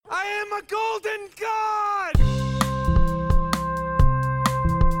am a golden god!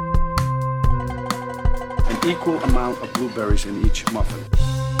 An equal amount of blueberries in each muffin.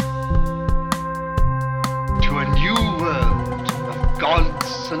 To a new world of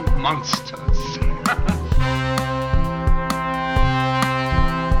gods and monsters.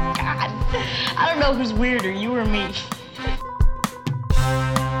 God, I don't know who's weirder, you or me.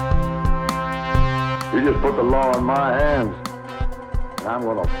 You just put the law in my hands, and I'm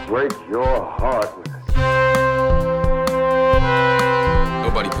gonna break your heart with it.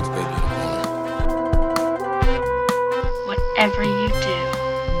 Nobody puts baby in a corner. Whatever you do,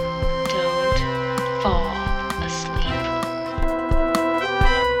 don't fall asleep.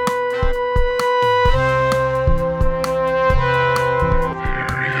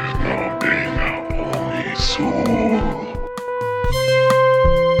 There is nothing only soul.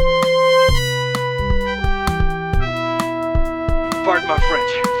 Pardon my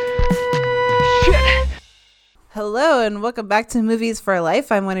French. Shit! Hello and welcome back to Movies for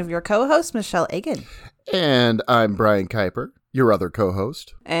Life. I'm one of your co-hosts, Michelle Egan. And I'm Brian Kuiper, your other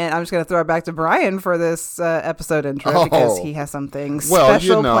co-host. And I'm just going to throw it bathis Brian for this episode intro because he has something Well,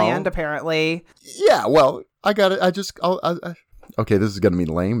 special planned, apparently. Yeah, well, I got it. Okay, this is going to be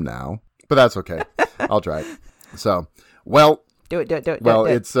lame now, but that's okay. I'll try it. So, well... Do it. Well,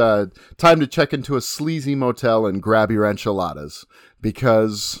 it's time to check into a sleazy motel and grab your enchiladas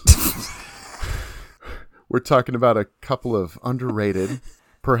because we're talking about a couple of underrated,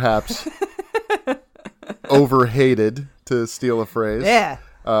 perhaps overhated, to steal a phrase,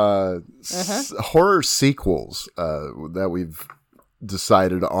 horror sequels that we've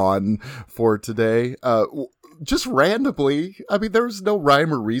decided on for today. Just randomly. I mean, there was no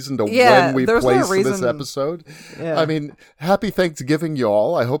rhyme or reason to when we placed this episode. Yeah. I mean, happy Thanksgiving,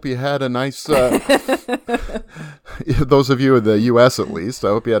 y'all. I hope you had a nice, those of you in the U.S. at least, I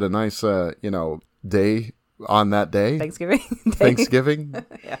hope you had a nice, day on that day. Thanksgiving.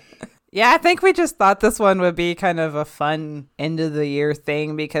 Yeah, I think we just thought this one would be kind of a fun end of the year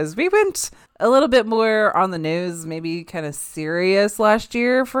thing because we went a little bit more on the news, maybe kind of serious last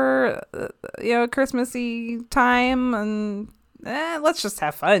year for, Christmassy time. And let's just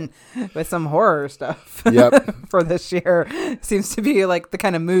have fun with some horror stuff for this year. Seems to be like the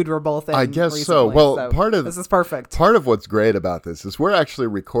kind of mood we're both in. I guess recently. so. Well, this is perfect. Part of what's great about this is we're actually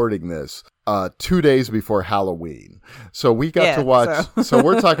recording this 2 days before Halloween. So we got to watch. So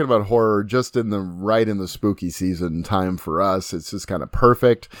we're talking about horror just in the spooky season time for us. It's just kind of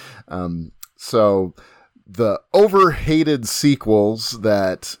perfect. So the overhated sequels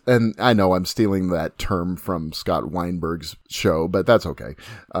that, and I know I'm stealing that term from Scott Weinberg's show, but that's okay.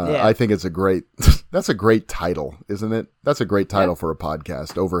 I think it's that's a great title, isn't it? That's a great title for a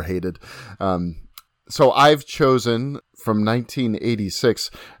podcast, Overhated. So I've chosen from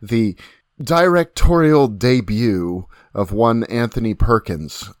 1986, the directorial debut of one Anthony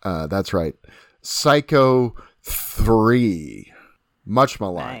Perkins. That's right. Psycho 3. Much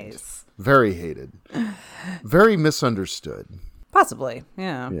maligned. Nice. Very hated. Very misunderstood. Possibly,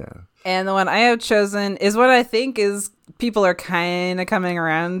 yeah. Yeah. And the one I have chosen is what I think is people are kind of coming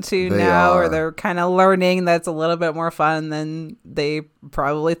around to now, or they're kind of learning that's a little bit more fun than they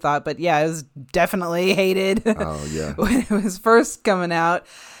probably thought. But yeah, it was definitely hated. Oh, yeah. When it was first coming out.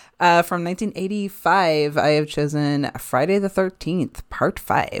 From 1985, I have chosen Friday the 13th, Part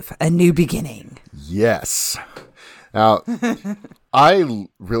 5, A New Beginning. Yes. Now, I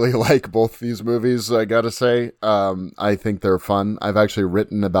really like both these movies, I gotta say. I think they're fun. I've actually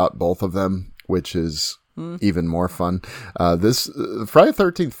written about both of them, which is even more fun. This Friday the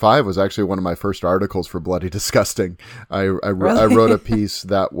 13th 5 was actually one of my first articles for Bloody Disgusting. I wrote a piece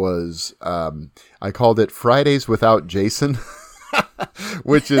that was, I called it Fridays Without Jason.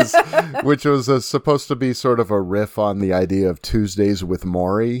 which was supposed to be sort of a riff on the idea of Tuesdays with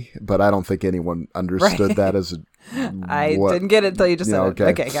Maury, but I don't think anyone understood that as I didn't get it until you just said it.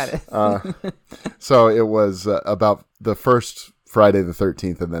 Okay, got it. So it was about the first Friday the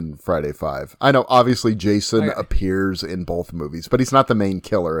 13th and then Friday 5. I know obviously Jason appears in both movies, but he's not the main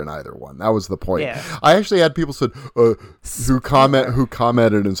killer in either one. That was the point. Yeah. I actually had people said who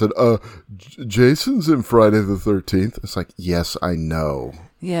commented and said, Jason's in Friday the 13th. It's like, yes, I know.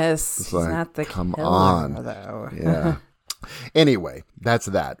 Yes, it's he's like, not the come killer, on. though. Yeah. Anyway, that's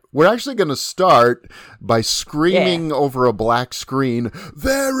that. We're actually going to start by screaming over a black screen,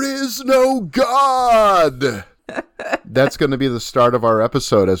 "There is no God!" That's going to be the start of our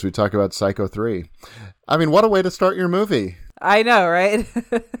episode as we talk about Psycho 3. I mean, what a way to start your movie. I know, right?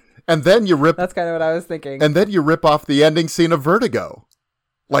 And then you rip... That's kind of what I was thinking. And then you rip off the ending scene of Vertigo.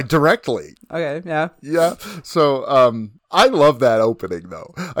 Like directly. Okay, yeah. Yeah. So I love that opening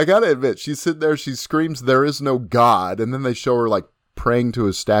though. I gotta admit, she's sitting there, she screams, "There is no God," and then they show her like praying to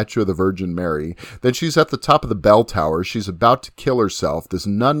a statue of the Virgin Mary. Then she's at the top of the bell tower. She's about to kill herself. This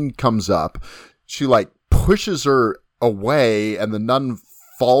nun comes up. She like pushes her away, and the nun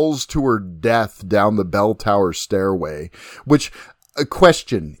falls to her death down the bell tower stairway. Which, a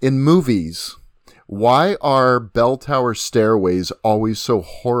question, in movies, why are bell tower stairways always so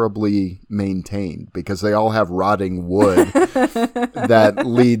horribly maintained? Because they all have rotting wood that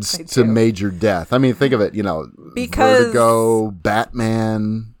leads to major death. I mean, think of it, because Vertigo,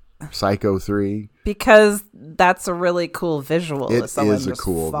 Batman, Psycho 3. Because that's a really cool visual. It is a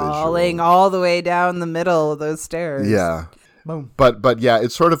cool falling visual. all the way down the middle of those stairs. Yeah. Boom. But yeah,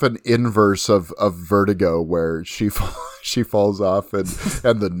 it's sort of an inverse of Vertigo, where she falls off and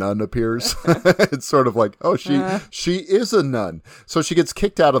the nun appears. It's sort of like, oh, she is a nun. So she gets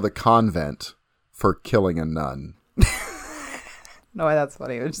kicked out of the convent for killing a nun. No, that's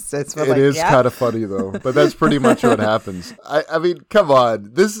funny. It is kind of funny though, but that's pretty much what happens. I mean, come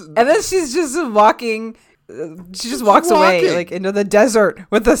on, and then she's just walking. She just walks away like into the desert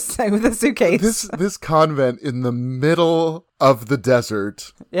with a suitcase. This convent in the middle of the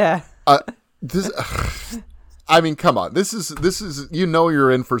desert. Yeah. I mean, come on. This is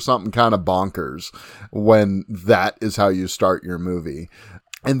you're in for something kind of bonkers when that is how you start your movie.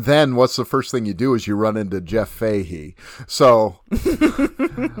 And then what's the first thing you do is you run into Jeff Fahey. So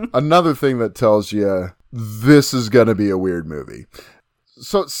another thing that tells you this is going to be a weird movie.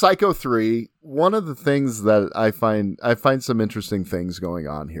 So Psycho 3, one of the things that I find some interesting things going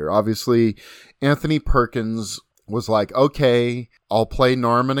on here. Obviously, Anthony Perkins was like, okay, I'll play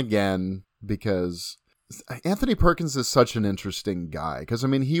Norman again, because Anthony Perkins is such an interesting guy. Because, I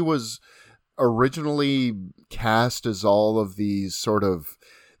mean, he was originally cast as all of these sort of,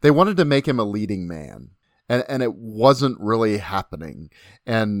 they wanted to make him a leading man. And it wasn't really happening.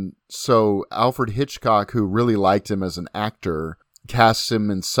 And so Alfred Hitchcock, who really liked him as an actor, casts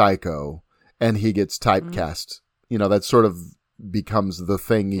him in Psycho, and he gets typecast. That sort of becomes the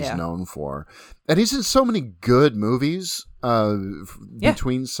thing he's known for. And he's in so many good movies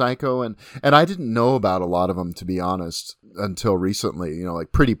between Psycho and I didn't know about a lot of them, to be honest, until recently.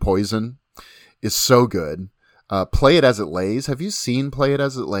 Like Pretty Poison is so good. Play It As It Lays. Have you seen Play It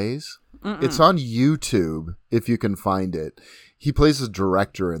As It Lays? Mm-mm. It's on YouTube if you can find it. He plays a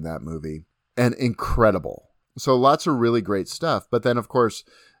director in that movie, and incredible. So lots of really great stuff. But then, of course,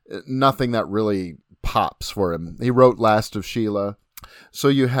 nothing that really pops for him. He wrote Last of Sheila. So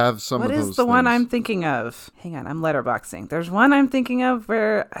you have some of those. What is the one I'm thinking of? Hang on, I'm letterboxing. There's one I'm thinking of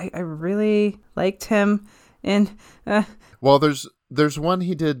where I really liked him in. Well, there's one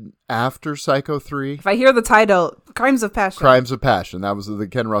he did after Psycho 3. If I hear the title, Crimes of Passion. Crimes of Passion. That was the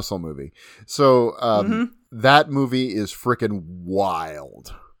Ken Russell movie. So that movie is freaking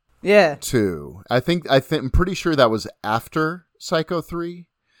wild. Yeah. Too. I'm pretty sure that was after Psycho 3.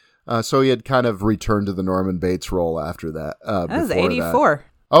 So he had kind of returned to the Norman Bates role after that. That was 84. That.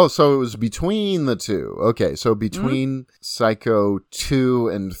 Oh, so it was between the two. Okay, so between Psycho 2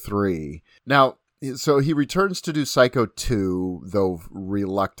 and 3. Now, so he returns to do Psycho 2, though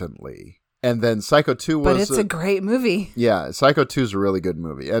reluctantly. And then Psycho 2 was... But it's a great movie. Yeah, Psycho 2 is a really good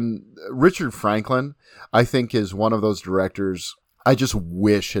movie. And Richard Franklin, I think, is one of those directors I just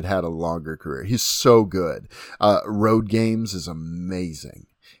wish had a longer career. He's so good. Road Games is amazing.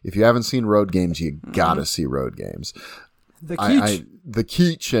 If you haven't seen Road Games, you gotta see Road Games. The Keech. The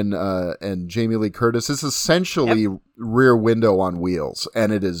Keech and Jamie Lee Curtis is essentially Rear Window on wheels,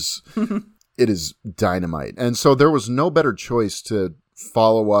 and it is it is dynamite. And so there was no better choice to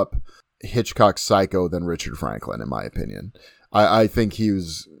follow up Hitchcock's Psycho than Richard Franklin, in my opinion. I think he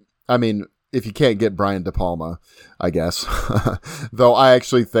was. I mean, if you can't get Brian De Palma, I guess. Though I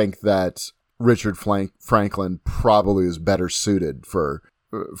actually think that Richard Franklin probably is better suited for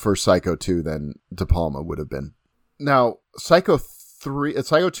Psycho 2 than De Palma would have been. Now, Psycho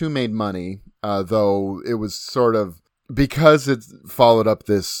 2 made money, though it was sort of, because it followed up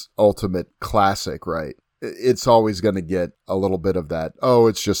this ultimate classic, right? It's always going to get a little bit of that, oh,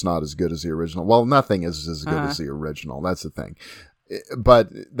 it's just not as good as the original. Well, nothing is as good as the original. That's the thing. But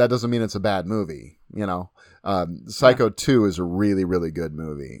that doesn't mean it's a bad movie, you know? Psycho 2 is a really, really good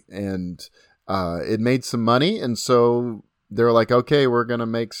movie. And it made some money, and so they were like, okay, we're going to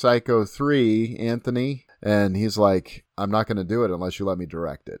make Psycho 3, Anthony. And he's like, I'm not going to do it unless you let me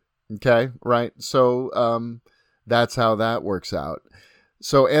direct it. Okay, right? So that's how that works out.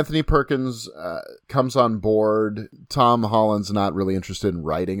 So Anthony Perkins comes on board. Tom Holland's not really interested in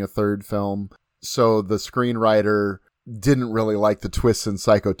writing a third film. So the screenwriter didn't really like the twists in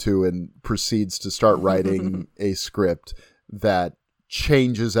Psycho 2 and proceeds to start writing a script that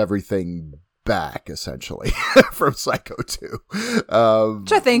changes everything back, essentially, from Psycho 2.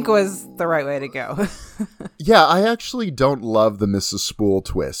 Which I think was the right way to go. Yeah, I actually don't love the Mrs. Spool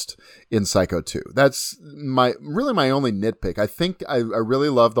twist in Psycho 2. That's my only nitpick. I think I really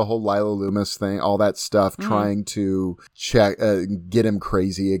love the whole Lila Loomis thing, all that stuff, trying to get him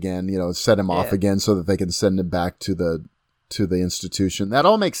crazy again, set him off again so that they can send him back to the institution. That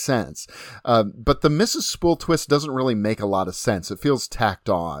all makes sense. But the Mrs. Spool twist doesn't really make a lot of sense. It feels tacked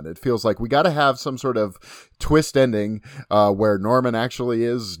on. It feels like we got to have some sort of twist ending where Norman actually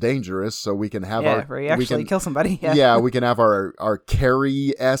is dangerous, so we can have where he actually kill somebody. We can have our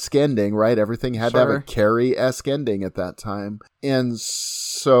Carrie-esque ending, right? Everything had to have a Carrie-esque ending at that time. And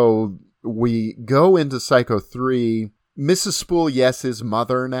so we go into Psycho 3. Mrs. Spool, yes, is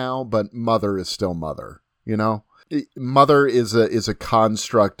Mother now, but Mother is still Mother, Mother is a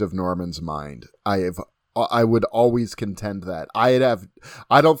construct of Norman's mind. I would always contend that.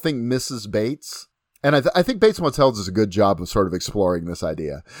 I don't think Mrs. Bates, and I think Bates Motel does a good job of sort of exploring this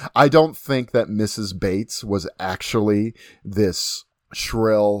idea. I don't think that Mrs. Bates was actually this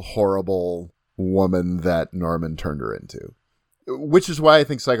shrill, horrible woman that Norman turned her into, which is why I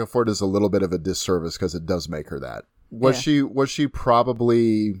think Psycho 4 does a little bit of a disservice, because it does make her that. Was she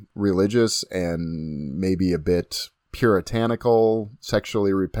probably religious and maybe a bit puritanical,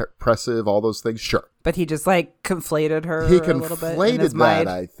 sexually repressive, all those things? Sure. But he just conflated her He a little bit. conflated that,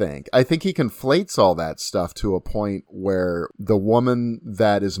 I think. I think he conflates all that stuff to a point where the woman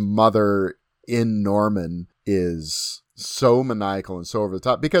that is Mother in Norman is so maniacal and so over the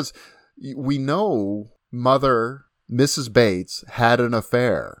top, because we know Mother, Mrs. Bates, had an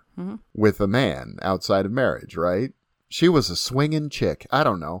affair with a man outside of marriage, right? She was a swinging chick. I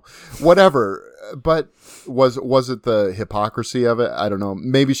don't know. Whatever. But was it the hypocrisy of it? I don't know.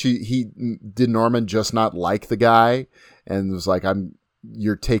 Maybe did Norman just not like the guy and was like,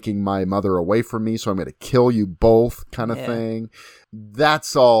 you're taking my mother away from me, so I'm going to kill you both, kind of thing.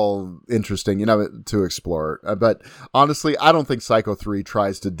 That's all interesting, to explore. But honestly, I don't think Psycho 3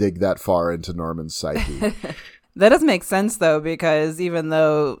 tries to dig that far into Norman's psyche. That does make sense, though, because even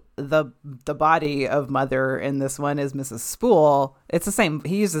though the body of Mother in this one is Mrs. Spool, it's the same.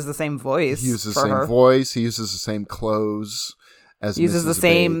 He uses the same voice. He uses the same voice. He uses the same clothes as he uses Mrs. the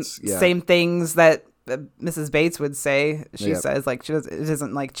same Bates. Yeah. same things that Mrs. Bates would say. She says it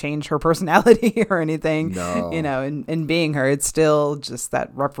doesn't change her personality or anything. No. In being her, it's still just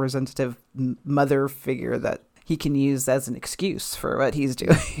that representative mother figure that he can use as an excuse for what he's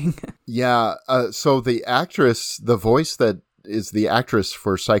doing. Yeah. So the voice that is the actress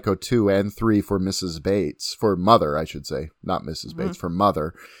for Psycho 2 and 3 for Mrs. Bates, for Mother, I should say, not Mrs. Bates, for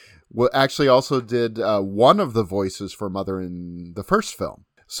Mother, actually also did one of the voices for Mother in the first film.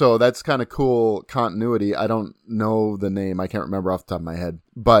 So that's kind of cool continuity. I don't know the name. I can't remember off the top of my head.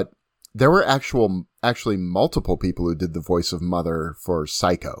 But there were actually multiple people who did the voice of Mother for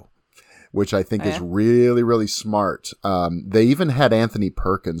Psycho, which I think is really, really smart. They even had Anthony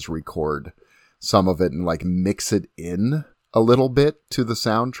Perkins record some of it and mix it in a little bit to the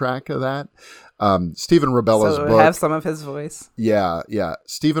soundtrack of that. Stephen Rebello's book. Have some of his voice. Yeah.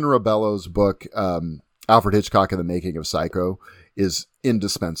 Stephen Rebello's book, Alfred Hitchcock and the Making of Psycho, is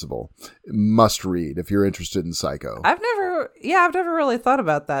indispensable. Must read if you're interested in Psycho. I've never really thought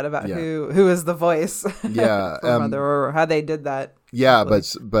about that, who is the voice for Mother, or how they did that. Yeah,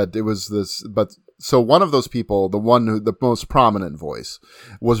 but it was this. But so one of those people, the most prominent voice,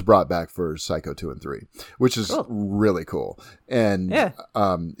 was brought back for Psycho 2 and 3, which is really cool. And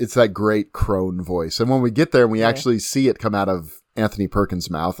it's that great crone voice. And when we get there and we actually see it come out of Anthony Perkins'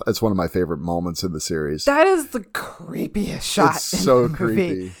 mouth, it's one of my favorite moments in the series. That is the creepiest shot. It's so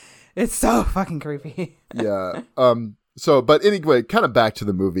creepy. It's so fucking creepy. Yeah. But anyway, kind of back to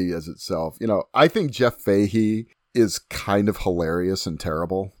the movie as itself. I think Jeff Fahey is kind of hilarious and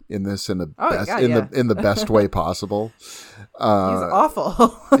terrible in this in the best way possible. He's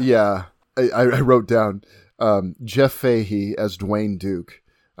awful. Yeah. I wrote down Jeff Fahey as Dwayne Duke.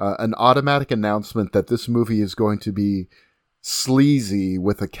 An automatic announcement that this movie is going to be sleazy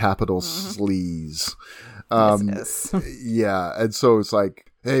with a capital sleaze. Yes. Yeah. And so it's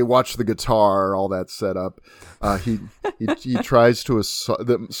like, hey, watch the guitar, all that setup. He tries to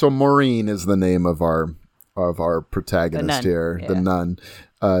so Maureen is the name of our protagonist here, the nun.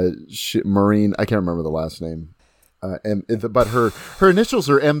 Maureen, I can't remember the last name. But her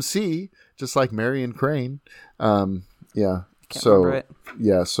initials are MC, just like Marion Crane. Yeah. Can't remember it.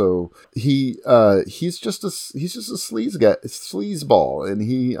 Yeah, so he's just a sleazeball,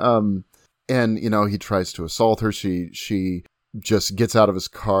 and And, you know, he tries to assault her. She just gets out of his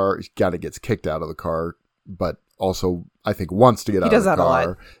car. Kind of gets kicked out of the car, but also, I think, wants to get out of the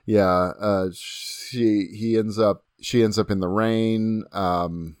car. He does that a lot. Yeah. She ends up in the rain.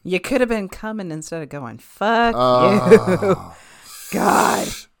 You could have been coming instead of going, fuck you. God.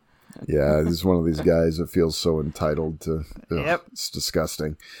 Yeah, this is one of these guys that feels so entitled to. Yep. It's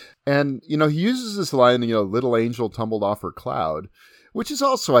disgusting. And, you know, he uses this line, you know, little angel tumbled off her cloud, which is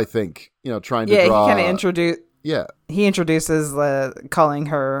also, I think, you know, trying to draw. Yeah, he kind of Yeah. He introduces calling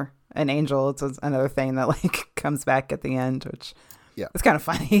her an angel. It's another thing that, like, comes back at the end, which it's kind of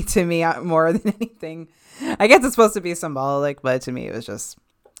funny to me more than anything. I guess it's supposed to be symbolic, but to me it was just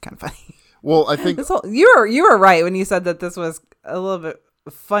kind of funny. Well, I think you were right when you said that this was a little bit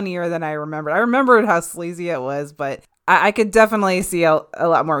funnier than I remembered. I remembered how sleazy it was, but I could definitely see a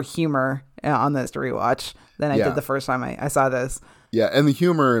lot more humor on this rewatch than I did the first time I saw this. Yeah, and the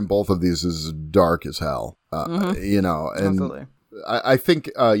humor in both of these is dark as hell. You know, and absolutely. I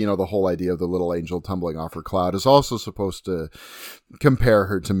think, you know, the whole idea of the little angel tumbling off her cloud is also supposed to compare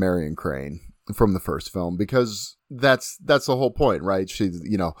her to Marion Crane from the first film, because that's the whole point, right? She,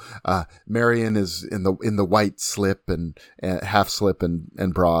 you know, Marion is in the white slip and half slip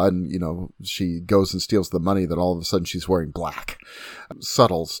and bra, and, you know, she goes and steals the money, then all of a sudden she's wearing black.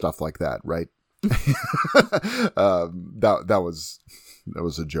 Subtle stuff like that, right? That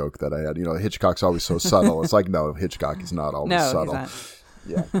was a joke that I had. You know, Hitchcock's always so subtle. It's like, no, Hitchcock is not always subtle. He's not.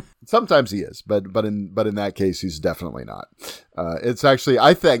 Yeah, sometimes he is, but in that case, he's definitely not. It's actually,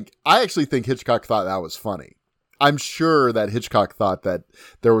 I actually think Hitchcock thought that was funny. I'm sure that Hitchcock thought that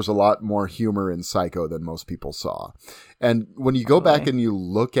there was a lot more humor in Psycho than most people saw. And when you go back and you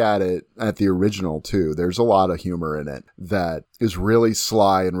look at it at the original too, there's a lot of humor in it that is really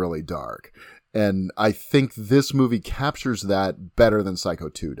sly and really dark. And I think this movie captures that better than Psycho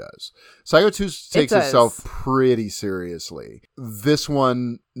 2 does. Psycho 2 takes itself pretty seriously. This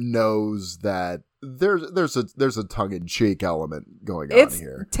one knows that there's a tongue-in-cheek element going on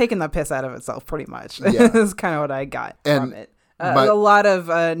here. It's taking the piss out of itself pretty much. Yeah. Is kind of what I got from it. A lot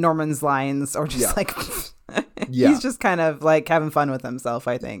of Norman's lines are just like... He's just kind of like having fun with himself,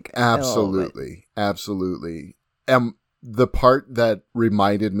 I think. Absolutely. Absolutely. The part that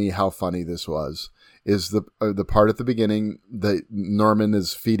reminded me how funny this was is the part at the beginning that Norman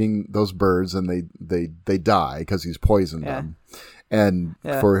is feeding those birds and they die because he's poisoned them, and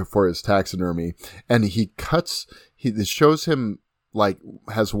for his taxidermy, and it shows him like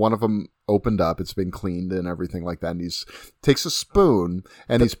has one of them opened up, it's been cleaned and everything like that, and he's takes a spoon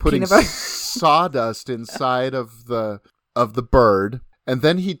and he's putting sawdust inside of the bird, and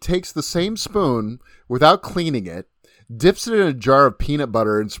then he takes the same spoon without cleaning it, dips it in a jar of peanut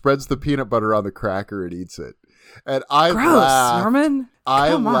butter and spreads the peanut butter on the cracker and eats it. And I laughed. Norman?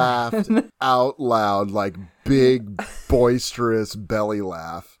 I laughed out loud, like big, boisterous belly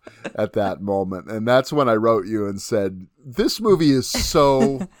laugh at that moment. And that's when I wrote you and said, this movie is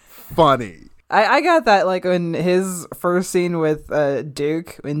so funny. I got that like when his first scene with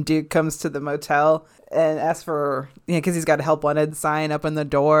Duke, when Duke comes to the motel and asks for, because he's got a help wanted sign up on the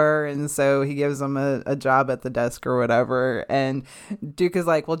door, and so he gives him a job at the desk or whatever, and Duke is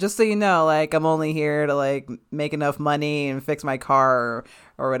like, well, just so you know, like, I'm only here to like make enough money and fix my car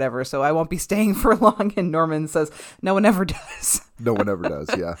or whatever, so I won't be staying for long. And Norman says, no one ever does. No one ever does.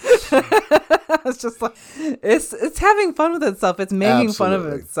 Yeah. It's just like it's having fun with itself. It's making fun of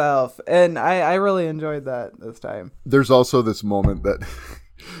itself, and I really enjoyed that this time. There's also this moment that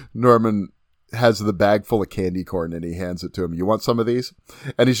Norman has the bag full of candy corn and he hands it to him. You want some of these?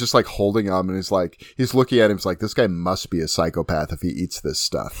 And he's just like holding them, and he's looking at him. He's like, this guy must be a psychopath if he eats this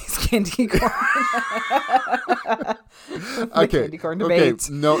stuff. It's candy corn. Okay. Candy corn debate.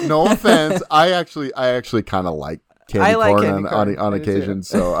 Okay. No offense. I actually kind of like candy corn on occasion.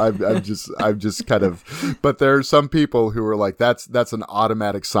 So I'm just kind of, but there are some people who are like, that's an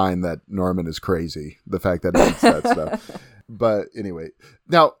automatic sign that Norman is crazy. The fact that he eats that stuff. But anyway,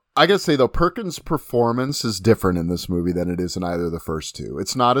 now I gotta say though, Perkins' performance is different in this movie than it is in either of the first two.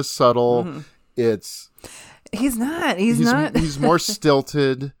 It's not as subtle. Mm-hmm. He's not. He's more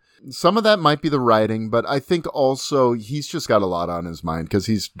stilted. Some of that might be the writing, but I think also he's just got a lot on his mind because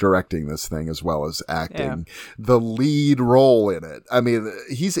he's directing this thing as well as acting the lead role in it. I mean,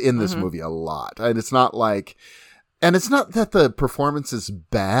 he's in this movie a lot, and it's not that the performance is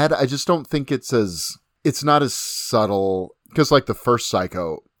bad. I just don't think it's not as subtle, because like the first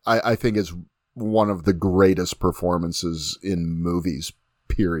Psycho, I think is one of the greatest performances in movies,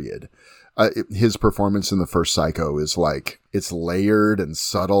 period. His performance in the first Psycho is like, it's layered and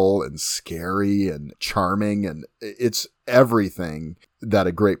subtle and scary and charming, and it's everything that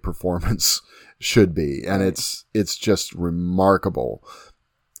a great performance should be. And it's just remarkable.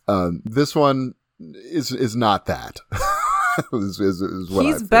 This one is not that. is what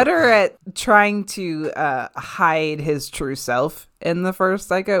He's better at trying to hide his true self in the first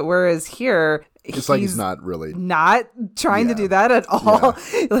Psycho, whereas here it's like he's not really not trying to do that at all.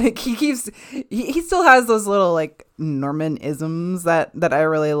 Yeah. Like he still has those little like Norman-isms that I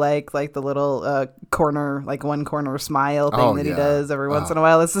really like the little corner, like one corner smile thing he does every once in a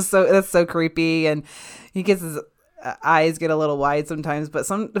while. That's so creepy, and he gets his eyes get a little wide sometimes, but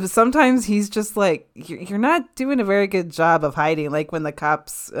sometimes he's just like, you're not doing a very good job of hiding. Like when the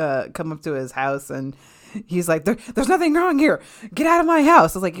cops come up to his house and he's like, there's nothing wrong here, get out of my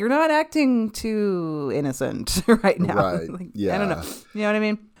house. It's like, you're not acting too innocent right now. Right. Like, Yeah. I don't know. You know what I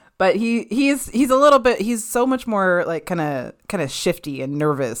mean? But he's a little bit, he's so much more like kind of shifty and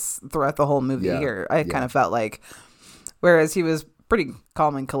nervous throughout the whole movie here. I kind of felt like, whereas he was pretty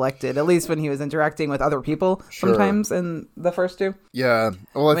calm and collected, at least when he was interacting with other people sometimes in the first two. Yeah.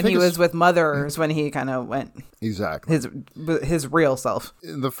 Well, I when think he was with Mother is when he kind of went exactly his real self.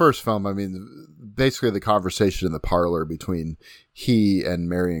 In the first film, I mean, basically the conversation in the parlor between he and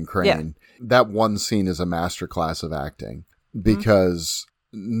Marion Crane, that one scene is a masterclass of acting because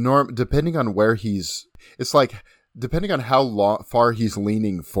depending on where it's like depending on how far he's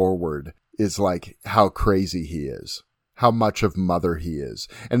leaning forward is like how crazy he is. How much of Mother he is.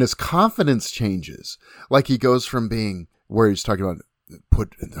 And his confidence changes. Like he goes from being where he's talking about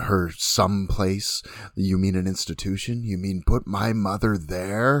put her someplace. You mean an institution? You mean put my mother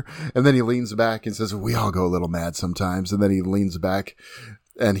there? And then he leans back and says, we all go a little mad sometimes. And then he leans back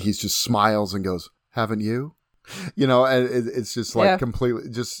and he just smiles and goes, haven't you? You know, and it's just like completely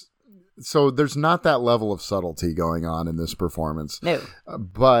just. So there's not that level of subtlety going on in this performance. No.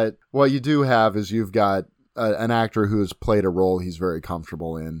 But what you do have is you've got an actor who has played a role he's very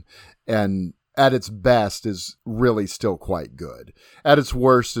comfortable in, and at its best is really still quite good. At its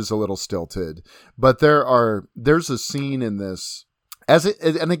worst is a little stilted, but there's a scene in this as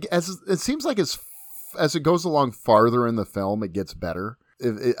it seems like as it goes along farther in the film, it gets better.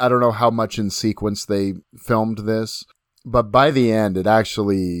 I don't know how much in sequence they filmed this, but by the end, it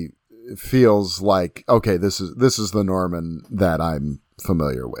actually feels like, okay, this is the Norman that I'm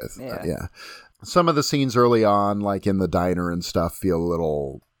familiar with. Yeah. Some of the scenes early on, like in the diner and stuff, feel a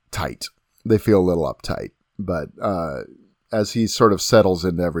little tight. They feel a little uptight. But as he sort of settles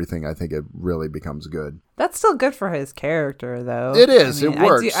into everything, I think it really becomes good. That's still good for his character, though. It is. I mean, it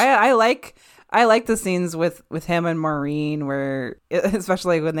works. I like the scenes with him and Maureen, where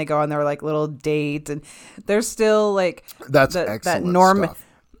especially when they go on their like little date, and there's still like excellent that Norman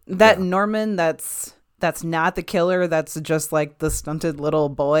stuff. Norman that's not the killer, that's just like the stunted little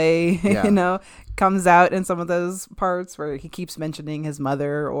boy, you know, comes out in some of those parts where he keeps mentioning his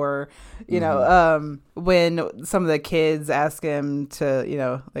mother, or, you know, when some of the kids ask him to, you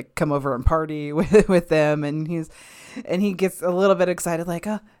know, like come over and party with them, and he gets a little bit excited, like,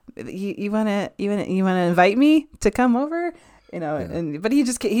 oh, you wanna invite me to come over? You know, but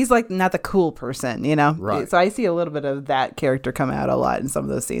he's like not the cool person, you know? Right. So I see a little bit of that character come out a lot in some of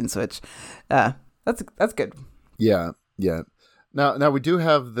those scenes, which, that's good. Yeah. Now we do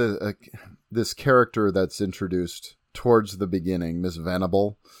have this character that's introduced towards the beginning, Miss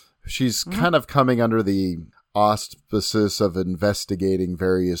Venable. She's kind of coming under the auspices of investigating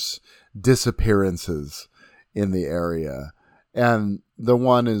various disappearances in the area, and the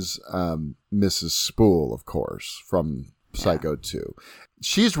one is Mrs. Spool, of course, from Psycho 2.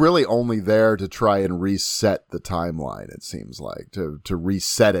 She's really only there to try and reset the timeline, it seems like, to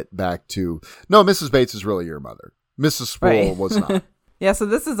reset it back to, no, Mrs. Bates is really your mother. Mrs. Spool was not. Yeah, so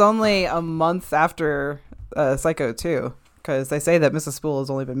this is only a month after Psycho 2, because they say that Mrs. Spool has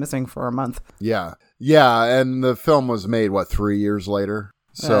only been missing for a month. Yeah, and the film was made, 3 years later?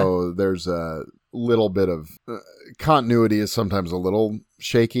 So there's a little bit of continuity is sometimes a little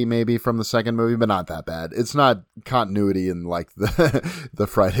shaky maybe from the second movie, but not that bad. It's not continuity in like the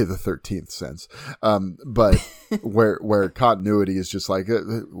Friday the 13th sense, but where continuity is just like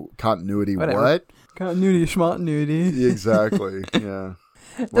continuity. Whatever. What continuity schmontinuity. Exactly. Yeah.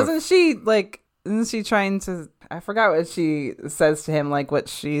 Isn't she trying to, I forgot what she says to him, like what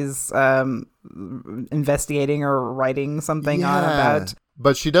she's investigating or writing something on about.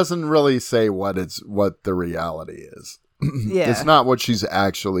 But she doesn't really say what the reality is. Yeah. It's not what she's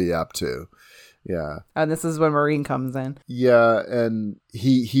actually up to. Yeah. And this is when Maureen comes in. Yeah, and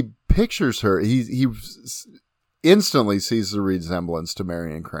he pictures her. He instantly sees the resemblance to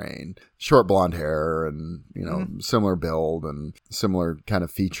Marion Crane. Short blonde hair and, similar build and similar kind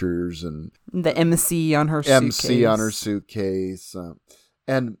of features. And the MC on her suitcase.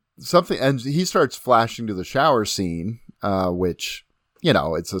 And he starts flashing to the shower scene, which,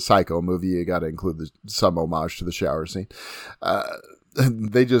 it's a Psycho movie. You got to include some homage to the shower scene.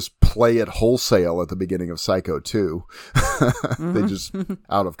 They just play it wholesale at the beginning of Psycho 2. They just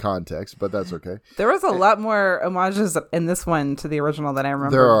out of context, but that's okay. There was a lot more homages in this one to the original than I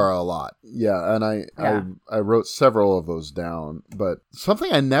remember. There are a lot. Yeah. And I wrote several of those down, but something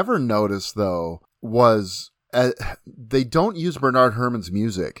I never noticed though was they don't use Bernard Herrmann's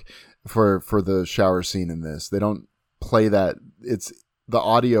music for the shower scene in this. They don't play that. The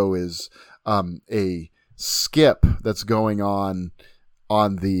audio is a skip that's going on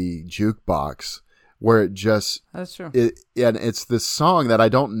the jukebox where it just that's true. And it's this song that I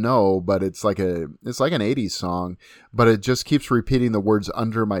don't know, but it's like an 80s song, but it just keeps repeating the words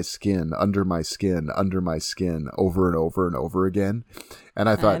under my skin, under my skin, under my skin over and over and over again. And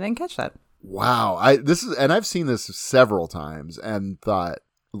I thought, I didn't catch that. Wow. I've seen this several times and thought,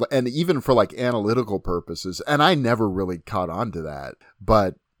 and even for like analytical purposes, and I never really caught on to that,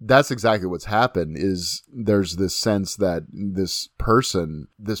 but that's exactly what's happened. Is there's this sense that this person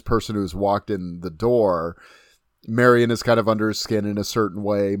who's walked in the door, Marion is kind of under his skin in a certain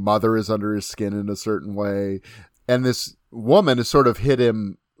way, Mother is under his skin in a certain way, and this woman has sort of hit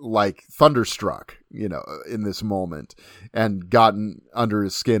him like thunderstruck, in this moment and gotten under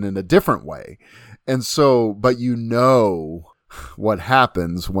his skin in a different way. And so, but what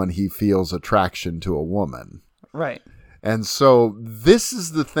happens when he feels attraction to a woman. Right. And so this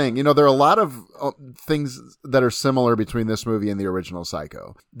is the thing, there are a lot of things that are similar between this movie and the original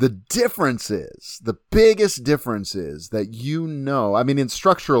Psycho. The biggest difference is that, I mean,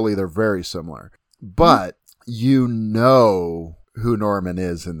 structurally they're very similar, but who Norman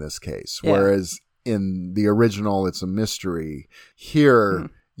is in this case. Yeah. Whereas in the original, it's a mystery. Here,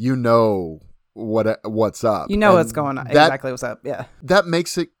 what's up. What's going on. Exactly what's up. Yeah. That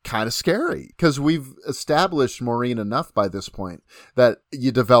makes it kind of scary because we've established Maureen enough by this point that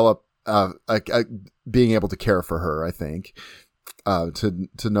you develop being able to care for her, I think, to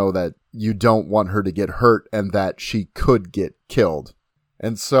know that you don't want her to get hurt and that she could get killed.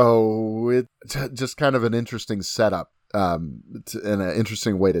 And so it's just kind of an interesting setup and an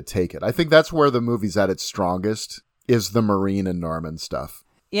interesting way to take it. I think that's where the movie's at its strongest is the Maureen and Norman stuff.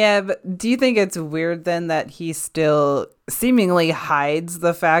 Yeah, but do you think it's weird then that he still seemingly hides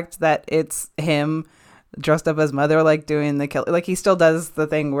the fact that it's him dressed up as Mother, like doing the kill? Like he still does the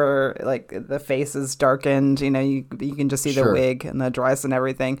thing where like the face is darkened, you can just see the wig and the dress and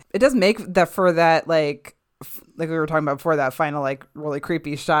everything. It does make that for that like we were talking about before, that final like really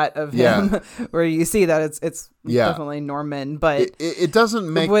creepy shot of him where you see that it's definitely Norman, but it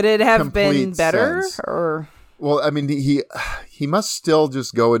doesn't make would it have been better sense. Or? Well, I mean, he must still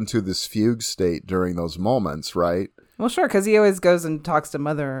just go into this fugue state during those moments, right? Well, sure, because he always goes and talks to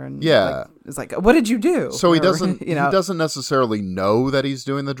Mother, and it's like, what did you do? So he doesn't, he doesn't necessarily know that he's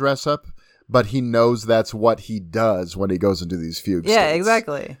doing the dress up, but he knows that's what he does when he goes into these fugue states. Yeah,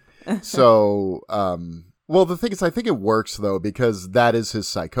 exactly. So, well, the thing is, I think it works though because that is his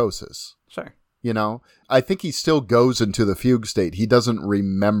psychosis. Sure. I think he still goes into the fugue state. He doesn't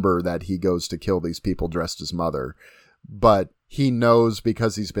remember that he goes to kill these people dressed as Mother, but he knows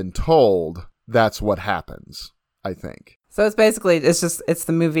because he's been told that's what happens, I think. So it's basically, it's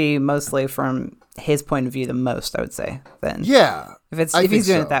the movie mostly from his point of view the most, I would say, then. Yeah. If he's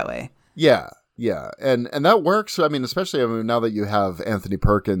doing it that way. Yeah. Yeah. And that works. I mean, especially now that you have Anthony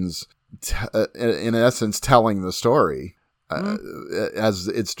Perkins, in essence, telling the story. As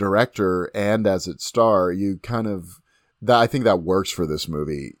its director and as its star, I think that works for this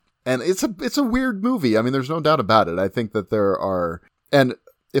movie. And it's a weird movie. I mean, there's no doubt about it. I think that there are, and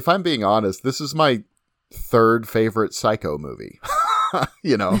if I'm being honest, this is my third favorite Psycho movie. I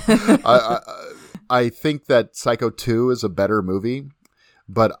think that Psycho 2 is a better movie,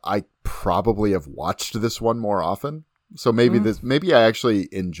 but I probably have watched this one more often. So maybe I actually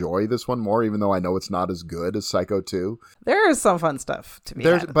enjoy this one more, even though I know it's not as good as Psycho 2. There is some fun stuff to be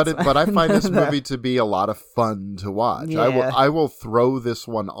had. But I find this movie to be a lot of fun to watch. Yeah. I will throw this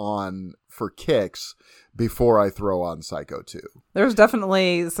one on for kicks before I throw on Psycho 2. There's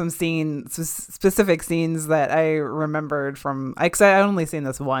definitely some specific scenes that I remembered from, because I only seen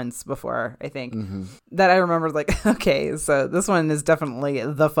this once before, I think, that I remembered like, okay, so this one is definitely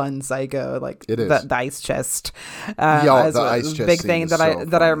the fun Psycho, like it is. The ice chest. The ice chest big thing that I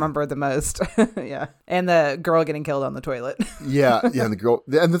funny. remember the most. Yeah. And the girl getting killed on the toilet. Yeah, and the girl,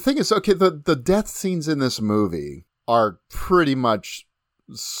 and the thing is, okay, the death scenes in this movie are pretty much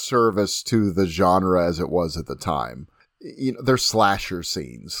service to the genre as it was at the time. You know, they're slasher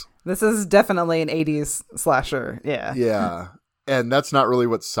scenes. This is definitely an 80s slasher. Yeah. Yeah. And that's not really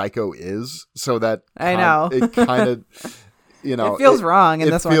what Psycho is. So that I know. It kind of, you know, it feels wrong in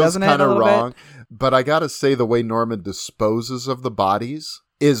this one, doesn't it? It feels kind of wrong. But I got to say, the way Norman disposes of the bodies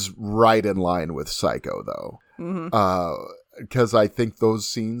is right in line with Psycho, though. Because I think those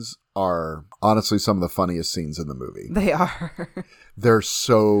scenes are honestly some of the funniest scenes in the movie. They are. They're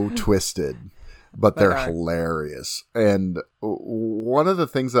so twisted, but they're hilarious. And one of the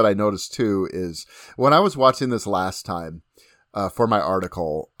things that I noticed too is when I was watching this last time for my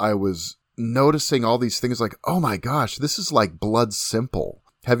article, I was noticing all these things like, oh my gosh, this is like Blood Simple.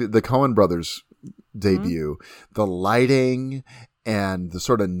 The Coen brothers debut, the lighting and the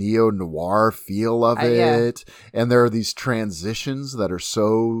sort of neo-noir feel of it. Yeah. And there are these transitions that are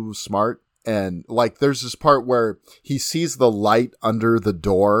so smart. And like, there's this part where he sees the light under the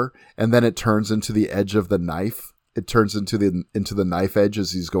door and then it turns into the edge of the knife. It turns into the knife edge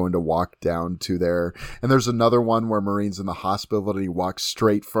as he's going to walk down to there. And there's another one where Maureen's in the hospital and he walks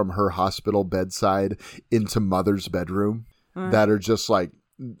straight from her hospital bedside into Mother's bedroom that are just like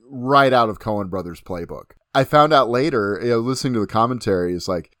right out of Coen Brothers playbook. I found out later, listening to the commentary, is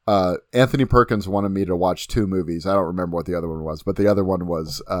like Anthony Perkins wanted me to watch 2 movies. I don't remember what the other one was, but the other one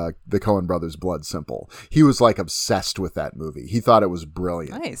was the Coen Brothers' Blood Simple. He was like obsessed with that movie. He thought it was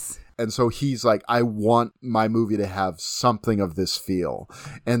brilliant. Nice. And so he's like, I want my movie to have something of this feel.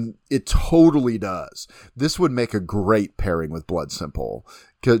 And it totally does. This would make a great pairing with Blood Simple.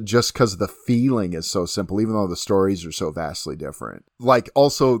 Just because the feeling is so simple, even though the stories are so vastly different. Like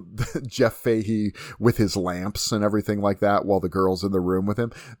also Jeff Fahey with his lamps and everything like that while the girl's in the room with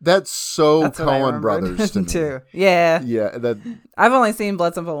him. That's Coen Brothers to me. Too. Yeah. Yeah. I've only seen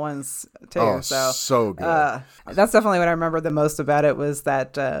Blood Simple once too. Oh, so good. That's definitely what I remember the most about it was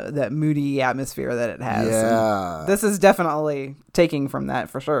that moody atmosphere that it has. Yeah. And this is definitely taking from that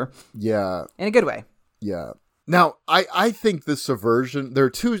for sure. Yeah. In a good way. Yeah. Now, I think the subversion, there are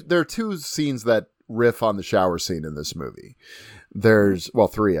two scenes that riff on the shower scene in this movie. There's,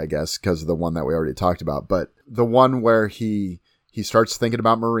 3, I guess, because of the one that we already talked about, but the one where he starts thinking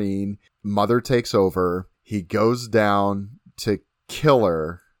about Maureen, Mother takes over, he goes down to kill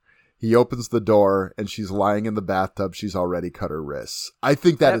her, he opens the door, and she's lying in the bathtub, she's already cut her wrists. I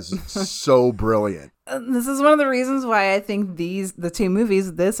think that is so brilliant. This is one of the reasons why I think the 2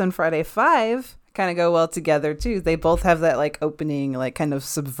 movies, this and Friday 5, kind of go well together too. They both have that like opening, like kind of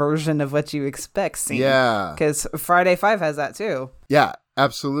subversion of what you expect scene. Yeah. Because Friday 5 has that too. Yeah,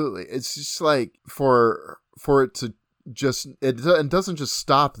 absolutely. It's just like for it to just, it doesn't just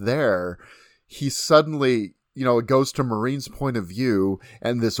stop there. He suddenly, it goes to Maureen's point of view,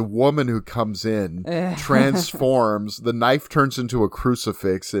 and this woman who comes in transforms. The knife turns into a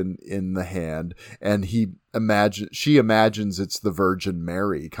crucifix in the hand, and she imagines it's the Virgin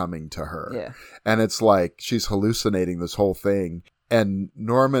Mary coming to her. Yeah. And it's like she's hallucinating this whole thing. And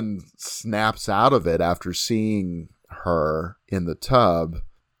Norman snaps out of it after seeing her in the tub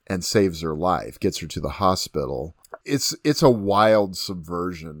and saves her life, gets her to the hospital. It's a wild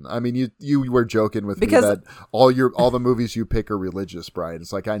subversion. I mean, you were joking with me that all the movies you pick are religious, Brian.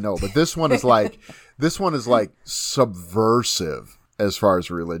 It's like, I know, but this one is like subversive as far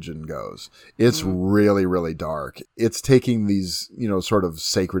as religion goes. It's really, really dark. It's taking these, sort of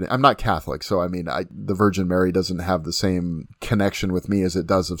sacred. I'm not Catholic, so I mean, the Virgin Mary doesn't have the same connection with me as it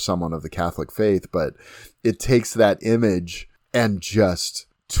does of someone of the Catholic faith, but it takes that image and just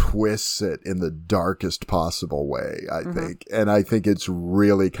twists it in the darkest possible way, I think. And I think it's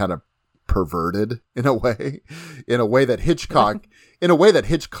really kind of perverted in a way that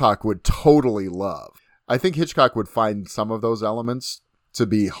Hitchcock would totally love. I think Hitchcock would find some of those elements to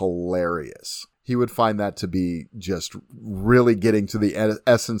be hilarious. He would find that to be just really getting to the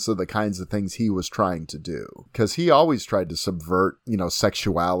essence of the kinds of things he was trying to do. Because he always tried to subvert,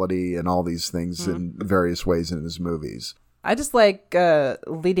 sexuality and all these things in various ways in his movies. I just like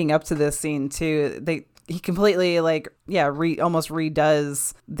leading up to this scene too. he completely almost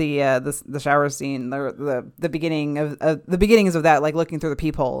redoes the shower scene, the beginning of the beginnings of that, like looking through the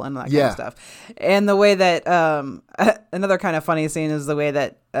peephole and that kind of stuff. And the way that another kind of funny scene is the way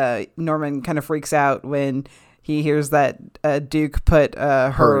that Norman kind of freaks out when he hears that Duke put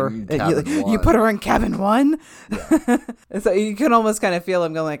you put her in cabin 1. Yeah. So you can almost kind of feel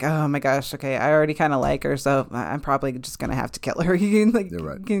him going like, oh my gosh, okay, I already kind of like her, so I'm probably just gonna have to kill her. You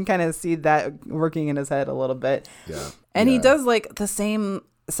can kind of see that working in his head a little bit. Yeah. And he does like the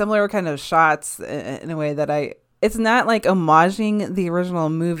similar kind of shots in a way that it's not like homaging the original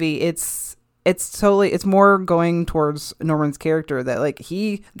movie. It's more going towards Norman's character, that like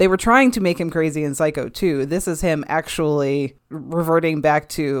they were trying to make him crazy in Psycho 2. This is him actually reverting back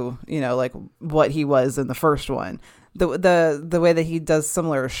to, like what he was in the first one. The way that he does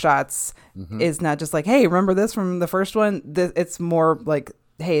similar shots is not just like, hey, remember this from the first one? It's more like,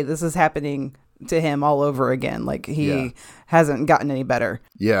 hey, this is happening to him all over again. Like he hasn't gotten any better.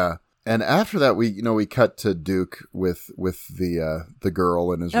 Yeah. And after that, we cut to Duke with the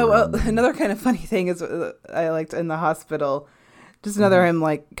girl in his room. Well, another kind of funny thing is I liked in the hospital, just another him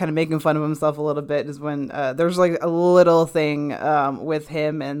like kind of making fun of himself a little bit, is when there's like a little thing with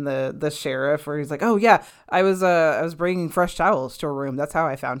him and the sheriff where he's like, oh yeah, I was bringing fresh towels to her room. That's how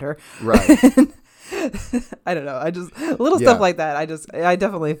I found her. Right. I don't know. I just little stuff like that. I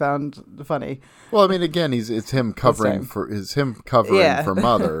definitely found funny. Well, I mean, again, it's him covering for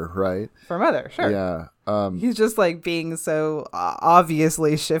Mother, right? For Mother, sure. Yeah. He's just like being so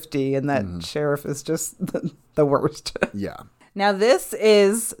obviously shifty, and that sheriff is just the worst. Yeah. Now this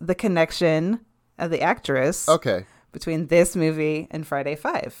is the connection of the actress. Okay. Between this movie and Friday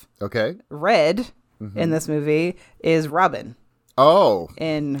 5. Okay. Red in this movie is Robin. Oh,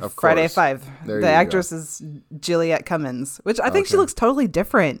 in Friday 5. The actress is Juliette Cummins, which I think she looks totally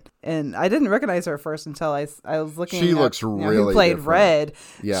different. And I didn't recognize her first until I was looking at looks really who played different. Red.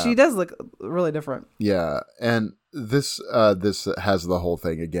 Yeah. She does look really different. Yeah. And this has the whole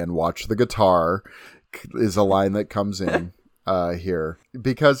thing again. Watch the guitar is a line that comes in. Here,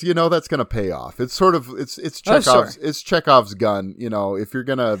 because that's gonna pay off. It's sort of it's Chekhov's gun. If you're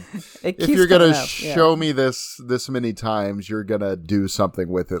gonna show me this many times, you're gonna do something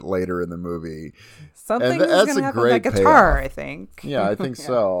with it later in the movie. Something is gonna happen with that guitar, payoff. I think. Yeah, I think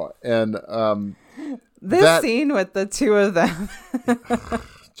so. And this scene with the two of them.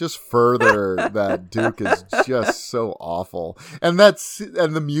 Just further that Duke is just so awful, and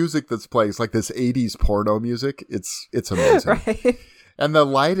the music that's playing is like this 80s porno music. It's amazing, right? And the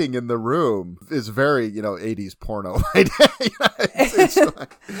lighting in the room is very 80s porno. It's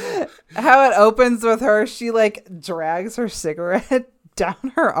like... How it opens with her, she like drags her cigarette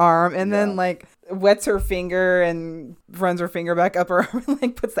down her arm and then like wets her finger and runs her finger back up her arm and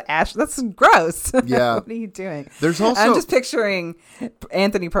like puts the ash. That's gross. Yeah. What are you doing? There's also, I'm just picturing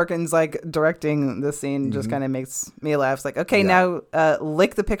Anthony Perkins like directing this scene. Just kind of makes me laugh. It's like, okay, now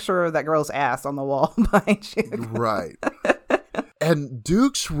lick the picture of that girl's ass on the wall behind you. Right. And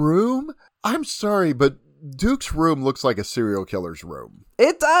Duke's room, I'm sorry, but Duke's room looks like a serial killer's room.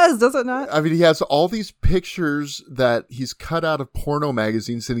 It does it not? I mean, he has all these pictures that he's cut out of porno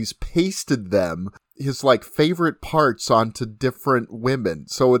magazines and he's pasted them, his like favorite parts, onto different women.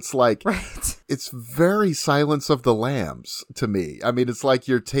 So it's like, It's very Silence of the Lambs to me. I mean, it's like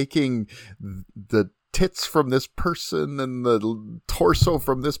you're taking the tits from this person and the torso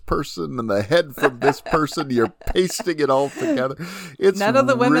from this person and the head from this person. You're pasting it all together. It's none of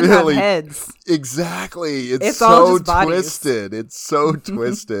the women have heads. Exactly. It's so twisted. It's so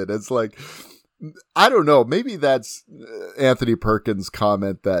twisted. It's like, I don't know. Maybe that's Anthony Perkins'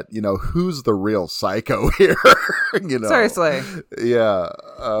 comment that, who's the real psycho here? Seriously. Yeah.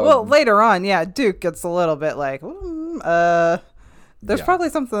 Well, later on, Duke gets a little bit like, there's probably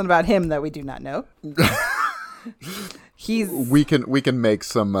something about him that we do not know. We can make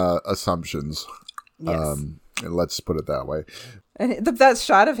some assumptions. Yes. Let's put it that way. And that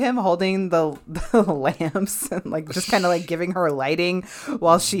shot of him holding the lamps and like just kind of like giving her lighting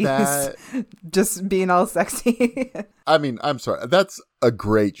while she's just being all sexy. I mean, I'm sorry. That's a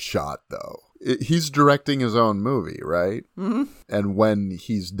great shot, though. He's directing his own movie, right? Mm-hmm. And when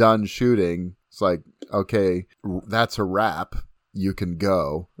he's done shooting, it's like, okay, that's a wrap. You can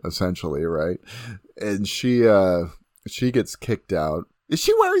go, essentially, right? And she gets kicked out. Is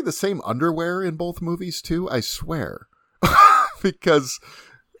she wearing the same underwear in both movies too? I swear. Because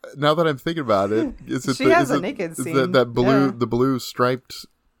now that I'm thinking about it, a naked scene. That blue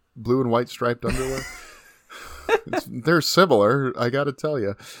and white striped underwear? They're similar, I gotta tell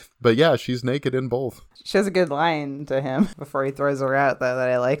you. But yeah, she's naked in both. She has a good line to him before he throws her out that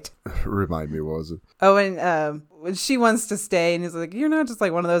I liked. Remind me, what was it? Oh, and when she wants to stay, and he's like, "You're not just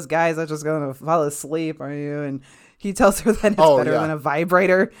like one of those guys that's just going to fall asleep, are you?" And he tells her that it's better than a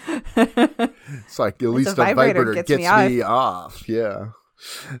vibrator. It's like, at least a vibrator gets me off. Yeah.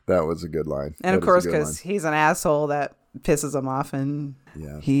 That was a good line. And of course, because he's an asshole, that pisses him off, and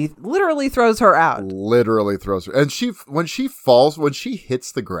he literally throws her out. Literally throws her. And when she falls, when she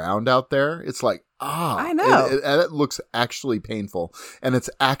hits the ground out there, it's like, I know. And it looks actually painful. And it's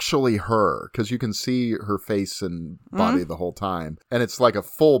actually her, because you can see her face and body the whole time. And it's like a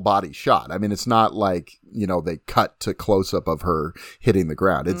full body shot. I mean, it's not like, they cut to close up of her hitting the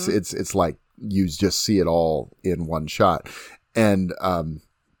ground. It's like you just see it all in one shot. And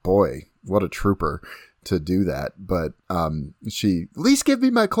boy, what a trooper to do that. But she, at least give me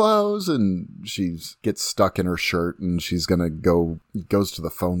my clothes, and she gets stuck in her shirt, and she's gonna goes to the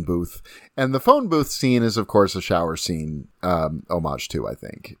phone booth. And the phone booth scene is, of course, a shower scene homage to, I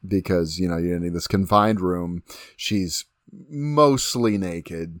think, because you're in this confined room. She's mostly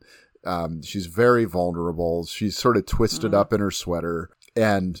naked. She's very vulnerable. She's sort of twisted up in her sweater.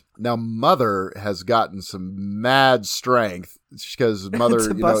 And now Mother has gotten some mad strength because Mother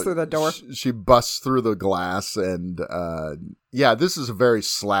to bust through the door. She busts through the glass, and this is a very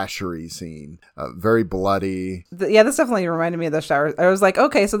slashery scene, very bloody. This definitely reminded me of the shower. I was like,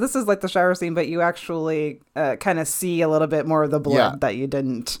 okay, so this is like the shower scene, but you actually kind of see a little bit more of the blood that you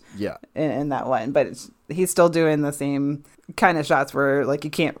didn't in that one. But he's still doing the same kind of shots where like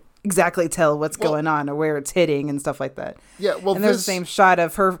you can't exactly tell what's going on or where it's hitting and stuff like that. Yeah, well, and there's the same shot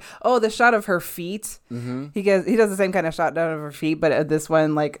of her. Oh, the shot of her feet. Mm-hmm. He does the same kind of shot down of her feet, but this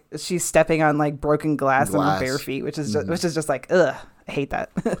one, like, she's stepping on like broken glass on her bare feet, which is just like, ugh, I hate that.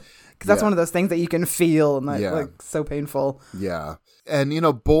 Because that's one of those things that you can feel and like so painful. Yeah, and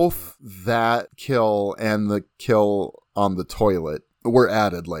both that kill and the kill on the toilet were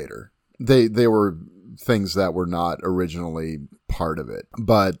added later. They were things that were not originally part of it,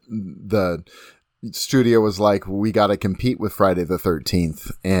 but the studio was like, we got to compete with Friday the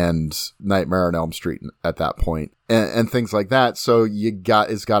 13th and Nightmare on Elm Street at that point, and things like that. So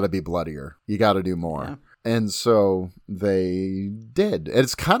it's got to be bloodier. You got to do more. Yeah. And so they did.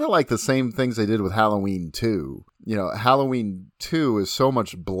 It's kind of like the same things they did with Halloween 2. Halloween 2 is so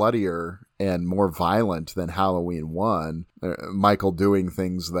much bloodier and more violent than Halloween 1. Michael doing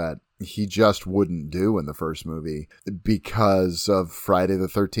things that he just wouldn't do in the first movie because of Friday the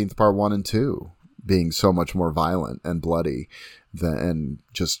 13th Part 1 and 2 being so much more violent and bloody and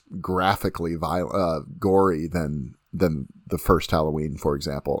just graphically gory than the first Halloween, for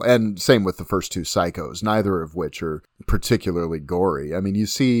example. And same with the first two Psychos, neither of which are particularly gory. I mean, you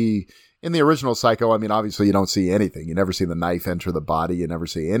see in the original Psycho, I mean, obviously you don't see anything. You never see the knife enter the body. You never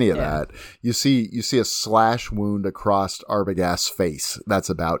see any of that. You see a slash wound across Arbogast's face. That's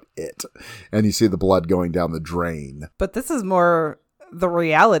about it. And you see the blood going down the drain. But this is more the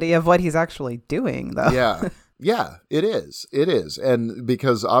reality of what he's actually doing, though. Yeah. Yeah, it is. It is. And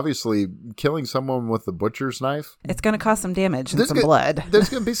because obviously killing someone with the butcher's knife, it's going to cause some damage and some blood. There's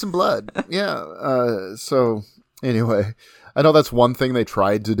going to be some blood. Yeah. So anyway, I know that's one thing they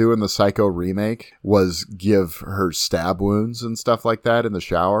tried to do in the Psycho remake was give her stab wounds and stuff like that in the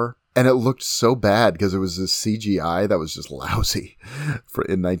shower. And it looked so bad because it was this CGI that was just lousy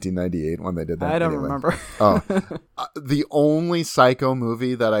in 1998 when they did that. I don't remember. The only Psycho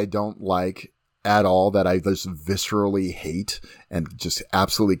movie that I don't like at all, that I just viscerally hate and just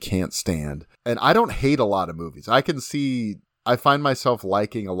absolutely can't stand. And I don't hate a lot of movies. I find myself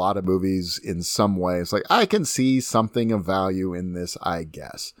liking a lot of movies in some way. It's like, I can see something of value in this, I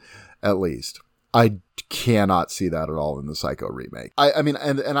guess, at least. I cannot see that at all in the Psycho remake. I mean,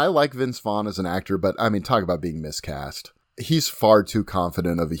 and I like Vince Vaughn as an actor, but I mean, talk about being miscast. He's far too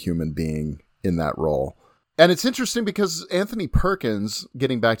confident of a human being in that role. And it's interesting because Anthony Perkins,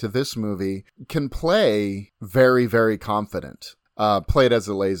 getting back to this movie, can play very, very confident. Play It As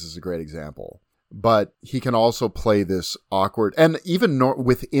It Lays is a great example. But he can also play this awkward, and even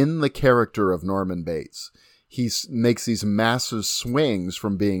within the character of Norman Bates, he makes these massive swings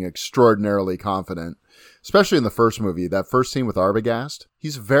from being extraordinarily confident, especially in the first movie. That first scene with Arbogast,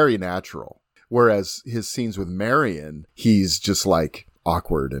 he's very natural. Whereas his scenes with Marion, he's just like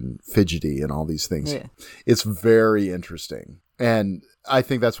awkward and fidgety and all these things. Yeah. It's very interesting. And I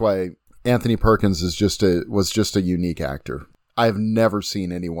think that's why Anthony Perkins was just a unique actor. I've never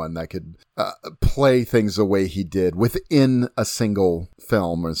seen anyone that could play things the way he did within a single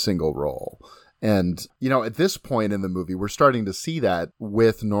film or a single role. And, at this point in the movie, we're starting to see that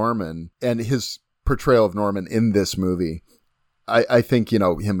with Norman, and his portrayal of Norman in this movie. I think,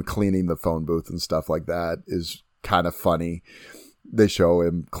 him cleaning the phone booth and stuff like that is kind of funny. They show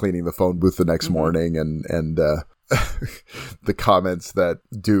him cleaning the phone booth the next morning, and the comments that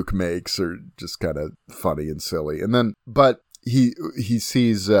Duke makes are just kind of funny and silly. And then, but he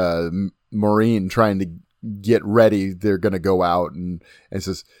sees Maureen trying to get ready. They're going to go out, and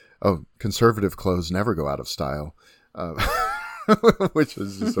says, "Oh, conservative clothes never go out of style," which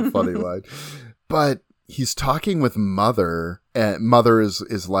is just a funny line. But he's talking with Mother, and Mother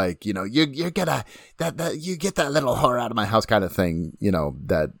is like, you're gonna you get that little whore out of my house kind of thing,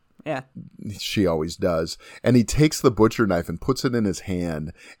 that she always does. And he takes the butcher knife and puts it in his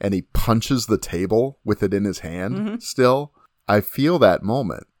hand, and he punches the table with it in his hand. Still, I feel that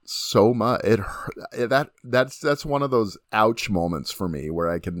moment so much. That's one of those ouch moments for me where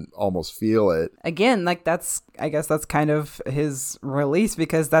I can almost feel it. Again, I guess that's kind of his release,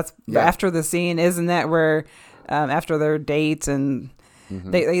 because that's after the scene, isn't that where after their date and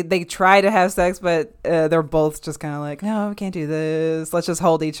they try to have sex, but they're both just kind of like, no, we can't do this. Let's just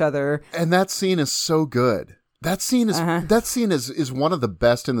hold each other. And that scene is so good. That scene is one of the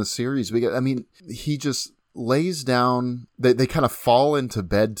best in the series, because he just lays down, they kind of fall into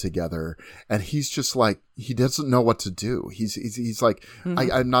bed together, and he's just like, he doesn't know what to do. He's like,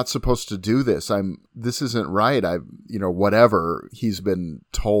 I'm not supposed to do this. This isn't right. Whatever he's been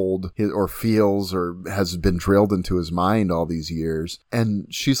told or feels or has been drilled into his mind all these years. And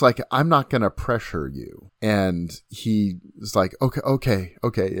she's like, I'm not going to pressure you. And he is like, okay.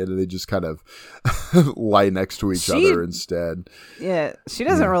 And they just kind of lie next to each other instead. Yeah. She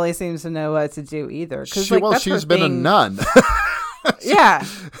doesn't really seem to know what to do either. She's been a nun. Yeah.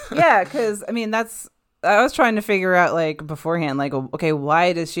 Cause I was trying to figure out beforehand, okay, why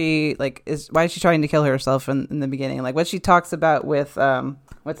is she trying to kill herself in the beginning? What she talks about with,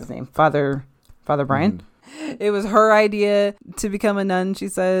 what's his name? Father Brian. It was her idea to become a nun, she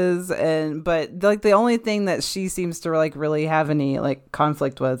says. But the only thing that she seems to really have any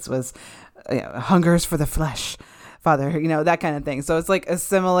conflict was hungers for the flesh, Father, that kind of thing. So it's a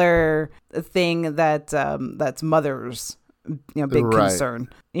similar thing that's Mother's big concern,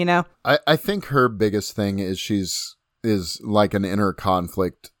 I think her biggest thing is like an inner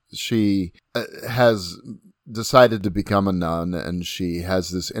conflict. She has decided to become a nun, and she has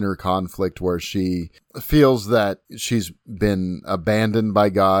this inner conflict where she feels that she's been abandoned by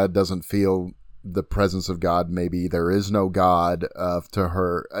God, doesn't feel the presence of God. Maybe there is no God to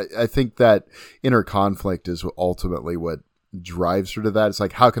her. I think that inner conflict is ultimately what drives her to that. It's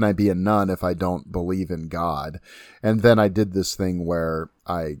like, how can I be a nun if I don't believe in God? And then I did this thing where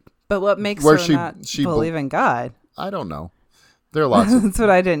But what makes her not believe in God? I don't know. There are lots of... That's what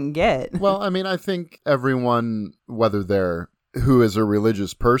I didn't get. Well, I think everyone, whether who is a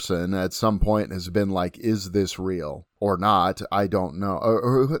religious person, at some point has been like, is this real or not? I don't know.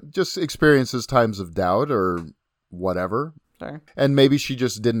 Or just experiences times of doubt or whatever. Sure. And maybe she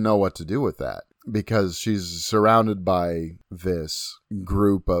just didn't know what to do with that, because she's surrounded by this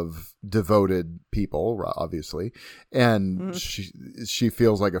group of devoted people, obviously, and she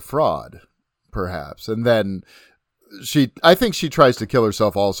feels like a fraud, perhaps. And then I think she tries to kill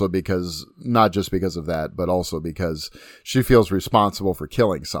herself also because, not just because of that, but also because she feels responsible for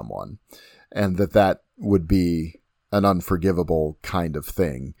killing someone, and that would be an unforgivable kind of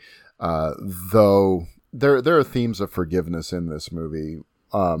thing. Though there are themes of forgiveness in this movie.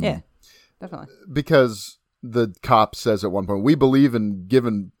 Yeah, definitely. Because the cop says at one point, we believe in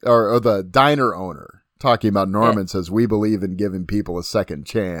giving, or the diner owner talking about Norman says, we believe in giving people a second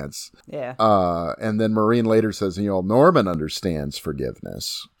chance. Yeah. And then Maureen later says, Norman understands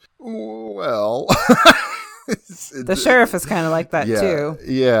forgiveness. Well, the sheriff is kind of like that too.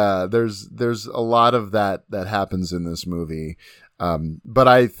 Yeah. There's a lot of that happens in this movie. But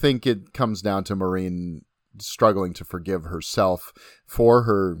I think it comes down to Maureen struggling to forgive herself for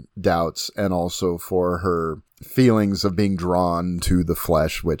her doubts and also for her feelings of being drawn to the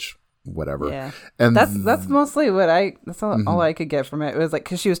flesh, which whatever. Yeah. And that's mostly what that's all I could get from it. It was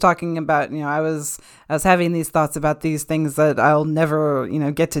cause she was talking about, I was having these thoughts about these things that I'll never,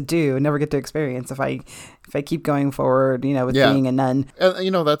 get to do, never get to experience if I keep going forward, with being a nun.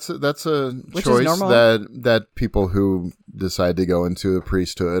 And that's a choice that people who decide to go into a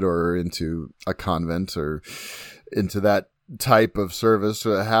priesthood or into a convent or into that type of service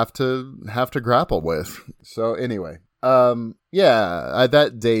have to grapple with. So anyway,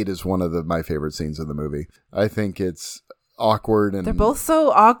 that date is one of my favorite scenes in the movie. I think it's awkward, and they're both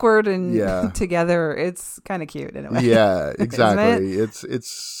so awkward and together. It's kind of cute in a way. Yeah, exactly.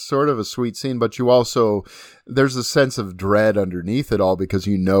 It's sort of a sweet scene, but you also, there's a sense of dread underneath it all because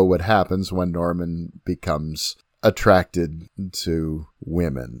you know what happens when Norman becomes attracted to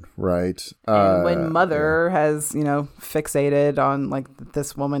women, right? And when Mother has, fixated on like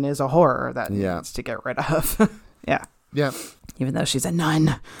this woman is a horror that needs to get rid of. Yeah. Even though she's a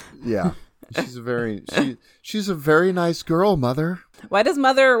nun. Yeah. She's a very nice girl, Mother. Why does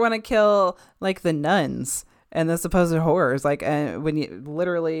Mother want to kill like the nuns and the supposed horrors? Like, when you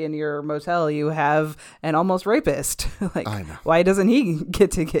literally in your motel you have an almost rapist. Like, I know. Why doesn't he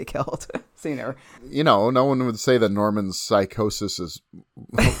get killed sooner? No one would say that Norman's psychosis is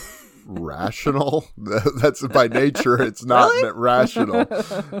rational. That's by nature. It's not rational.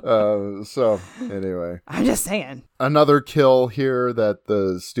 So anyway, I'm just saying. Another kill here that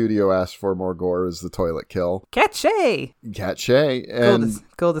the studio asked for more gore is the toilet kill. Cat Shay. And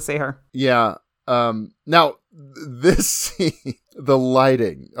cool to see her. Yeah. Now this scene, the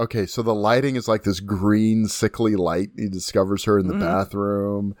lighting. Okay, so the lighting is like this green, sickly light. He discovers her in the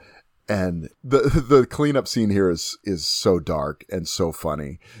bathroom. And the cleanup scene here is so dark and so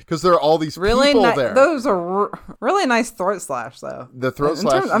funny because there are all these people there. Those are really nice throat slash, though. The throat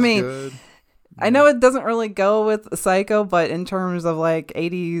slash is good. I know it doesn't really go with Psycho, but in terms of like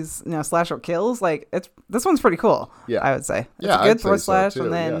 80s slasher kills, like this one's pretty cool. Yeah, I would say it's a good throat slash, so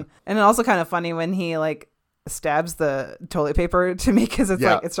too, and then also kind of funny when he like stabs the toilet paper to make because it's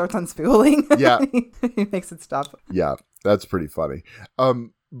like it starts unspooling. Yeah, he makes it stop. Yeah, that's pretty funny.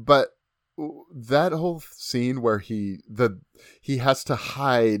 But that whole scene where he has to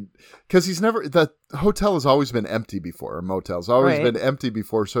hide because the hotel has always been empty before, or motel's always been empty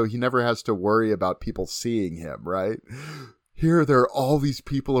before, so he never has to worry about people seeing him, right? Here, there are all these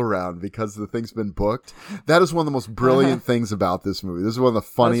people around because the thing's been booked. That is one of the most brilliant things about this movie. This is one of the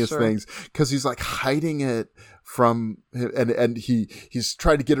funniest things because he's like hiding it from him, and he's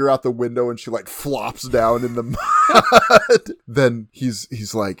trying to get her out the window, and she like flops down in the mud. Then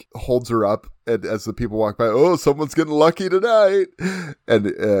he's like holds her up, and as the people walk by, oh, someone's getting lucky tonight,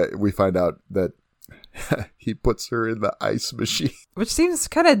 and we find out that he puts her in the ice machine. Which seems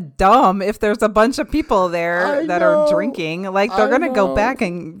kind of dumb if there's a bunch of people there that are drinking. Like, they're going to go back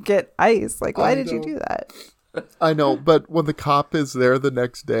and get ice. Like, why did you do that? I know, but when the cop is there the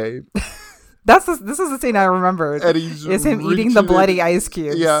next day... this is the scene I remembered. And is him eating the bloody ice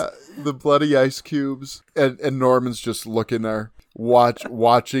cubes. Yeah, the bloody ice cubes. And Norman's just looking there,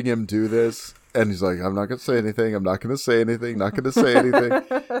 watching him do this. And he's like, I'm not going to say anything. I'm not going to say anything. Not going to say anything.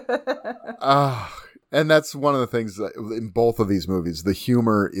 And that's one of the things that in both of these movies, the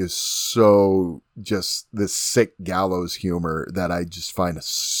humor is so just this sick gallows humor that I just find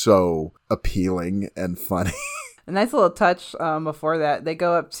so appealing and funny. A nice little touch before that. They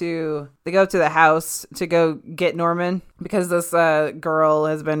go up to the house to go get Norman because this girl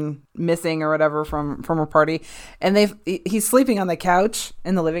has been missing or whatever from her party, and he's sleeping on the couch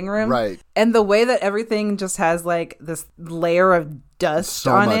in the living room. Right. And the way that everything just has like this layer of dust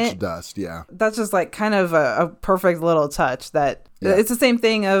on it. So much dust, yeah. That's just like kind of a perfect little touch that it's the same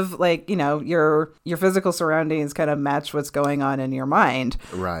thing of like, your physical surroundings kind of match what's going on in your mind.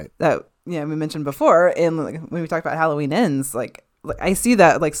 Right. That we mentioned before, and when we talked about Halloween Ends, like I see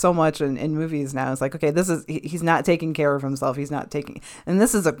that like so much in movies now. It's like, okay, he's not taking care of himself. And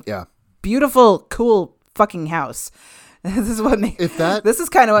this is a beautiful, cool fucking house. This is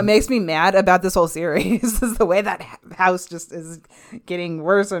kind of what makes me mad about this whole series is the way that house just is getting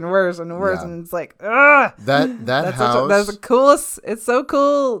worse and worse and worse, and it's like, ugh. That's house. That's the coolest. It's so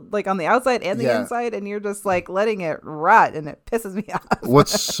cool, like on the outside and the inside, and you're just like letting it rot, and it pisses me off.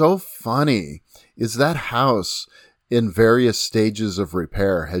 What's so funny is that house in various stages of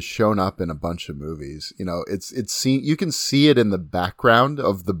repair has shown up in a bunch of movies. It's seen. You can see it in the background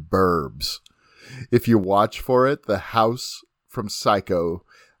of The Burbs. If you watch for it, the house from Psycho,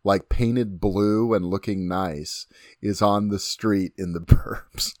 like painted blue and looking nice, is on the street in The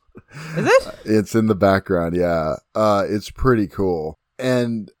Burbs. Is it? It's in the background, yeah. It's pretty cool.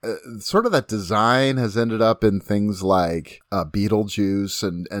 And sort of that design has ended up in things like Beetlejuice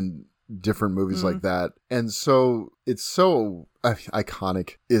and different movies like that. And so it's so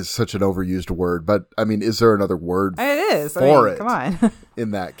iconic is such an overused word, but I mean, is there another word for it? Come on.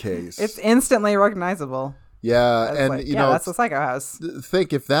 In that case, it's instantly recognizable. Yeah, and like, that's the Psycho house.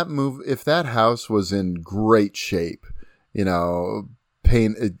 Think if that house was in great shape,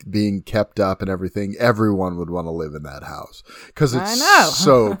 being kept up and everything, everyone would want to live in that house because it's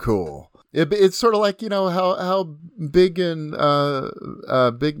so cool. It's sort of like how big and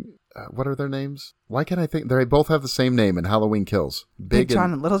big what are their names? Why can't I think? They both have the same name in Halloween Kills. Big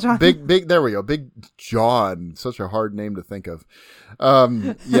John and Little John? Big, there we go. Big John. Such a hard name to think of.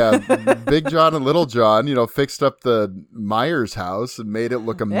 Yeah, Big John and Little John, fixed up the Myers house and made it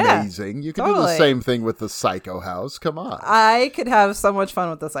look amazing. You can do the same thing with the Psycho house. Come on. I could have so much fun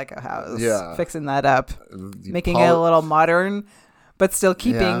with the Psycho house. Yeah. Fixing that up. Making it a little modern, but still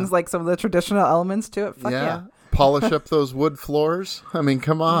keeping like some of the traditional elements to it. Fuck yeah. Polish up those wood floors. I mean,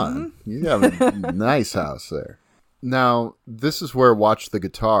 come on. You have a nice house there. Now, this is where Watch the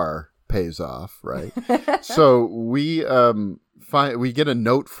Guitar pays off, right? So we get a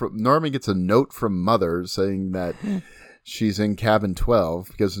note from Norman gets a note from Mother saying that she's in cabin 12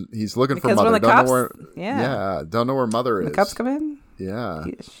 because he's looking for Mother. Don't know where Mother is. The cops come in. Yeah,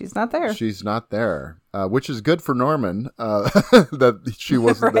 she's not there. She's not there, which is good for Norman that she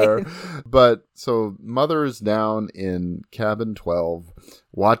wasn't there. But so Mother is down in cabin 12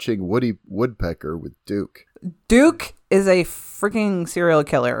 watching Woody Woodpecker with Duke. Duke is a freaking serial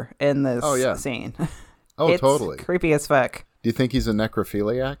killer in this scene. Oh, it's totally. Creepy as fuck. Do you think he's a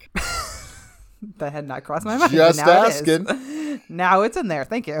necrophiliac? That had not crossed my mind. Just asking. Now it's in there.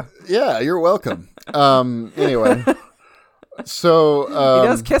 Thank you. Yeah, you're welcome. Anyway. So he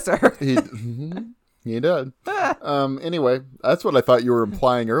does kiss her. He did. Anyway, that's what I thought you were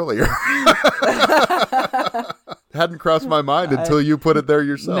implying earlier. Hadn't crossed my mind until you put it there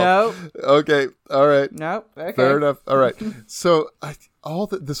yourself. Nope. Okay. All right. Nope. Okay. Fair enough. All right. So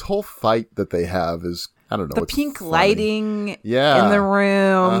this whole fight that they have is, I don't know. The pink funny. Lighting in the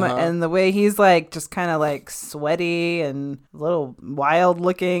room and the way he's like just kind of like sweaty and a little wild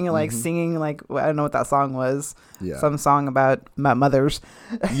looking, like singing like, I don't know what that song was. Yeah. Some song about mothers.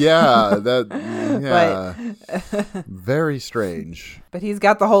 Yeah. Very strange. But he's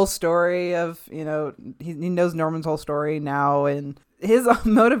got the whole story of, he knows Norman's whole story now. And his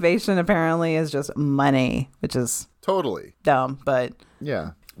motivation apparently is just money, which is totally dumb. But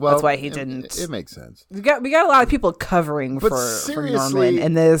yeah. Well, that's why he didn't. It makes sense. We got a lot of people covering for Norman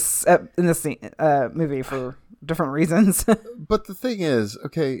in this movie for different reasons. But the thing is,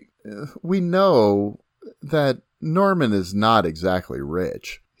 okay, we know that Norman is not exactly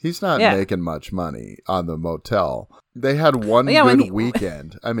rich. He's not making much money on the motel. They had one good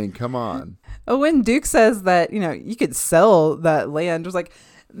weekend. I mean, come on. When Duke says that, you could sell that land, it was like,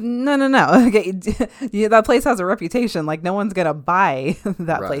 no. Okay, that place has a reputation. Like, no one's gonna buy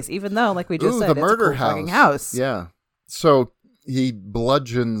that place, even though, like we just said, the murder it's a cool house. Yeah. So he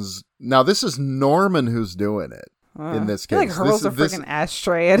bludgeons. Now this is Norman who's doing it. In this case, he hurls a freaking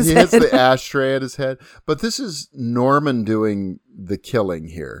ashtray at his head. He hits the ashtray at his head. But this is Norman doing the killing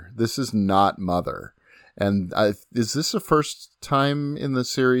here. This is not Mother. And is this the first time in the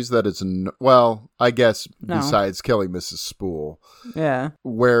series that it's, I guess besides killing Mrs. Spool,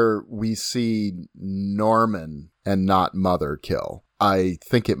 where we see Norman and not Mother kill? I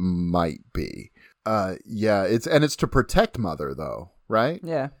think it might be. It's to protect Mother though, right?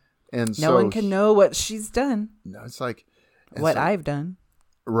 Yeah. And no one can know what she's done. No, it's like I've done.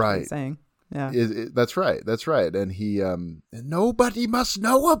 Right. Saying. Yeah. That's right. And he, nobody must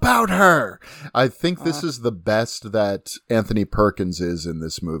know about her. I think this is the best that Anthony Perkins is in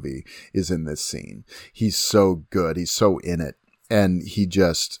this movie, is in this scene. He's so good. He's so in it. And he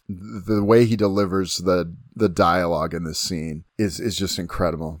just, the way he delivers the dialogue in this scene is just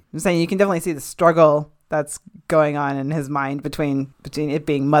incredible. I'm saying you can definitely see the struggle that's going on in his mind between it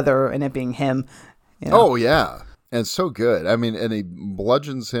being Mother and it being him. Oh, yeah. And so good. I mean, and he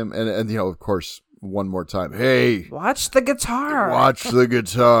bludgeons him. And of course, one more time, hey. Watch the guitar. Watch the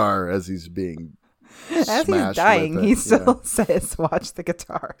guitar as he's being As he's dying, he still says, watch the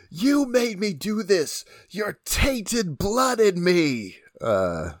guitar. You made me do this. Your tainted blood in me.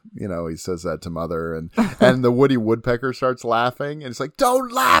 He says that to Mother, and the Woody Woodpecker starts laughing, and it's like,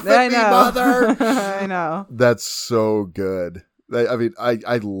 don't laugh at me, Mother. I know. That's so good. I mean,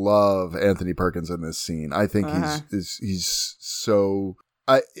 I love Anthony Perkins in this scene. I think he's so.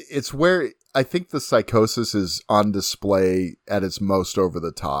 It's where I think the psychosis is on display at its most over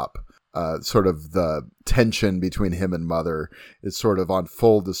the top. Sort of the tension between him and Mother is sort of on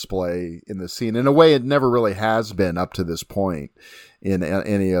full display in the scene in a way it never really has been up to this point in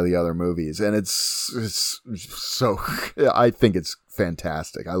any of the other movies. And it's so, I think it's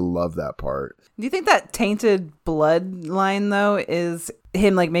fantastic. I love that part. Do you think that tainted blood line though is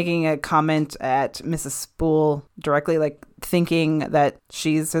him like making a comment at Mrs. Spool directly, like thinking that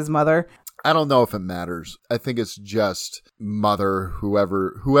she's his mother? I don't know if it matters. I think it's just Mother,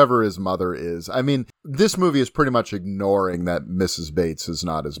 whoever his mother is. I mean, this movie is pretty much ignoring that Mrs. Bates is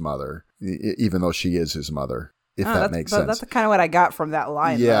not his mother, even though she is his mother. if that makes sense. That's kind of what I got from that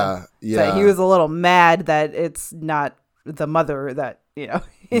line. Yeah, though. So he was a little mad that it's not the mother that, yeah.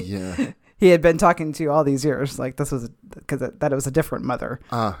 He had been talking to all these years. Like this was because that it was a different mother.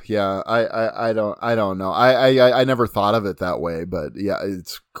 Yeah. I don't know. I never thought of it that way, but yeah,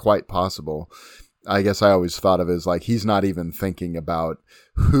 it's quite possible. I guess I always thought of it as like he's not even thinking about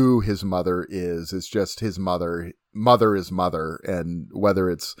who his mother is. It's just his mother. Mother is mother, and whether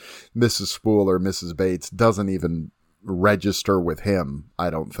it's Mrs. Spool or Mrs. Bates doesn't even register with him. I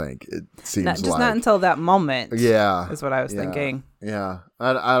don't think it seems not until that moment. Yeah, is what I was thinking. Yeah,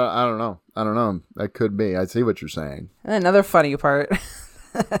 I don't know. I don't know. That could be. I see what you're saying. And another funny part.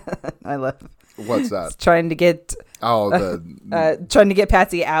 I love. What's that? Trying to get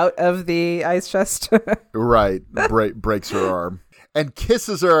Patsy out of the ice chest. Right. Breaks her arm and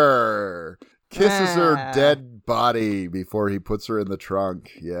kisses her dead body before he puts her in the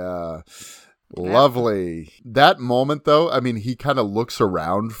trunk. Yeah. Lovely. That moment, though, I mean, he kind of looks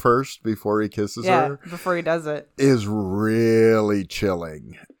around first before he kisses her. Yeah, before he does it. Is really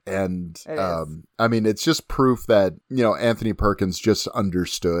chilling. And, I mean, it's just proof that, Anthony Perkins just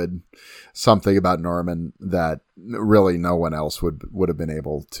understood something about Norman that really no one else would have been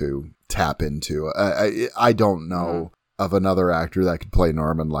able to tap into. I don't know of another actor that could play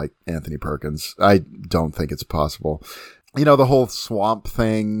Norman like Anthony Perkins. I don't think it's possible. The whole swamp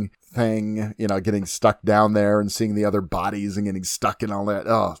thing, getting stuck down there and seeing the other bodies and getting stuck in all that.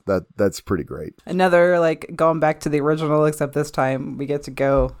 Oh, that's pretty great. Another, like, going back to the original, except this time we get to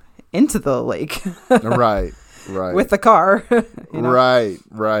go into the lake. Right. With the car.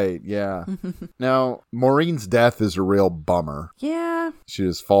 Right. Yeah. Now, Maureen's death is a real bummer. Yeah. She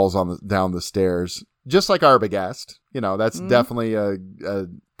just falls down the stairs, just like Arbogast. That's definitely a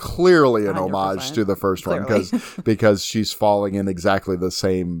clearly an 100%. Homage to the first one because she's falling in exactly the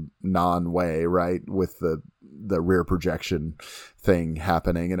same non-way, right? With the rear projection thing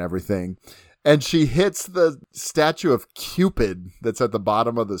happening and everything. And she hits the statue of Cupid that's at the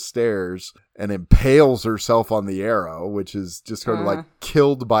bottom of the stairs and impales herself on the arrow, which is just sort of like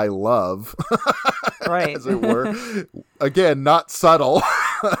killed by love. Right. As it were. Again, not subtle.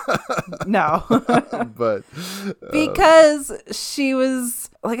 No. But because she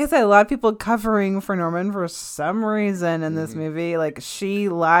was, like I said, a lot of people covering for Norman for some reason in this movie. Like, she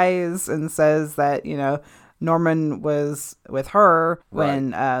lies and says that, Norman was with her when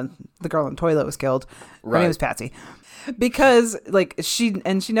the girl in the toilet was killed. Her name was Patsy. Because, like, she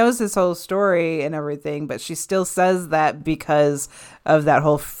knows this whole story and everything, but she still says that because of that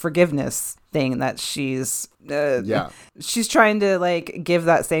whole forgiveness thing that she's trying to, like, give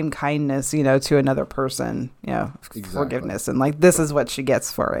that same kindness, to another person, exactly. Forgiveness. And, like, this is what she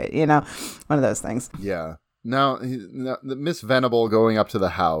gets for it, one of those things. Yeah. Now, Miss Venable going up to the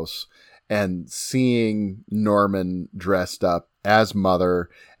house and seeing Norman dressed up as Mother.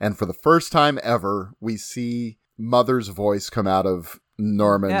 And for the first time ever, we see Mother's voice come out of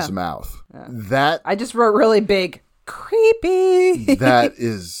Norman's mouth. Yeah. That I just wrote really big, creepy. That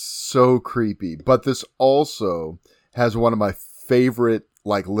is so creepy. But this also has one of my favorite,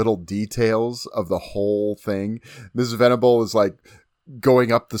 like, little details of the whole thing. Mrs. Venable is like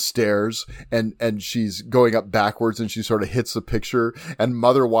going up the stairs and she's going up backwards and she sort of hits the picture and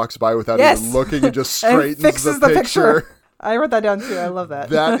Mother walks by without even looking and just straightens and fixes the picture. I wrote that down too. I love that.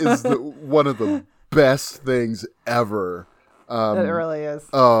 That is one of the best things ever. It really is.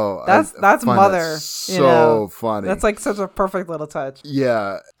 Oh, that's Mother. So funny. That's like such a perfect little touch.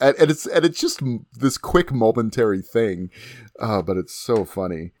 Yeah, and it's just this quick momentary thing, but it's so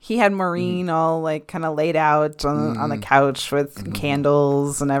funny. He had Maureen all like kind of laid out on the couch with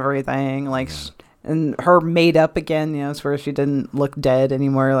candles and everything, like, and her made up again. It's where she didn't look dead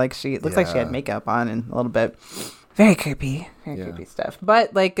anymore. Like, she looks like she had makeup on and a little bit. Very creepy, creepy stuff.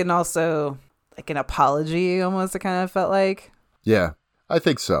 But like, and also like an apology almost. It kind of felt like. Yeah, I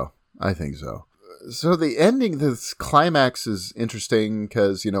think so. So the ending, this climax is interesting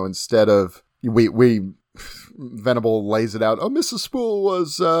because, instead of we Venable lays it out. Oh, Mrs. Spool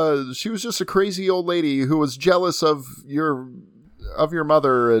was she was just a crazy old lady who was jealous of your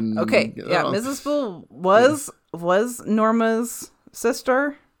mother and Mrs. Spool was Norma's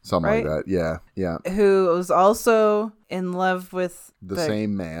sister. Something like that. Yeah. Who was also in love with the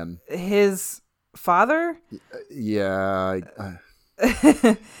same man. His father. Yeah.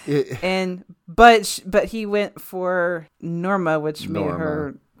 But he went for Norma, which made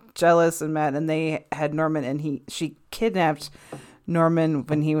her jealous and mad. And they had Norman, and she kidnapped Norman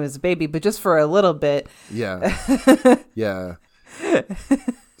when he was a baby, but just for a little bit. Yeah. Yeah.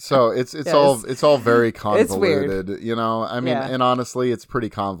 So it's all very convoluted, weird. you know. I mean, and honestly, it's pretty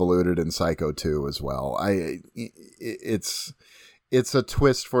convoluted in Psycho 2 as well. It's a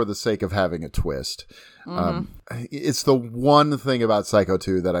twist for the sake of having a twist. It's the one thing about Psycho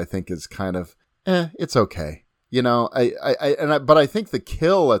 2 that I think is kind of it's okay. You know, but I think the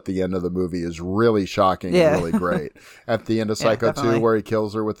kill at the end of the movie is really shocking and really great. At the end of Psycho 2, where he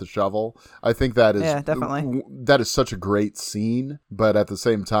kills her with the shovel, I think that is that is such a great scene. But at the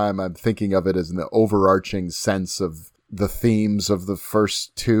same time, I'm thinking of it as in the overarching sense of the themes of the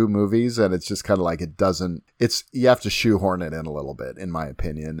first two movies, and it's just kind of like you have to shoehorn it in a little bit, in my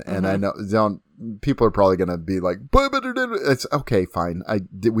opinion. And I know people are probably going to be like, it's okay, fine.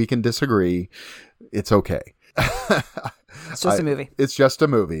 We can disagree. It's okay. It's just a movie. It's just a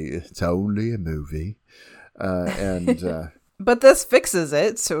movie. It's only a movie. But this fixes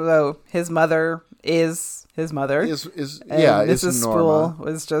it. So his mother is his mother. Mrs. Spool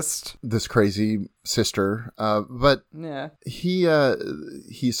was just this crazy sister. But he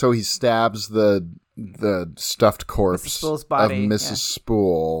stabs the stuffed corpse of Mrs.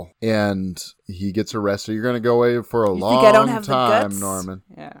 Spool, and he gets arrested. You're going to go away for a long time, Norman.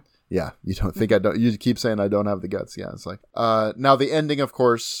 Yeah, you don't think I don't. You keep saying I don't have the guts. Yeah, it's like now the ending, of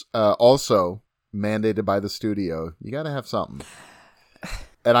course, also mandated by the studio. You got to have something.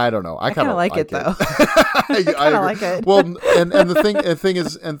 And I don't know. I kind of like it though. I kind of like it. Well, and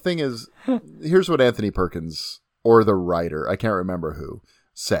the thing is, here's what Anthony Perkins, or the writer, I can't remember who,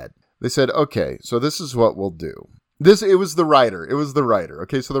 said. They said, okay, so this is what we'll do. It was the writer.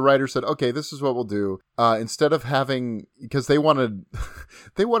 Okay, so the writer said, okay, this is what we'll do. Instead of having, because they wanted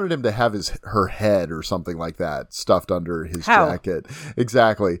him to have her head or something like that stuffed under his jacket.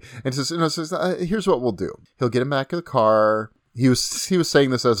 Exactly. And says, here's what we'll do. He'll get him back in the car. He was saying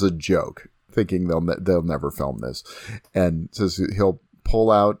this as a joke, thinking they'll never film this, and says he'll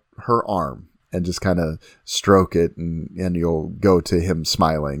pull out her arm and just kind of stroke it, and you'll go to him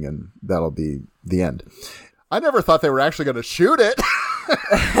smiling, and that'll be the end. I never thought they were actually going to shoot it.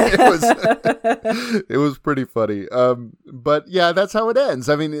 It was pretty funny. But yeah, that's how it ends.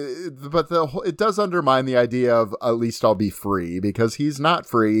 I mean, it does undermine the idea of at least I'll be free, because he's not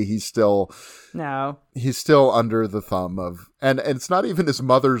free. He's still under the thumb of, and it's not even his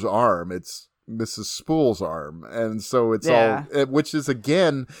mother's arm. It's Mrs. Spool's arm. And so it's all, which is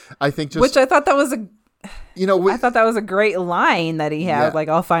again, I think which I thought that was I thought that was a great line that he had, like,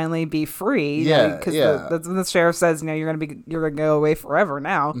 I'll finally be free. Because that's when the sheriff says, you're gonna go away forever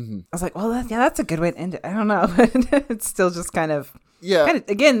now. I was like, well, that's a good way to end it. I don't know, it's still just kind of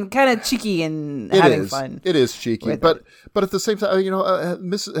cheeky and having fun. It is cheeky, but at the same time,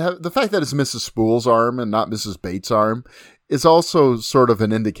 the fact that it's Mrs. Spool's arm and not Mrs. Bates' arm is also sort of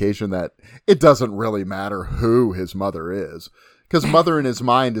an indication that it doesn't really matter who his mother is, because mother in his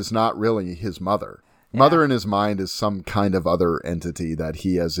mind is not really his mother. Mother in his mind is some kind of other entity that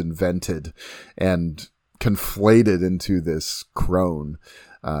he has invented and conflated into this crone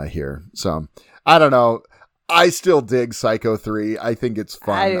here. So, I don't know. I still dig Psycho 3. I think it's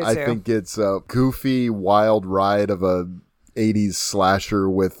fun. I think it's a goofy, wild ride of a 80s slasher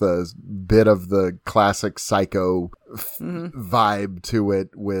with a bit of the classic Psycho vibe to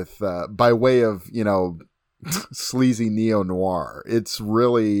it, with by way of, sleazy neo-noir. It's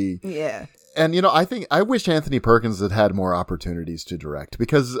really... Yeah. And, I wish Anthony Perkins had more opportunities to direct,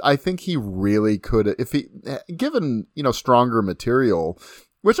 because I think he really could, if he, given, stronger material,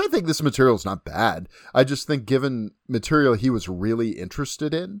 which I think this material is not bad. I just think given material he was really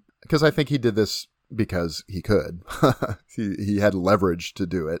interested in, because I think he did this because he could. he had leverage to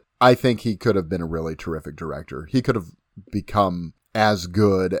do it. I think he could have been a really terrific director. He could have become as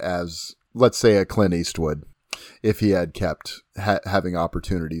good as, let's say, a Clint Eastwood, if he had kept having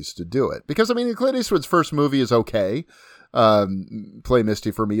opportunities to do it. Because, Clint Eastwood's first movie is okay. Play Misty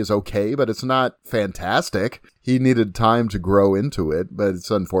for me is okay, but it's not fantastic. He needed time to grow into it, but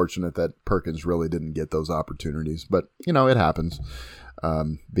it's unfortunate that Perkins really didn't get those opportunities. But, it happens.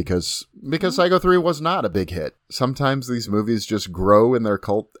 Because Psycho 3 was not a big hit. Sometimes these movies just grow in their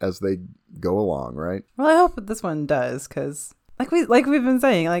cult as they go along, right? Well, I hope that this one does, because... Like we've been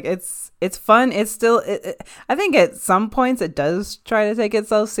saying, like it's fun. It's still, I think at some points it does try to take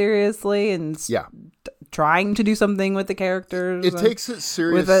itself seriously and trying to do something with the characters. It takes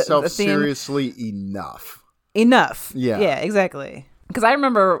itself seriously enough. Yeah, exactly. Because I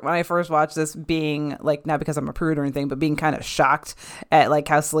remember when I first watched this being like, not because I'm a prude or anything, but being kind of shocked at like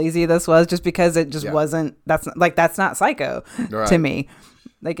how sleazy this was, just because it just wasn't. That's not Psycho to me.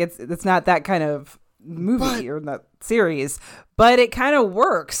 Like it's not that kind of movie or that series, but it kind of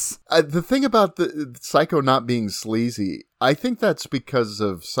works. The thing about the Psycho not being sleazy, I think that's because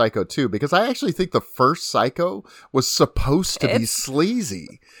of Psycho 2, because I actually think the first Psycho was supposed to be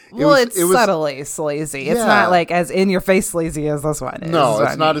sleazy. It's subtly sleazy. It's not like as in-your-face sleazy as this one is. No,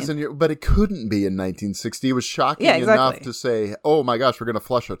 it's not as but it couldn't be in 1960. It was shocking enough to say, oh my gosh, we're going to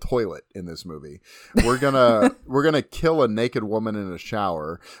flush a toilet in this movie. We're gonna kill a naked woman in a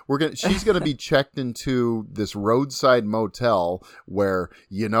shower. She's gonna be checked into this roadside motel where,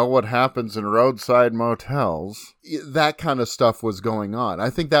 you know what happens in roadside motels? That kind of stuff was going on. I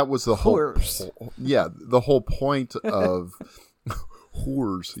think that was the the whole point of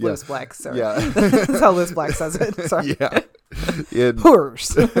whores. Lewis Black, sorry. Yeah. That's how Lewis Black says it. Sorry. Yeah.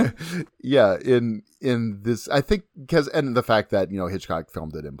 Whores. Yeah, in this, I think, and the fact that, Hitchcock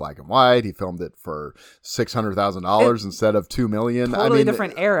filmed it in black and white, he filmed it for $600,000 instead of $2 million. Totally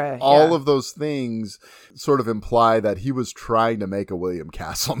different era. All of those things sort of imply that he was trying to make a William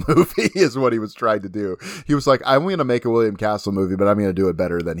Castle movie, is what he was trying to do. He was like, I'm going to make a William Castle movie, but I'm going to do it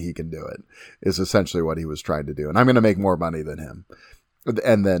better than he can do it, is essentially what he was trying to do. And I'm going to make more money than him.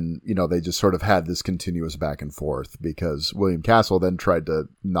 And then, they just sort of had this continuous back and forth, because William Castle then tried to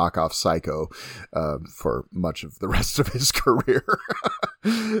knock off Psycho for much of the rest of his career.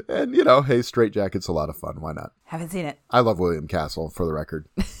 And, hey, Straight Jacket's a lot of fun. Why not? Haven't seen it. I love William Castle, for the record.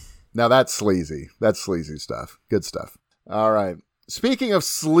 Now, that's sleazy. That's sleazy stuff. Good stuff. All right. Speaking of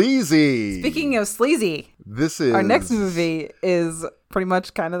sleazy. This is... Our next movie is pretty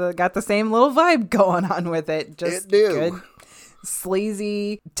much kind of got the same little vibe going on with it. Just good.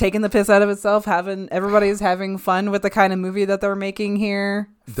 Sleazy, taking the piss out of itself, everybody's having fun with the kind of movie that they're making here.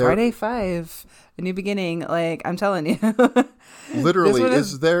 Friday 5, A New Beginning. Like, I'm telling you. Literally,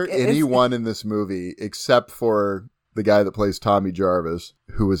 is there anyone in this movie except for the guy that plays Tommy Jarvis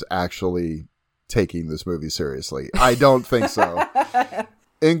who is actually taking this movie seriously? I don't think so.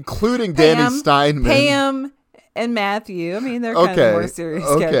 Including Danny Steinman. Pam and Matthew. I mean, they're kind of more serious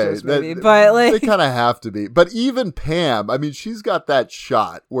characters, maybe. But they kind of have to be. But even Pam, I mean, she's got that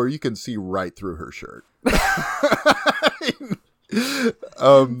shot where you can see right through her shirt.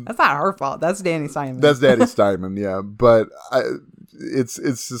 That's not her fault. That's Danny Steinman. That's Danny Steinman, yeah. But it's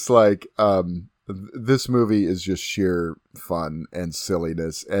just like this movie is just sheer fun and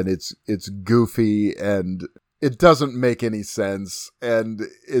silliness, and it's goofy, and it doesn't make any sense, and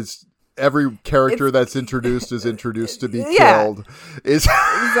it's every character that's introduced is introduced to be killed.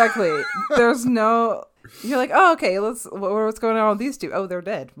 Exactly. There's no... You're like, oh, okay, what's going on with these two? Oh, they're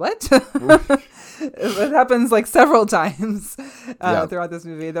dead. What? It happens like several times throughout this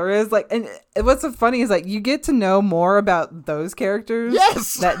movie. There is like, and what's so funny is like you get to know more about those characters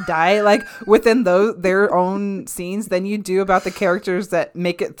that die like within their own scenes than you do about the characters that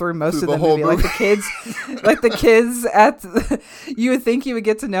make it through most of the movie. Like the kids at you would think you would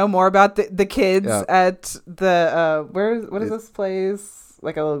get to know more about the kids at the what is this place?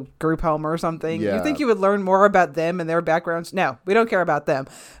 Like a little group home or something. You think you would learn more about them and their backgrounds. No, we don't care about them.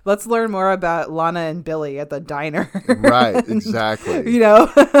 Let's learn more about Lana and Billy at the diner. Right, exactly.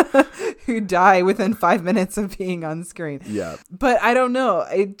 Who die within 5 minutes of being on screen. Yeah. But I don't know.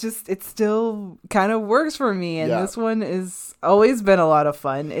 It still kind of works for me. And this one is always been a lot of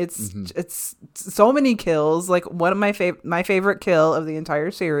fun. It's so many kills. Like one of my favorite kill of the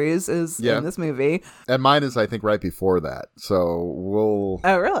entire series is in this movie. And mine is, I think, right before that. So we'll...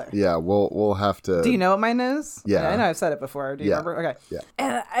 Oh, really? Yeah, we'll have to... Do you know what mine is? Yeah. I know I've said it before. Do you remember? Okay. Yeah.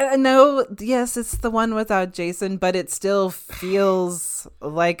 And I know, yes, it's the one without Jason, but it still feels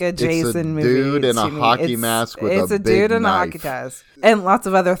like a Jason movie. It's a dude in a hockey mask with a big knife. It's a dude in a hockey mask. And lots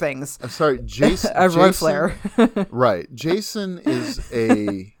of other things. I'm sorry, Jason... a road flare. Right. Jason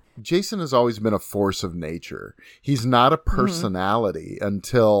has always been a force of nature. He's not a personality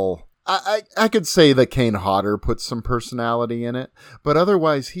until... I could say that Kane Hodder puts some personality in it, but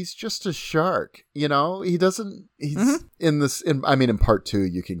otherwise he's just a shark. He doesn't, in part 2,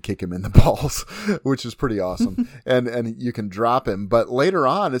 you can kick him in the balls, which is pretty awesome. and you can drop him, but later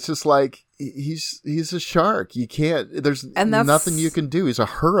on, it's just like, he's a shark. You can't, there's nothing you can do. He's a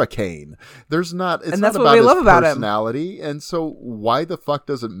hurricane. It's not about what we love about personality. And so why the fuck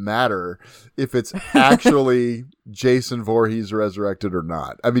does it matter if it's actually Jason Voorhees resurrected or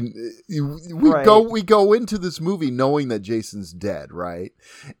not? I mean, we go into this movie knowing that Jason's dead, right?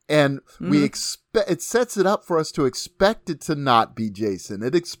 And we expect it sets it up for us to expect it to not be Jason.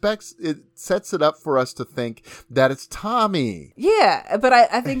 It sets it up for us to think that it's Tommy. Yeah, but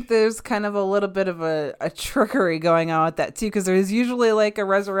I think there's kind of a little bit of a trickery going on with that too, because there's usually like a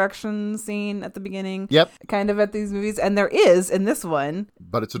resurrection scene at the beginning. Yep. Kind of at these movies, and there is in this one.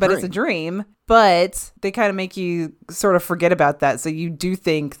 But it's a dream. But they kind of make you sort of forget about that, so you do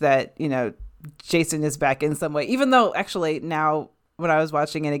think that, you know, Jason is back in some way, even though actually now when I was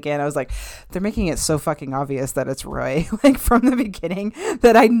watching it again, I was like, they're making it so fucking obvious that it's Roy, like from the beginning,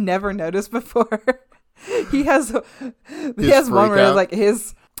 that I never noticed before. he has one where it's like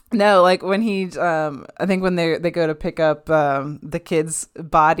like when he I think when they go to pick up the kid's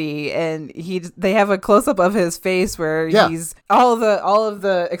body, and they have a close up of his face where he's all of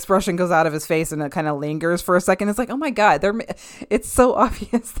the expression goes out of his face, and it kind of lingers for a second. It's like, oh my god, it's so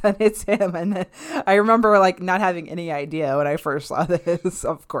obvious that it's him. And I remember like not having any idea when I first saw this,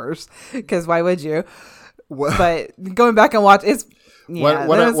 of course, because why would you? But going back and watch, it's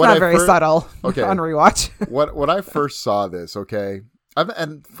not very subtle on rewatch. When I first saw this,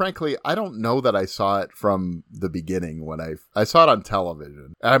 and frankly, I don't know that I saw it from the beginning when I saw it on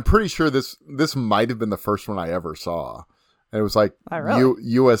television. And I'm pretty sure this might have been the first one I ever saw. And it was like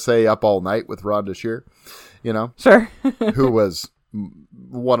USA Up All Night with Rhonda Shear, you know? Sure. who was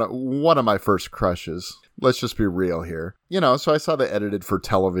one of my first crushes. Let's just be real here. You know, so I saw the edited for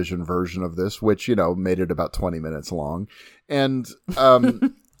television version of this, which, you know, made it about 20 minutes long. And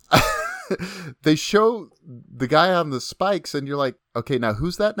they show the guy on the spikes, and you're like, okay, now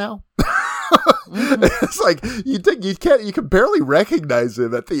who's that now? It's like you can barely recognize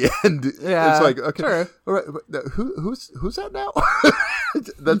him at the end. Yeah, it's like, okay, sure. All right, but who's that now?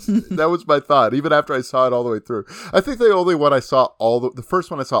 That was my thought, even after I saw it all the way through. I think the only one I saw the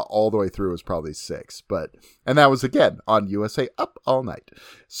first one I saw all the way through was probably 6, and that was again on USA Up All Night.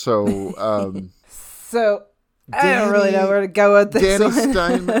 So, I don't really know where to go with this. Danny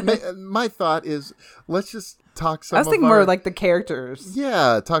Steinman. My thought is, let's just talk some. I was thinking more like the characters.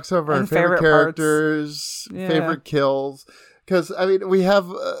 Yeah, talk some of our favorite characters, favorite kills. Because I mean, we have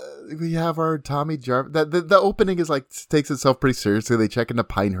our Tommy Jarvis. The opening is like takes itself pretty seriously. They check into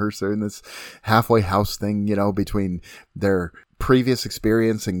Pinehurst. They're in this halfway house thing, you know, between their previous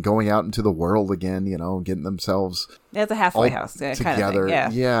experience and going out into the world again, you know, getting themselves it's a halfway house together. Kind of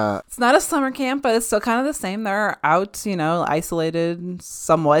thing. Yeah. It's not a summer camp, but it's still kind of the same. They're out, you know, isolated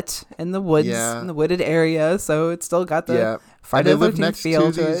somewhat in the woods, in the wooded area, so it's still got the Friday the 13th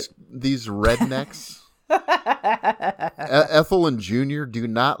feel to it. These rednecks. Ethel and Junior do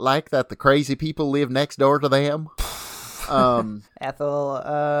not like that the crazy people live next door to them. Ethel,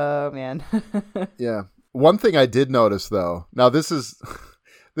 man. Yeah. One thing I did notice, though, now this is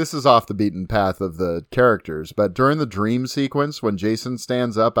off the beaten path of the characters, but during the dream sequence when Jason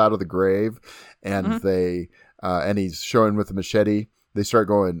stands up out of the grave and and he's showing with the machete, they start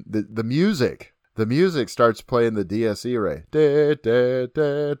going the music. The music starts playing the Dies Irae.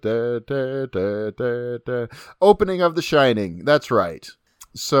 Opening of The Shining. That's right.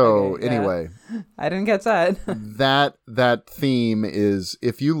 So anyway, I didn't get that. that theme is,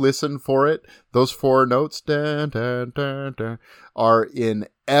 if you listen for it, those 4 notes dun, dun, dun, dun, are in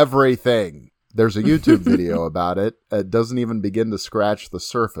everything. There's a YouTube video about it. It doesn't even begin to scratch the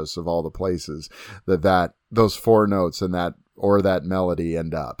surface of all the places that those 4 notes and that melody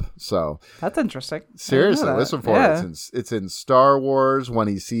end up. So that's interesting. Seriously, listen for it. It's in Star Wars when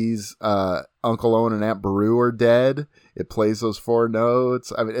he sees Uncle Owen and Aunt Beru are dead. It plays those 4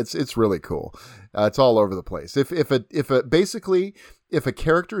 notes. I mean, it's really cool. It's all over the place. If a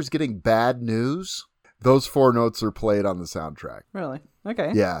character is getting bad news, those 4 notes are played on the soundtrack. Really?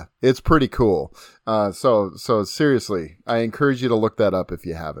 Okay. Yeah, it's pretty cool. So seriously, I encourage you to look that up if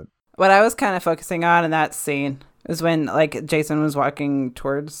you haven't. What I was kind of focusing on in that scene is when like Jason was walking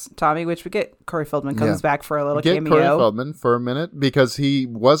towards Tommy, which we get Corey Feldman comes back for a little cameo. Corey Feldman for a minute because he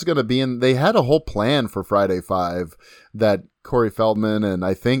was going to be in. They had a whole plan for Friday 5 that Corey Feldman and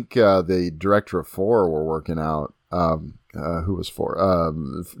I think the director of 4 were working out. Who was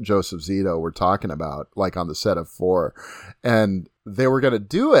 4? Joseph Zito were talking about, like on the set of 4, and they were going to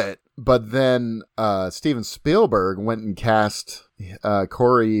do it, but then Steven Spielberg went and cast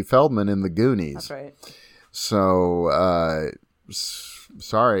Corey Feldman in The Goonies. That's right. So,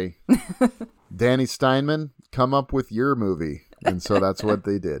 sorry, Danny Steinman, come up with your movie. And so that's what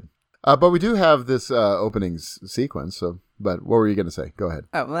they did. But we do have this opening sequence. So, but what were you going to say? Go ahead.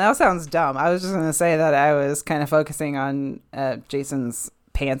 Oh, well, that sounds dumb. I was just going to say that I was kind of focusing on Jason's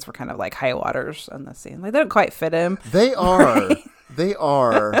pants were kind of like high waters on the scene. Like they don't quite fit him. They are. Right? They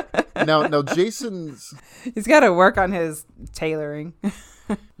are. Now Jason's. He's got to work on his tailoring.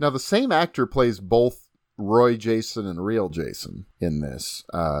 Now, the same actor plays both Roy Jason and Real Jason in this.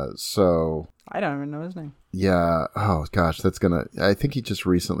 So I don't even know his name. Yeah. Oh gosh, I think he just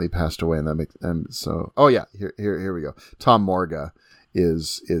recently passed away, and that makes. So. Oh yeah. Here we go. Tom Morga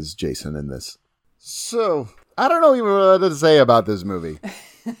is Jason in this. So I don't know even what to say about this movie.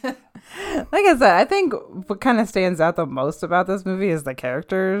 Like I said, I think what kind of stands out the most about this movie is the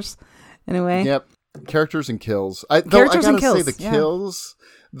characters. In a way. Yep. Characters and kills. I gotta say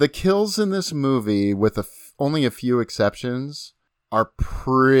the kills in this movie, with only a few exceptions, are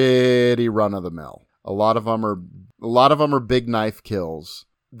pretty run of the mill. A lot of them are big knife kills.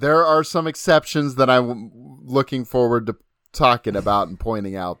 There are some exceptions that I'm looking forward to talking about and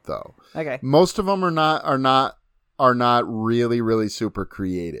pointing out, though. Okay. Most of them are not really, really super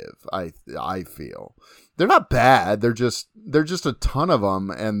creative. I feel they're not bad. They're just a ton of them,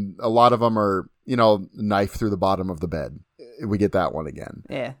 and a lot of them are, knife through the bottom of the bed. We get that one again.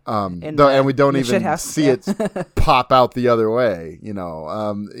 Yeah. And we don't even see it pop out the other way,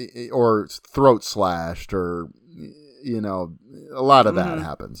 or throat slashed, or, a lot of that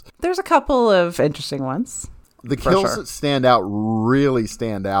happens. There's a couple of interesting ones. The kills that really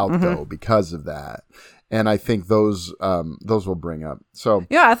stand out though, because of that. And I think those will bring up. So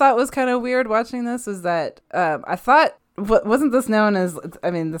yeah, I thought it was kind of weird watching this is that I thought, wasn't this known as,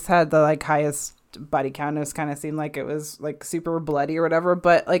 this had the highest body count. It kind of seemed like it was super bloody or whatever,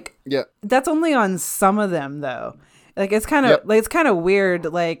 but that's only on some of them though. It's kind of it's kind of weird,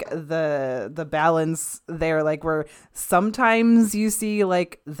 the balance there, where sometimes you see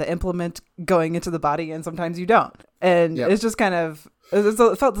the implement going into the body and sometimes you don't, and it's just kind of.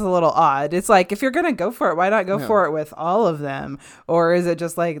 It felt a little odd. It's if you're gonna go for it, why not go for it with all of them? Or is it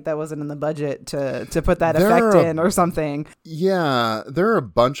just that wasn't in the budget to put that effect in or something? Yeah, there are a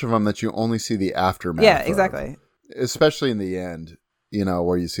bunch of them that you only see the aftermath. Yeah, exactly. Especially in the end,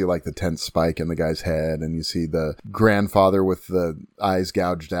 where you see the tense spike in the guy's head, and you see the grandfather with the eyes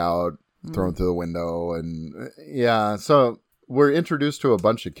gouged out, thrown through the window, and so. We're introduced to a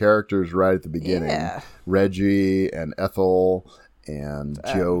bunch of characters right at the beginning. Yeah. Reggie and Ethel and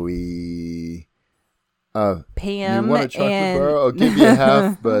Joey. Pam. You want a chocolate bar? I'll give you a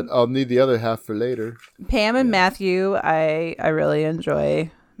half, but I'll need the other half for later. Pam and Matthew, I really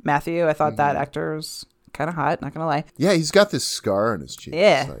enjoy Matthew. I thought that actor's kind of hot, not gonna lie. Yeah, he's got this scar on his cheek.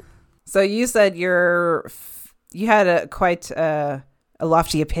 Yeah. So you said you had quite a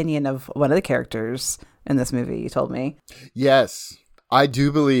lofty opinion of one of the characters in this movie, you told me. Yes. I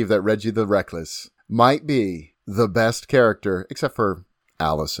do believe that Reggie the Reckless might be the best character, except for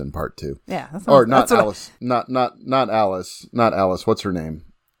Alice in part 2. Yeah. Not Alice. Not Alice. Not Alice. What's her name?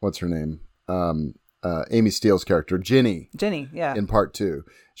 Amy Steele's character, Ginny. Ginny, yeah. In part 2.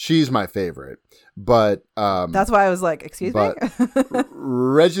 She's my favorite. But that's why I was excuse me?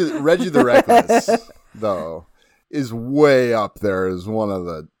 Reggie the Reckless, though, is way up there as one of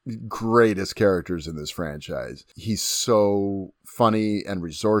the greatest characters in this franchise. He's so funny and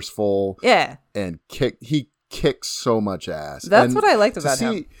resourceful. Yeah. And he kicks so much ass. That's what I liked about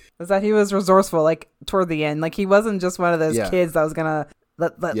him. Was that he was resourceful toward the end. He wasn't just one of those kids that was gonna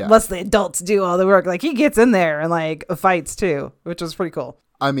let the adults do all the work. He gets in there and fights too, which was pretty cool.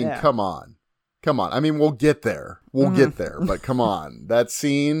 Come on. We'll get there. Get there, but come on. That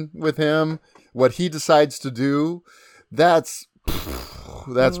scene with him, what he decides to do, that's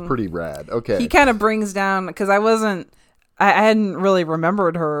pretty rad. Okay. He kind of brings down, because I hadn't really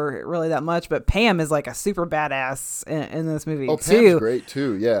remembered her really that much, but Pam is a super badass in this movie too. Pam's great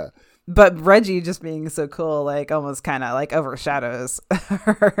too, yeah. But Reggie just being so cool, almost kind of overshadows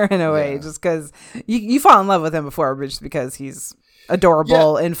her in a way, just because you fall in love with him before, just because he's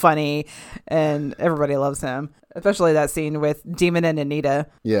adorable and funny, and everybody loves him. Especially that scene with Demon and Anita.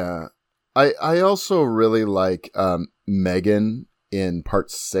 Yeah. I also really like Megan in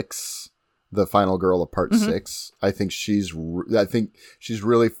part 6, the final girl of part 6. I think she's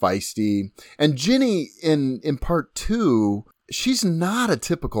really feisty. And Ginny in part 2, she's not a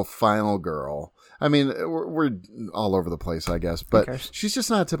typical final girl. We're all over the place, I guess, but she's just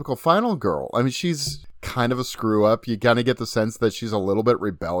not a typical final girl. She's kind of a screw up. You kind of get the sense that she's a little bit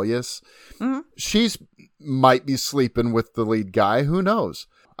rebellious. She's might be sleeping with the lead guy. Who knows?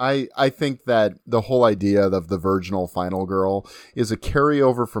 I think that the whole idea of the virginal final girl is a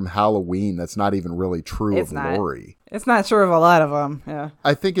carryover from Halloween that's not even really true of Laurie. It's not true of a lot of them, yeah.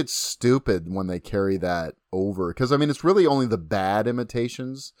 I think it's stupid when they carry that over, because, it's really only the bad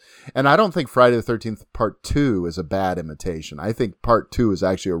imitations. And I don't think Friday the 13th Part 2 is a bad imitation. I think Part 2 is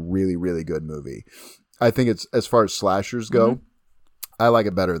actually a really, really good movie. I think it's, as far as slashers go, I like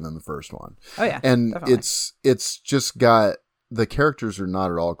it better than the first one. Oh, yeah. And definitely. it's just got the characters are not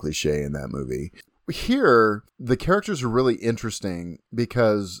at all cliche in that movie. Here, the characters are really interesting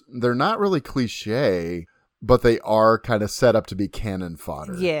because they're not really cliche, but they are kind of set up to be cannon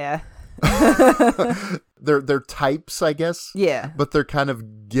fodder. Yeah. They're types, I guess. Yeah. But they're kind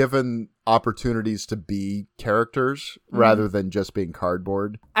of given opportunities to be characters rather than just being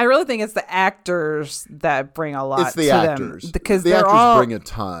cardboard. I really think it's the actors that bring a lot It's the to actors. them because the actors bring a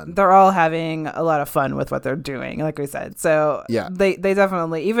ton. They're all having a lot of fun with what they're doing, like we said. So yeah. they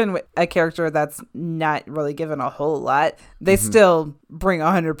definitely, even with a character that's not really given a whole lot, they still bring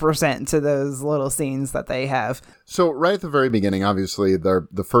 100% to those little scenes that they have. So right at the very beginning, obviously,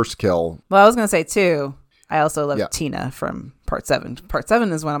 the first kill. Well, I was going to say too, I also love Tina from Part 7. Part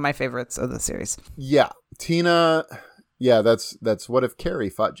 7 is one of my favorites of the series. Yeah. Tina. Yeah, that's What If Carrie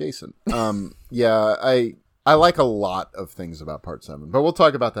Fought Jason. Yeah, I like a lot of things about Part 7, but we'll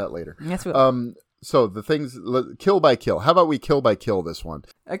talk about that later. Yes, we will. So the things, kill by kill. How about we kill by kill this one?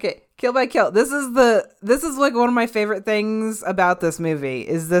 Okay, kill by kill. This is like one of my favorite things about this movie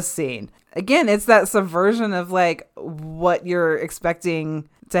is this scene. Again, it's that subversion of like what you're expecting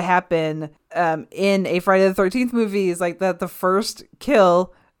to happen in a Friday the 13th movie is like that the first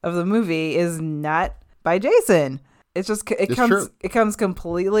kill of the movie is not by Jason. It's just it comes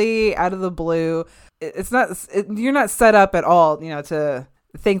completely out of the blue. You're not set up at all, to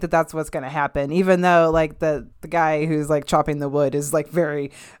think that that's what's going to happen, even though like the guy who's like chopping the wood is like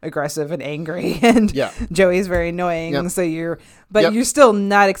very aggressive and angry, and Joey's very annoying. So you're still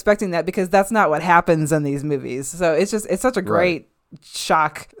not expecting that because that's not what happens in these movies. So it's such a great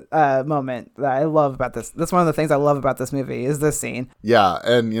shock moment that I love about this. That's one of the things I love about this movie is this scene. Yeah,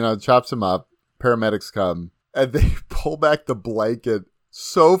 and chops him up. Paramedics come and they pull back the blanket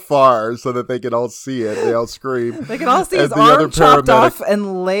so far so that they can all see it. They all scream. They can all see his arm chopped off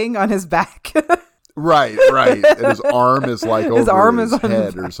and laying on his back. Right. And his arm is like over his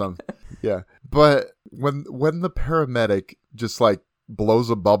head or something. Yeah. But when the paramedic just like blows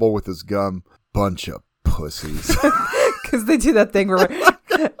a bubble with his gum, bunch of pussies. Because they do that thing where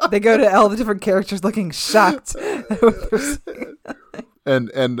they go to all the different characters looking shocked.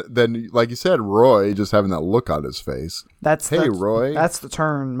 And then, like you said, Roy just having that look on his face. Roy. That's the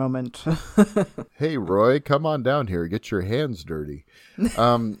turn moment. Hey, Roy, come on down here. Get your hands dirty.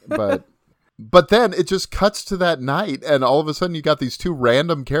 But then it just cuts to that night, and all of a sudden you got these two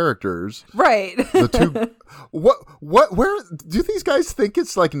random characters. Right. The two. Where do these guys think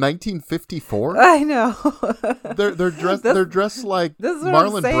it's like 1954? I know. They're dressed like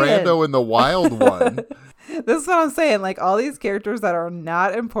Marlon Brando in The Wild One. This is what I'm saying. Like all these characters that are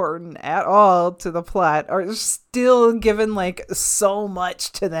not important at all to the plot are still given like so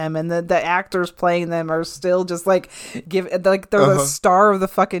much to them, and the actors playing them are still just like they're the star of the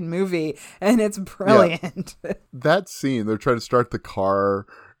fucking movie, and it's brilliant. Yeah. That scene, they're trying to start the car,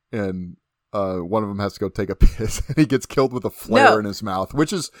 and one of them has to go take a piss, and he gets killed with a flare in his mouth,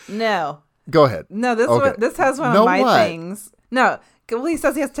 which is no. Go ahead. No, this has one of my things. No, well, he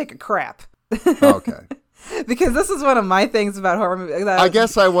says he has to take a crap. Okay. Because this is one of my things about horror movies. I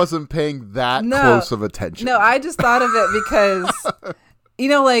guess I wasn't paying that close of attention. No, I just thought of it because,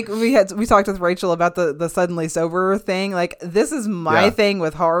 like we talked with Rachel about the suddenly sober thing. Like this is my thing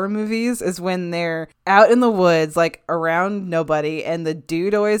with horror movies is when they're out in the woods, like around nobody, and the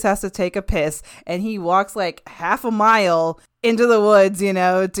dude always has to take a piss, and he walks like half a mile into the woods,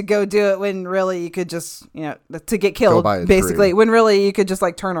 to go do it when really you could just, to get killed, basically, when really you could just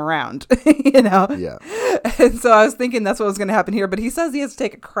like turn around, Yeah. And so I was thinking that's what was going to happen here, but he says he has to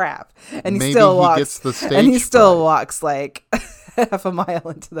take a crap, and Maybe he still walks, gets the stage and he still fright. walks like half a mile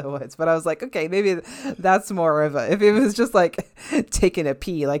into the woods. But I was like, okay, maybe that's more of if it was just like taking a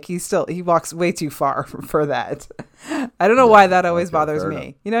pee, like he walks way too far for that. I don't know why that always bothers me.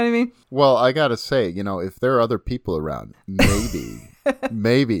 Enough. You know what I mean? Well, I gotta say, if there are other people around,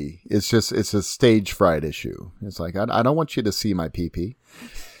 maybe it's a stage fright issue. It's like I don't want you to see my pee-pee.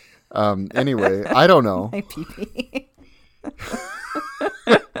 Anyway, I don't know. My pee-pee.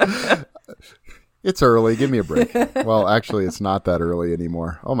 It's early. Give me a break. Well, actually, it's not that early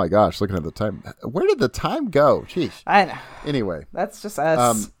anymore. Oh my gosh, looking at the time. Where did the time go? Jeez. I know. Anyway, that's just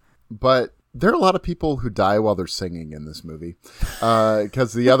us. But there are a lot of people who die while they're singing in this movie,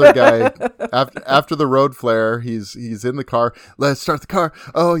 because the other guy, after the road flare, he's in the car. Let's start the car.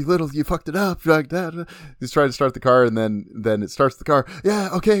 Oh, you fucked it up like that. He's trying to start the car, and then it starts the car. Yeah,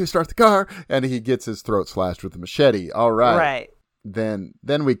 okay, we start the car, and he gets his throat slashed with a machete. All right. Right. Then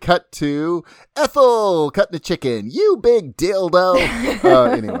we cut to Ethel cutting a chicken. You big dildo.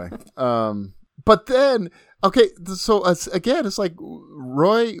 Anyway, but then okay, so again, it's like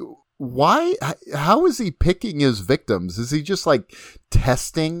Roy why? How is he picking his victims? Is he just like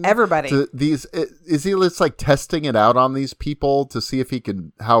testing everybody? Is he just like testing it out on these people to see if he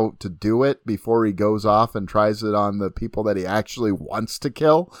can how to do it before he goes off and tries it on the people that he actually wants to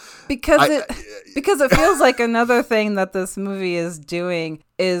kill? Because it feels like another thing that this movie is doing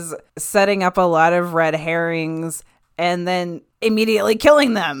is setting up a lot of red herrings and then immediately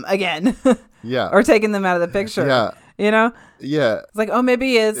killing them again. Yeah. Or taking them out of the picture. Yeah. You know? Yeah. It's like, oh,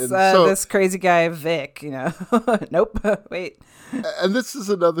 maybe it's this crazy guy, Vic, you know? Nope. Wait. And this is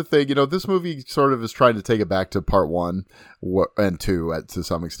another thing, you know, this movie sort of is trying to take it back to part 1 and 2 to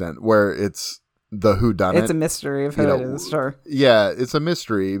some extent, where it's the whodunit. It's a mystery of who it is, sure. Yeah, it's a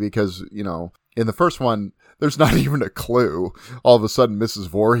mystery because, you know, in the first one, there's not even a clue. All of a sudden, Mrs.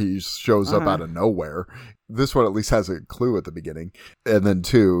 Voorhees shows up out of nowhere. This one at least has a clue at the beginning. And then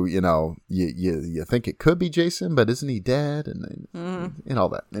 2, you know, you think it could be Jason, but isn't he dead? And all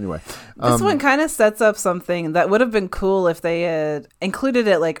that. Anyway. This one kind of sets up something that would have been cool if they had included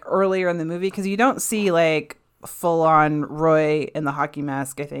it like earlier in the movie, because you don't see like full on Roy in the hockey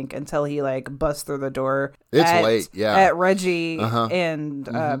mask, I think, until he like busts through the door. It's late, yeah. At Reggie and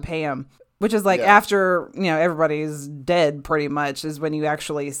Pam. Which is like after, you know, everybody's dead pretty much is when you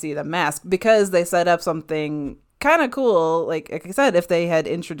actually see the mask, because they set up something kind of cool. Like I said, if they had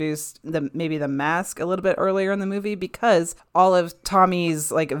introduced maybe the mask a little bit earlier in the movie, because all of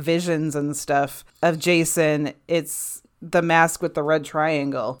Tommy's like visions and stuff of Jason, it's the mask with the red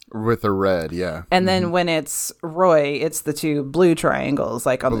triangle. With the red, yeah. And then when it's Roy, it's the 2 blue triangles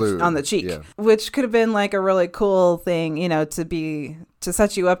like on the cheek, which could have been like a really cool thing, you know, to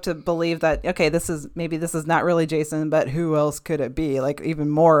set you up to believe that, okay, this is not really Jason, but who else could it be? Like even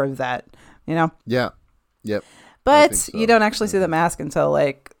more of that, you know? Yeah. Yep. But you don't actually see the mask until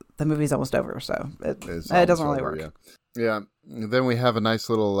like the movie's almost over. So it doesn't really work. Yeah. Then we have a nice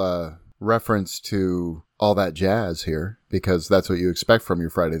little reference to All That Jazz here, because that's what you expect from your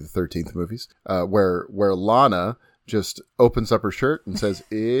Friday the 13th movies, where Lana just opens up her shirt and says,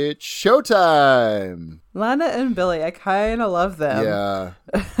 "It's showtime." Lana and Billy, I kind of love them. Yeah.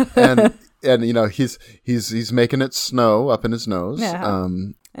 And you know, he's making it snow up in his nose. Yeah.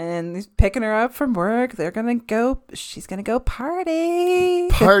 And he's picking her up from work. She's going to go party.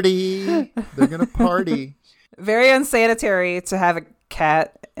 They're going to party. Very unsanitary to have a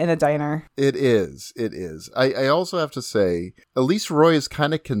cat in a diner. It is. I also have to say, at least Roy is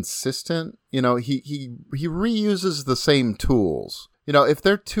kind of consistent. You know, he reuses the same tools. You know, if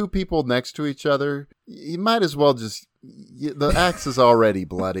they're 2 people next to each other, you might as well just, the axe is already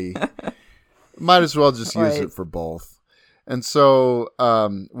bloody. Might as well just use it for both. And so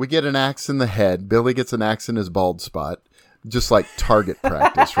we get an axe in the head. Billy gets an axe in his bald spot. Just like target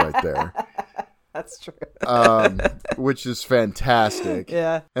practice right there. That's true. Which is fantastic.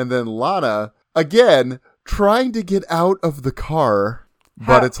 Yeah. And then Lana, again, trying to get out of the car,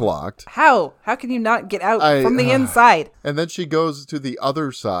 but it's locked. How? How can you not get out from the inside? And then she goes to the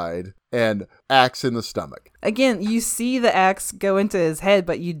other side and axe in the stomach. Again, you see the axe go into his head,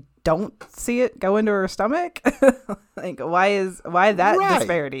 but you don't see it go into her stomach. Like, why that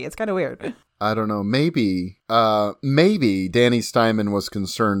disparity? It's kind of weird. I don't know. Maybe Danny Steinman was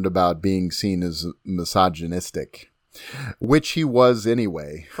concerned about being seen as misogynistic, which he was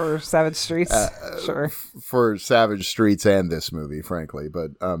anyway. For Savage Streets, sure. For Savage Streets and this movie, frankly.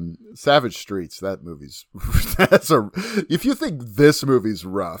 But Savage Streets, that movie's if you think this movie's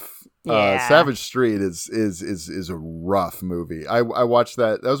rough, Savage Street is a rough movie. I watched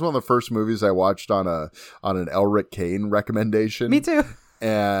that. That was one of the first movies I watched on an Elric Kane recommendation. Me too.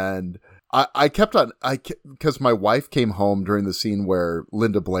 And I kept on, because my wife came home during the scene where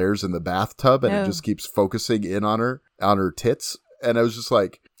Linda Blair's in the bathtub and it just keeps focusing in on her tits. And I was just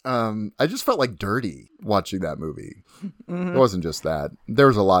like, I just felt like dirty watching that movie. Mm-hmm. It wasn't just that. There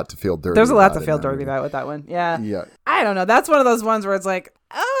was a lot to feel dirty. There's a lot to feel dirty about with that one. Yeah. Yeah. I don't know. That's one of those ones where it's like,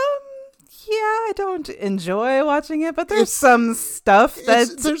 yeah, I don't enjoy watching it, but there's some stuff that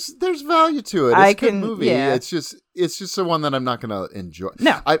there's value to it. It's a good movie. Yeah. It's just the one that I'm not going to enjoy.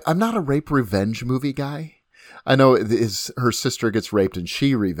 No, I'm not a rape revenge movie guy. I know her sister gets raped and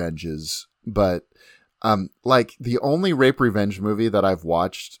she revenges, but like the only rape revenge movie that I've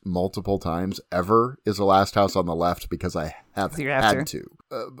watched multiple times ever is The Last House on the Left, because I have had to.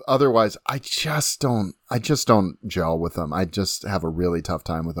 Otherwise, I just don't gel with them. I just have a really tough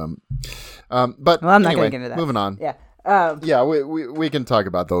time with them. But I'm not anyway, going to get into that. Moving on. Yeah. Yeah, we can talk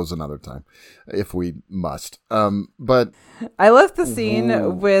about those another time if we must. But I love the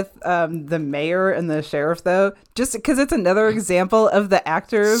scene with the mayor and the sheriff, though, just because it's another example of the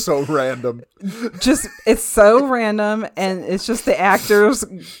actors. So random. It's so random, and it's just the actors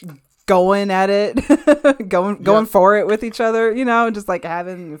going at it, going for it with each other, just like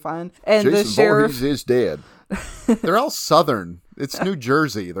having fun. And Jason the sheriff Voorhees is dead. They're all Southern. It's New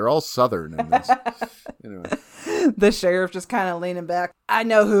Jersey. They're all Southern in this. Anyway. The sheriff just kind of leaning back. I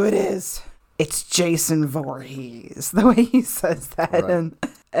know who it is. It's Jason Voorhees. The way he says that. Right.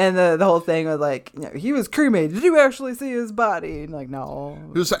 And the whole thing was like, he was cremated. Did you actually see his body? And like, no.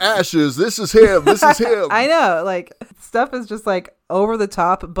 There's ashes. This is him. This is him. I know. Like, stuff is just like over the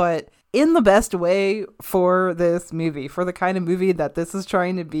top, but in the best way for this movie, for the kind of movie that this is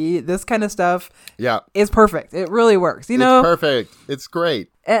trying to be. This kind of stuff is perfect. It really works. It's perfect. It's great.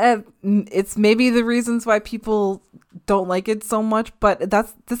 And it's maybe the reasons why people don't like it so much, but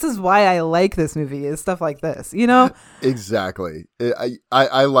this is why I like this movie, is stuff like this, Exactly.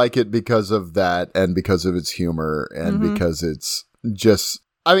 I like it because of that, and because of its humor, and because it's just,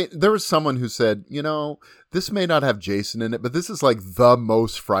 I mean, there was someone who said, this may not have Jason in it, but this is like the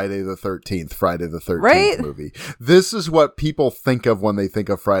most Friday the 13th right? movie. This is what people think of when they think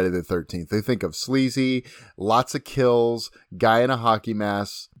of Friday the 13th. They think of sleazy, lots of kills, guy in a hockey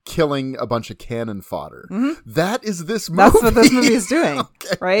mask, killing a bunch of cannon fodder. That is this movie. That's what this movie is doing,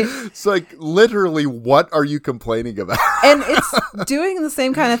 okay. Right? It's like, literally, what are you complaining about? And it's doing the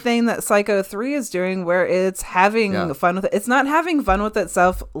same kind of thing that Psycho 3 is doing, where it's having fun with it. It's not having fun with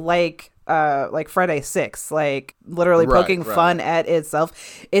itself like Friday 6, like literally poking fun at itself.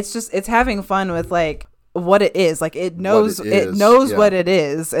 It's having fun with like what it is. Like it knows what it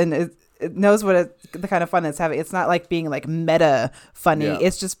is, and it knows what the kind of fun it's having. It's not like being like meta funny.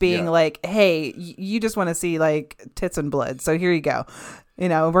 It's just being like, hey, you just want to see like tits and blood, so here you go.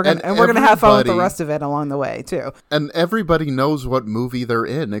 We're gonna have fun with the rest of it along the way too. And everybody knows what movie they're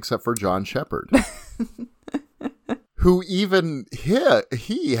in except for John Shepherd. Who even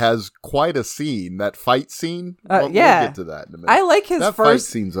he has quite a scene, that fight scene. We'll get to that in a minute. I like his that first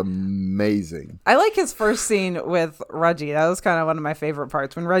fight scene's amazing. I like his first scene with Reggie. That was kind of one of my favorite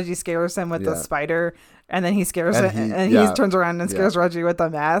parts, when Reggie scares him with the spider, and then he scares he turns around and scares Reggie with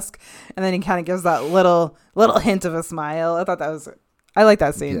the mask, and then he kind of gives that little hint of a smile. I like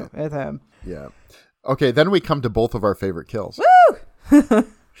that scene with him. Yeah. Okay, then we come to both of our favorite kills. Woo!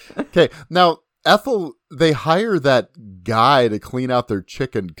 Okay, now Ethel, they hire that guy to clean out their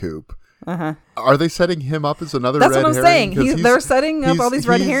chicken coop. Are they setting him up as another red herring? That's what I'm saying. They're setting up all these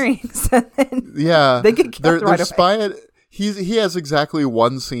red herrings. And then they get killed right away. Spying. He has exactly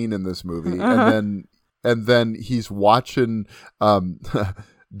one scene in this movie, and then he's watching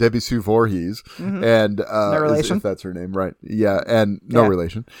Debbie Sue Voorhees, and no relation, if that's her name, right? Yeah, and no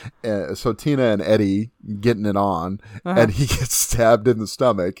relation. So Tina and Eddie getting it on, and he gets stabbed in the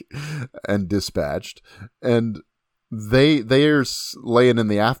stomach and dispatched, and they are laying in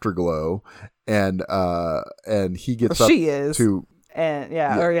the afterglow, and he gets up to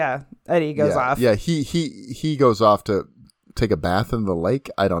Eddie goes off. Yeah, he goes off to take a bath in the lake.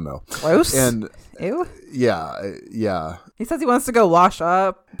 I don't know. Gross. And ew. Yeah. He says he wants to go wash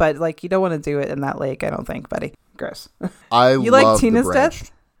up, but like you don't want to do it in that lake, I don't think, buddy. Gross. You like Tina's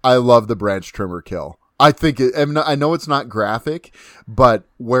death? I love the branch trimmer kill. I think I know it's not graphic, but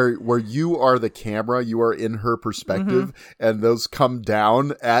where you are the camera, you are in her perspective, and those come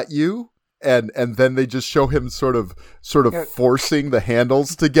down at you, and then they just show him sort of forcing the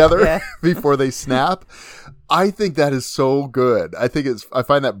handles together before they snap. I think that is so good. I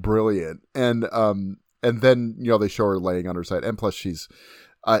find that brilliant. And then, they show her laying on her side. And plus she's,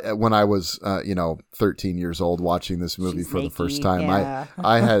 when I was, 13 years old watching this movie for the first time,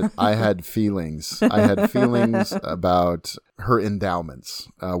 I had feelings. I had feelings about her endowments,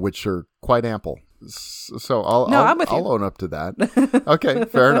 which are quite ample. So I'll own up to that. Okay.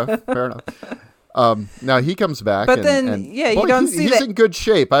 Fair enough. Now he comes back, but then you don't see he's in good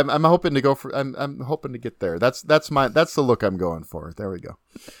shape. I'm hoping to go for. I'm hoping to get there. That's the look I'm going for. There we go.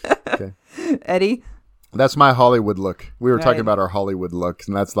 Okay, Eddie. That's my Hollywood look. We were talking about our Hollywood look,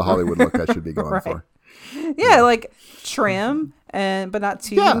 and that's the Hollywood look I should be going for. Yeah, like trim but not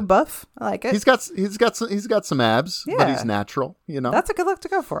too buff. I like it. He's got some abs, but he's natural. That's a good look to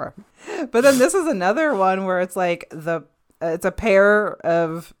go for. But then this is another one where it's like it's a pair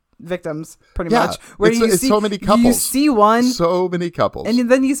of victims, pretty much. Where you see so many couples. You see one, so many couples, and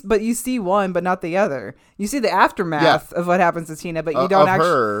then you see one, but not the other. You see the aftermath of what happens to Tina, but you don't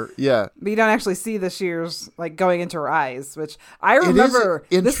But you don't actually see the shears like going into her eyes, which I remember.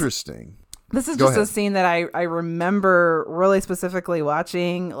 It is interesting. This is Go just ahead. a scene that I remember really specifically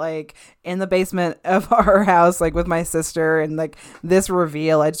watching, like in the basement of our house, like with my sister, and like this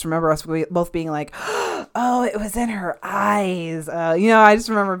reveal. I just remember us both being like, "Oh, it was in her eyes." I just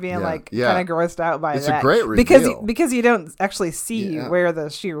remember being kind of grossed out by that. It's a great reveal because you don't actually see where the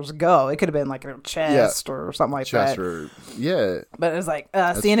shears go. It could have been like a chest or something like that. But it was like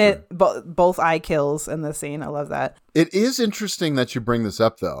seeing true. it both eye kills in this scene. I love that. It is interesting that you bring this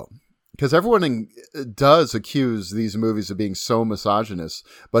up, though. Because everyone does accuse these movies of being so misogynist,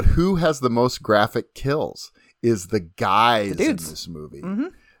 but who has the most graphic kills is the guys in this movie. Mm-hmm.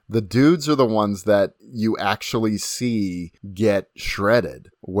 The dudes are the ones that you actually see get shredded,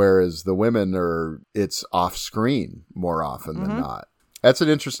 whereas the women it's off screen more often than not. That's an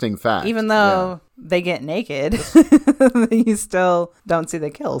interesting fact. Even though they get naked, you still don't see the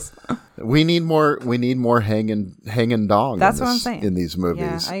kills. We need more hanging dong. That's what I'm saying in these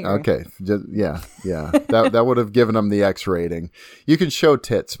movies. Yeah, I agree. Okay, that would have given them the X rating. You can show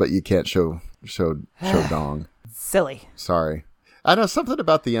tits, but you can't show dong. Silly. Sorry, I know something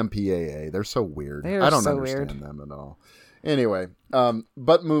about the MPAA. They're so weird. I don't understand them at all. Anyway,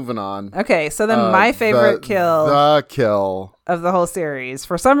 but moving on. Okay, so then my favorite the kill of the whole series,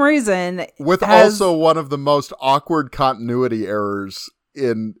 for some reason, with also one of the most awkward continuity errors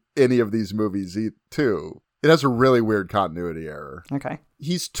in any of these movies too. It has a really weird continuity error. Okay.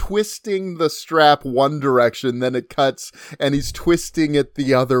 He's twisting the strap one direction, then it cuts, and he's twisting it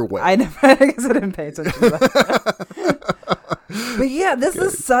the other way. I guess I didn't pay attention to that. But yeah, this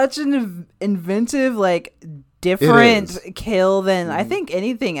is such an inventive, like, different kill than I think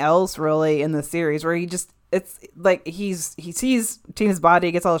anything else really in the series, where it's like he sees Tina's body,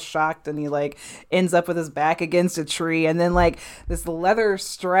 gets all shocked, and he like ends up with his back against a tree, and then like this leather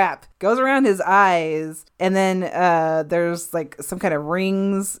strap goes around his eyes, and then there's like some kind of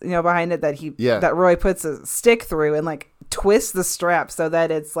rings behind it that Roy puts a stick through and like twists the strap so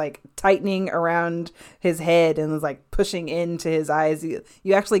that it's like tightening around his head and is like pushing into his eyes.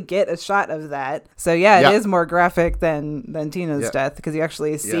 You actually get a shot of that. So it is more graphic than Tina's death, because you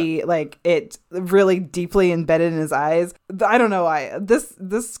actually see like it really deeply embedded in his eyes. I don't know why.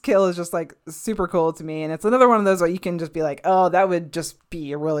 This kill is just like super cool to me, and it's another one of those where you can just be like, oh, that would just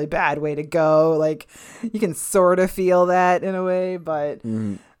be a really bad way to go. Like you can sort of feel that in a way, but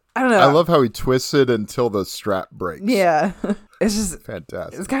I don't know. I love how he twists it until the strap breaks. Yeah. It's just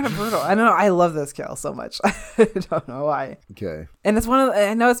fantastic. It's kind of brutal. I don't know. I love this kill so much. I don't know why. Okay. And it's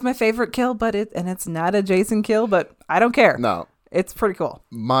I know it's my favorite kill, but it's not a Jason kill, but I don't care. No. It's pretty cool.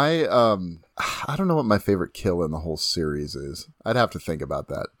 My I don't know what my favorite kill in the whole series is. I'd have to think about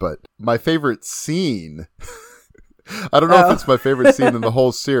that. But my favorite scene I don't know if it's my favorite scene in the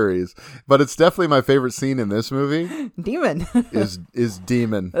whole series, but it's definitely my favorite scene in this movie. Demon. is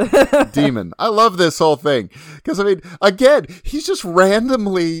Demon. Demon. I love this whole thing. Because, I mean, again, he's just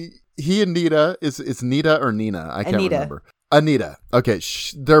randomly, he and Nita, is Nita or Nina? I can't remember. Anita. Okay,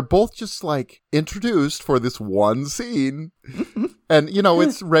 they're both just like introduced for this one scene. And,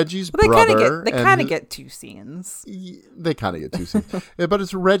 it's Reggie's brother. They kind of get two scenes. They kind of get two scenes. But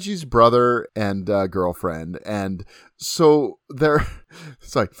it's Reggie's brother and girlfriend. And so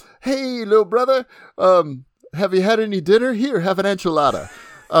it's like, hey, little brother, have you had any dinner? Here, have an enchilada.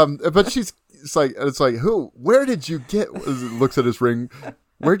 But it's like, who? Where did you get? Looks at his ring.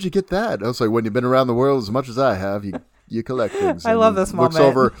 Where'd you get that? I was like, when you've been around the world as much as I have, you collect things. I love this moment. Looks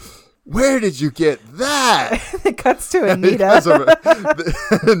over. Where did you get that? It cuts to Anita.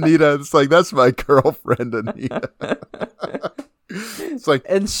 Anita, it's like, that's my girlfriend, Anita. It's like,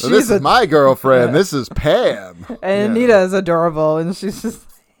 and this is my girlfriend. This is Pam. And Anita is adorable, and she's just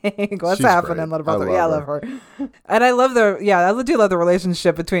what's She's happening, great. little brother? I love her. And I love I do love the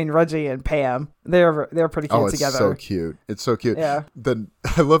relationship between Reggie and Pam. They're pretty cute together. So cute. It's so cute. Yeah. Then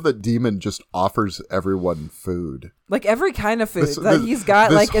I love that Demon just offers everyone food. Like every kind of food that he's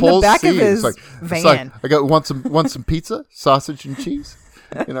got, like in the back of his van. It's like, I got want some pizza, sausage and cheese.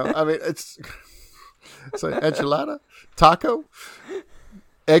 I mean, it's like enchilada, taco,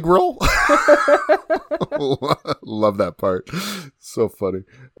 egg roll. Love that part. So funny.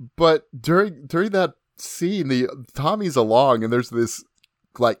 But during that scene, Tommy's along, and there's this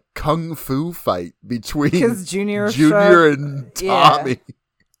like kung fu fight between Junior and Tommy.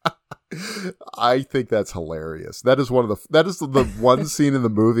 I think that's hilarious. That is the one scene in the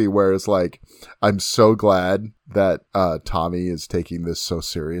movie where it's like, I'm so glad that Tommy is taking this so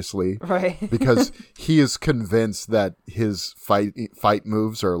seriously, right? Because he is convinced that his fight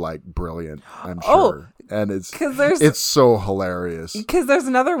moves are like brilliant. I'm sure. and it's so hilarious. Because there's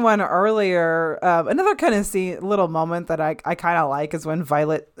another one earlier, another kind of little moment that I kind of like is when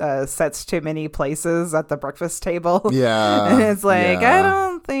Violet sets too many places at the breakfast table. Yeah. And it's like, I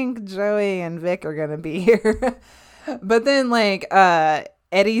don't think Joey and Vic are going to be here. But then like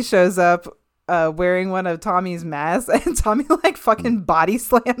Eddie shows up wearing one of Tommy's masks, and Tommy like fucking body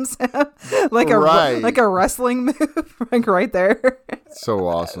slams him like a wrestling move, like right there. So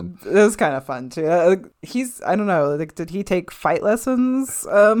awesome. It was kind of fun too. I don't know, like, did he take fight lessons?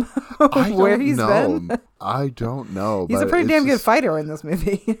 Where he's been? I don't know. He's a pretty damn good fighter in this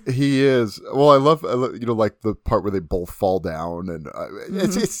movie. He is. Well, I love like the part where they both fall down, and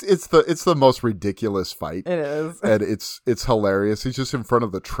it's the most ridiculous fight. It is, and it's hilarious. He's just in front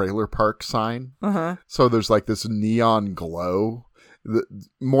of the trailer park sign. So there's like this neon glow.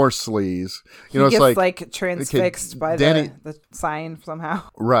 More sleaze. He gets like transfixed by the sign somehow.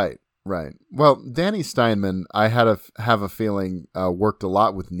 Right. Well, Danny Steinman, I have a feeling worked a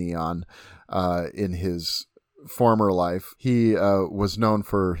lot with neon in his former life. He was known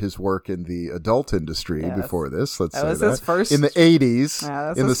for his work in the adult industry before this. That was his first in the 80s,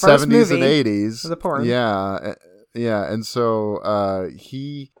 in the 70s and 80s. The porn. Yeah, and so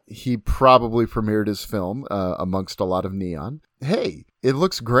he probably premiered his film amongst a lot of neon. Hey, it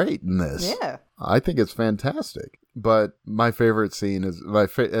looks great in this. Yeah, I think it's fantastic. But my favorite scene is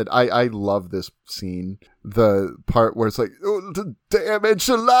I love this scene. The part where it's like, oh, the damn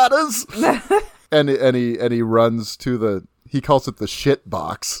enchiladas, and he runs to he calls it the shit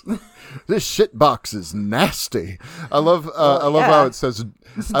box. This shit box is nasty. I love how it says. Do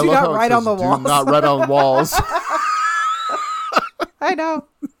not write on the walls. Do not write on walls. I know.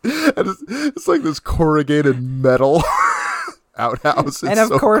 And it's like this corrugated metal outhouse. And of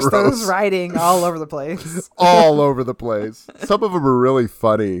course, those writing all over the place. All over the place. Some of them are really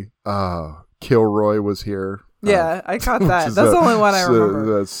funny. Kilroy was here. Yeah, I caught that. That's the only one I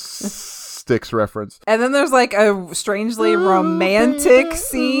remember. Styx reference. And then there's like a strangely romantic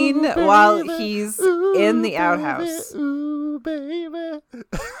scene while he's in the outhouse. Ooh, baby.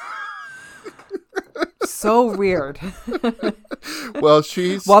 So weird. Well,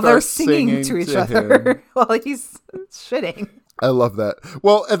 while they're singing to each other while he's shitting. I love that.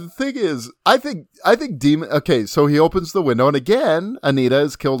 Well, and the thing is, I think Demon. Okay, so he opens the window, and again, Anita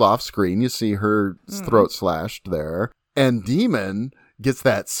is killed off screen. You see her throat slashed there, and Demon gets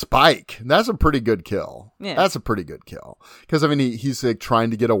that spike. That's a pretty good kill. Yeah. That's a pretty good kill. Because I mean, he's like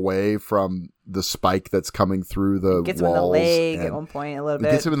trying to get away from the spike that's coming through the gets walls. Him in the leg at one point a little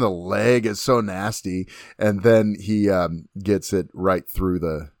bit. Gets him in the leg. It's so nasty, and then he gets it right through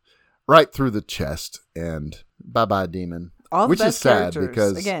the chest, and bye Demon. Which is sad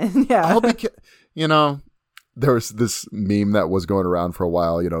because again, yeah. There was this meme that was going around for a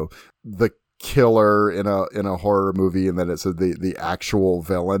while. The killer in a horror movie, and then it said the actual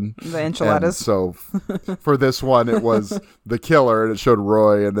villain, the enchiladas. And so for this one, it was the killer, and it showed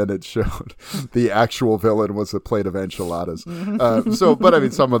Roy, and then it showed the actual villain was a plate of enchiladas. But I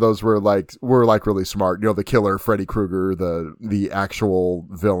mean, some of those were like really smart. The killer, Freddy Krueger. The actual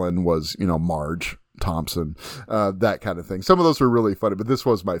villain was Marge Thompson, that kind of thing. Some of those were really funny, but this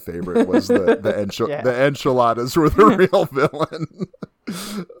was my favorite. Was the enchiladas were the real villain.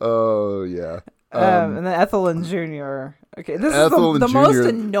 Oh yeah. And then Ethelyn Jr. Okay, this Ethelyn is the most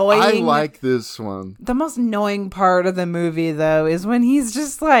annoying. I like this one. The most annoying part of the movie, though, is when he's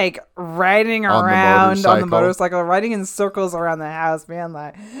just like riding around on the motorcycle, riding in circles around the house, being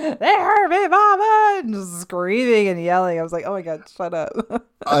like, "They hurt me, Mama!" and just screaming and yelling. I was like, "Oh my god, shut up!"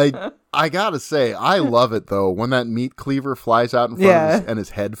 I gotta say, I love it though when that meat cleaver flies out in front of his, and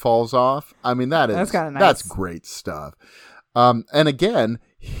his head falls off. I mean, that's kind of nice. That's great stuff. And again,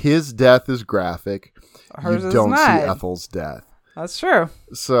 his death is graphic. Hers you don't is see not. Ethel's death. That's true.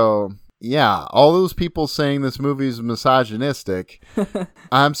 So, yeah, all those people saying this movie is misogynistic,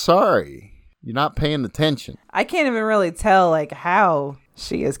 I'm sorry. You're not paying attention. I can't even really tell like how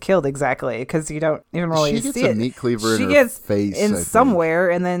she is killed exactly because you don't even really see it. She gets a meat cleaver in her face. In somewhere,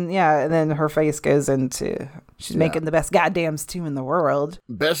 and then her face goes into... She's making the best goddamn stew in the world.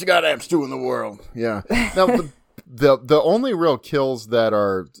 Best goddamn stew in the world. Yeah. Now, the only real kills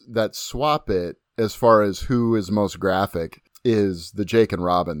that swap it as far as who is most graphic is the Jake and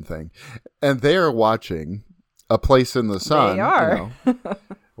Robin thing. And they are watching A Place in the Sun. They are.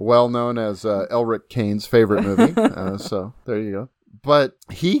 Well known as Elric Kane's favorite movie. So there you go. But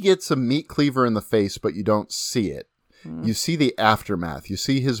he gets a meat cleaver in the face, but you don't see it. You see the aftermath. You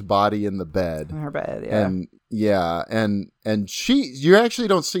see his body in the bed. In her bed, yeah. And you actually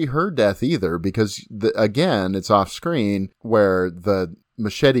don't see her death either because again, it's off screen where the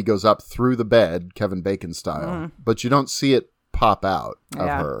machete goes up through the bed, Kevin Bacon style, but you don't see it pop out of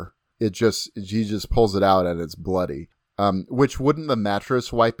her. She just pulls it out and it's bloody. Which wouldn't the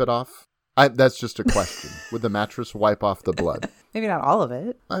mattress wipe it off? That's just a question. Would the mattress wipe off the blood? Maybe not all of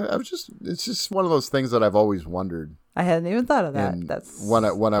it. It's just one of those things that I've always wondered. I hadn't even thought of that. And That's when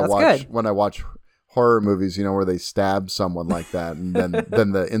I watch horror movies, where they stab someone like that, and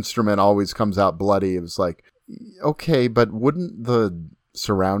then the instrument always comes out bloody. It was like, okay, but wouldn't the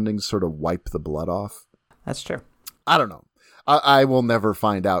surroundings sort of wipe the blood off? That's true. I don't know. I will never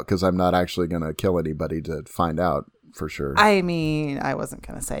find out because I'm not actually going to kill anybody to find out for sure. I mean, I wasn't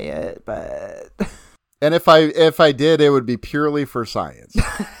going to say it, but and if I did, it would be purely for science.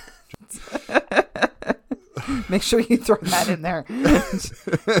 Make sure you throw that in there.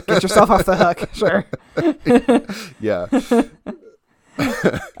 Get yourself off the hook. Sure. Yeah.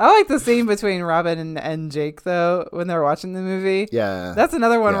 I like the scene between Robin and Jake, though, when they're watching the movie. Yeah. That's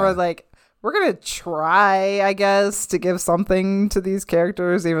another one where, like, we're going to try, I guess, to give something to these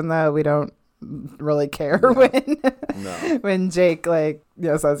characters, even though we don't really care when Jake, like,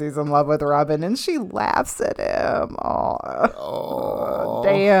 says he's in love with Robin, and she laughs at him. Oh,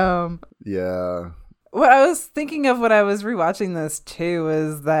 damn. Yeah. What I was thinking of when I was rewatching this too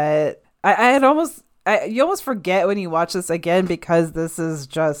is that you almost forget when you watch this again, because this is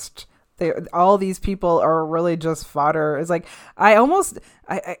just all these people are really just fodder. It's like I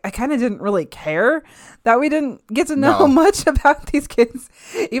kind of didn't really care that we didn't get to know much about these kids,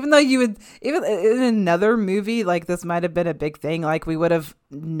 even though you would, even in another movie like this might have been a big thing, like we would have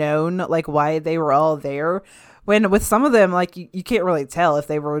known like why they were all there. When with some of them, like you can't really tell if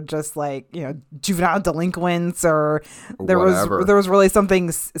they were just like, juvenile delinquents, or there was really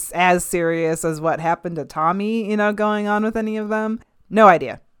something as serious as what happened to Tommy, going on with any of them. No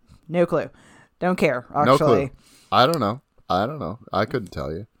idea. No clue. Don't care, actually. No clue. I don't know. I couldn't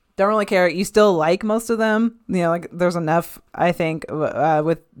tell you. Don't really care. You still like most of them. Like there's enough, I think,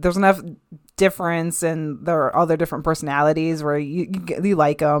 there's enough difference in all their different personalities where you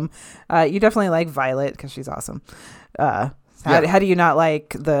like them. You definitely like Violet because she's awesome. How do you not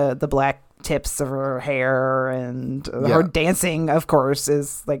like the black tips of her hair, and her dancing, of course,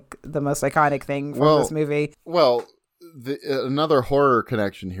 is like the most iconic thing from this movie. Well, another horror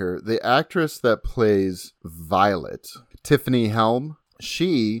connection here. The actress that plays Violet, Tiffany Helm,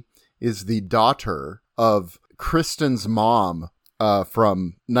 she is the daughter of Kristen's mom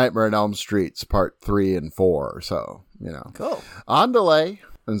from Nightmare on Elm Street's part 3 and 4. So, cool. On delay.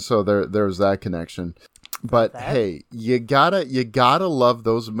 And so there's that connection. But hey, you gotta love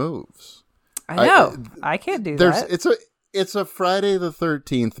those moves. I know. I can't do that. It's a Friday the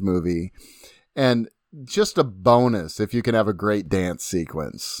 13th movie, and just a bonus if you can have a great dance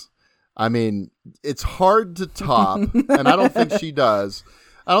sequence. I mean, it's hard to top, and I don't think she does.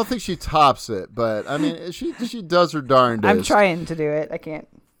 I don't think she tops it, but I mean, she does her darndest. I'm trying to do it. I can't.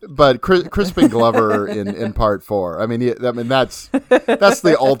 But Crispin Glover in part 4. I mean, that's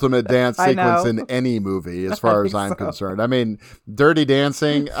the ultimate dance sequence in any movie, as far as I'm concerned. I mean, Dirty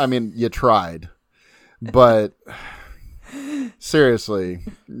Dancing. I mean, you tried, but seriously,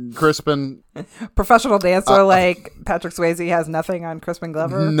 Crispin, professional dancer like Patrick Swayze has nothing on Crispin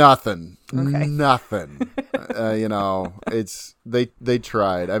Glover. Nothing. Okay. Nothing. It's they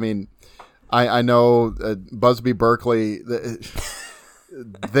tried. I mean, I know Busby Berkeley.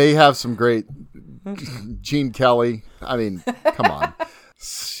 They have some great Gene Kelly. I mean, come on.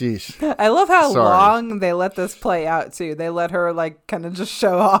 Sheesh. I love how long they let this play out too. They let her like kind of just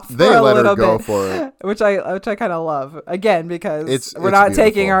show off. They let her go for it, which I kind of love. Again, because we're not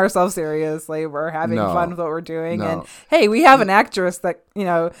taking ourselves seriously. We're having fun with what we're doing, and hey, we have an actress that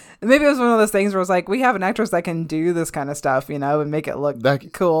maybe it was one of those things where it's like we have an actress that can do this kind of stuff, and make it look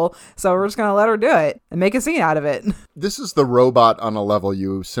cool. So we're just gonna let her do it and make a scene out of it. This is the robot on a level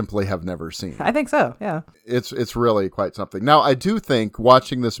you simply have never seen. I think so. Yeah, it's really quite something. Now, I do think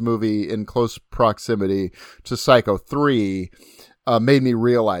watching this movie in close proximity to Psycho 3 made me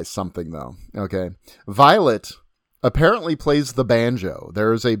realize something, though. Okay. Violet apparently plays the banjo.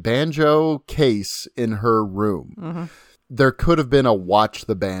 There is a banjo case in her room. Mm-hmm. There could have been a watch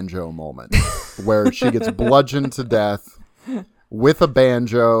the banjo moment where she gets bludgeoned to death with a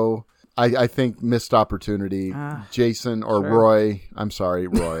banjo. I think missed opportunity. Jason or sure. Roy. I'm sorry,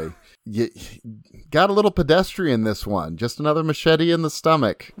 Roy. You got a little pedestrian this one. Just another machete in the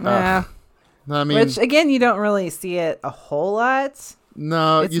stomach. Yeah. I mean, which again, you don't really see it a whole lot.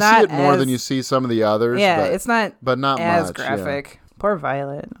 No, you see it more than you see some of the others. Yeah, it's not as much, graphic. Yeah. Poor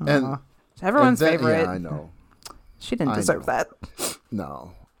Violet. And everyone's favorite. Yeah, I know. She didn't deserve that.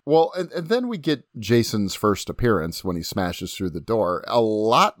 No. Well, and then we get Jason's first appearance when he smashes through the door, a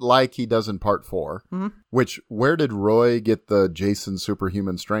lot like he does in part 4, which, where did Roy get the Jason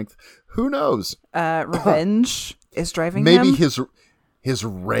superhuman strength? Who knows? Revenge is driving Maybe him. his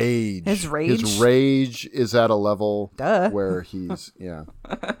rage. His rage? His rage is at a level Duh. where he's, yeah.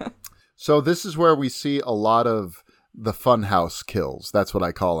 So this is where we see a lot of the funhouse kills. That's what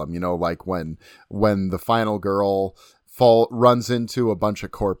I call them. You know, like when the final girl runs into a bunch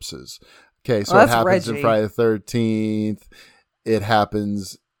of corpses. Okay, so it happens Reggie. in Friday the 13th. It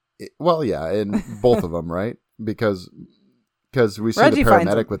happens, in both of them, right? Because we see Reggie the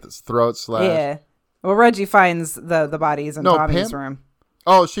paramedic with his throat slashed. Yeah. Well, Reggie finds the bodies in Tommy's room.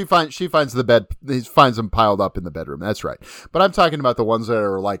 Oh, she finds the bed. He finds them piled up in the bedroom. That's right. But I'm talking about the ones that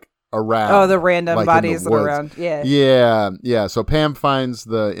are like around. Oh, the random like bodies that are woods. around. Yeah. Yeah. So Pam finds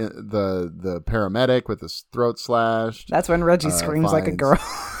the paramedic with his throat slashed. That's when Reggie screams like a girl.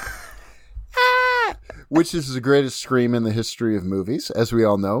 Which is the greatest scream in the history of movies, as we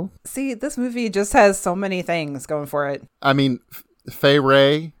all know. See, this movie just has so many things going for it. I mean, Fay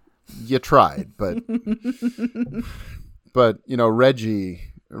Ray, you tried, but you know, Reggie,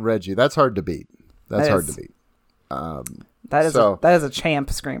 that's hard to beat. That is a champ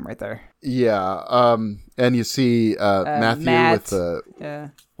scream right there. Yeah, and you see Matthew Matt,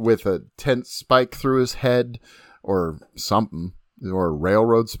 with a tent spike through his head, or something, or a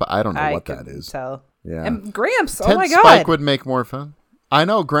railroad spike. I don't know what that is. Tell. Yeah, And Gramps. tent Oh my god, spike would make more fun. I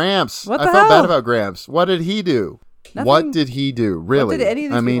know Gramps. What I the felt bad hell? about Gramps. What did he do? Nothing. What did he do? Really? did any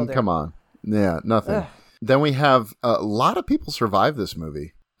of these I mean, people do? come on. Yeah, nothing. Ugh. Then we have a lot of people survive this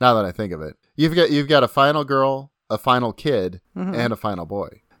movie. Now that I think of it, you've got a final girl, a final kid, and a final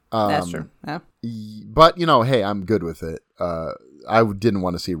boy. That's true. Yeah. But you know, hey, I'm good with it. I didn't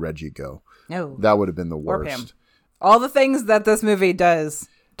want to see Reggie go. No. That would have been the Or Pam. worst. All the things that this movie does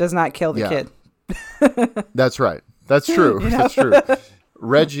not kill the kid. That's right. That's true. That's true.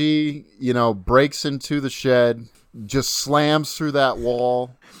 Reggie, you know, breaks into the shed, just slams through that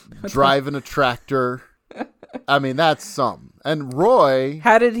wall, driving a tractor. I mean, that's something. And Roy,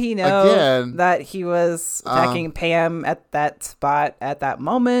 How did he know again, that he was attacking Pam at that spot at that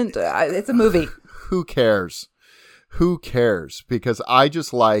moment? It's a movie. who cares? Who cares? Because I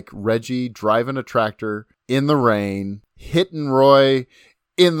just like Reggie driving a tractor in the rain, hitting Roy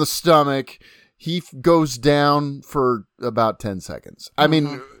in the stomach. He goes down for about 10 seconds. I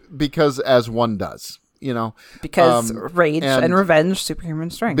mean, because as one does, you know. Because rage and revenge, superhuman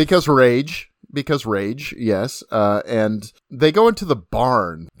strength. Because rage, yes. And they go into the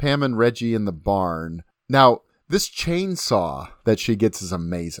barn, Pam and Reggie in the barn. Now, this chainsaw that she gets is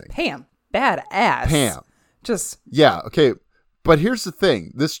amazing. Pam, badass. Pam. Just. Yeah, okay. But here's the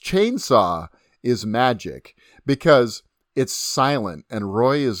thing. This chainsaw is magic because it's silent and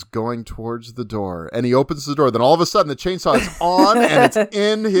Roy is going towards the door and he opens the door. Then all of a sudden the chainsaw is on and it's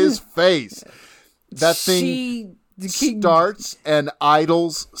in his face. That thing starts and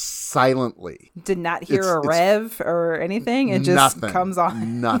idles silently. Did not hear a rev or anything. It just comes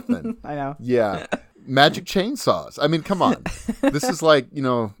on. Nothing. I know. Yeah. Magic chainsaws. I mean, come on. This is like, you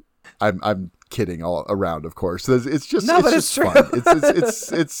know, I'm kidding all around, of course. It's just it's true. fun.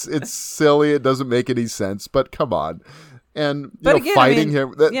 It's silly. It doesn't make any sense, but come on. And fighting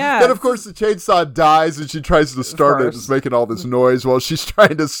him. Then of course the chainsaw dies and she tries to start it. It's making all this noise while she's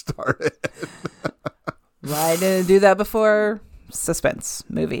trying to start it. Why didn't do that before? Suspense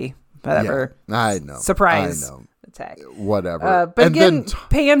movie, whatever. Yeah, I know. Surprise. I know. Attack. Whatever. But and again, then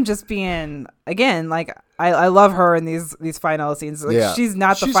Pam just being like I love her in these final scenes. Like she's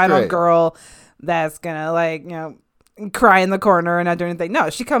not the final great. girl that's gonna cry in the corner and not do anything. No,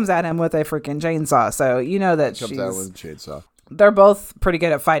 she comes at him with a freaking chainsaw. So you know that comes out with a chainsaw. They're both pretty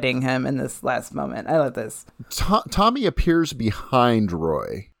good at fighting him in this last moment. I love this. Tommy appears behind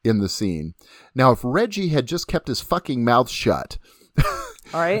Roy in the scene. Now, if Reggie had just kept his fucking mouth shut,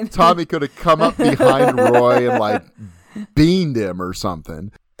 all right, Tommy could have come up behind Roy and like beamed him or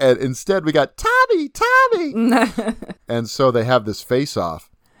something. And instead, we got Tommy, and so they have this face-off.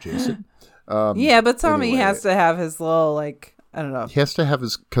 Jason. Yeah, but Tommy has to have his little I don't know. He has to have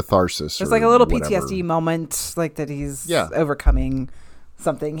his catharsis. There's like a little PTSD moment, like that he's overcoming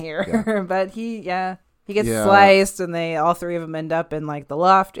something here. Yeah. But he gets sliced, and all three of them end up in like the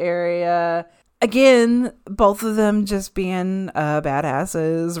loft area. Again, both of them just being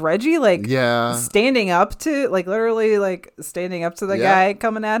badasses. Reggie standing up to literally standing up to the guy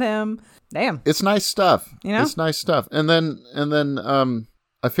coming at him. Damn, it's nice stuff. You know, it's nice stuff. And then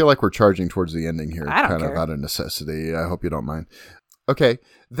I feel like we're charging towards the ending here, I don't kind care. of out of necessity. I hope you don't mind. Okay,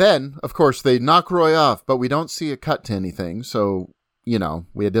 then of course they knock Roy off, but we don't see a cut to anything. So you know,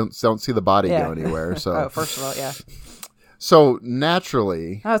 we don't see the body go anywhere. So oh, first of all, yeah. So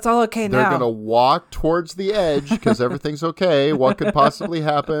naturally, oh, it's all okay they're now. going to walk towards the edge because everything's okay. What could possibly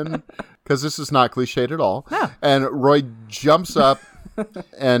happen? Because this is not cliched at all. No. And Roy jumps up,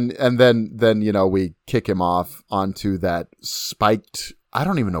 and then you know, we kick him off onto that spiked. I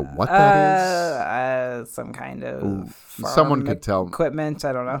don't even know what that is. Some kind of someone could tell. Equipment.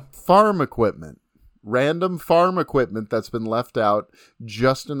 I don't know. Farm equipment. Random farm equipment that's been left out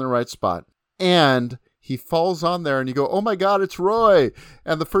just in the right spot. And he falls on there and you go, oh my God, it's Roy.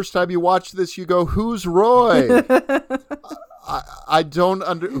 And the first time you watch this, you go, who's Roy? I don't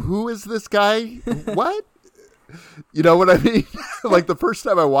who is this guy? What? You know what I mean? Like the first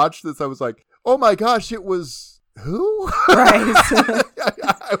time I watched this, I was like, oh my gosh, it was who? Right.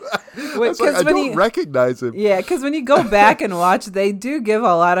 I don't recognize him. Yeah, because when you go back and watch, they do give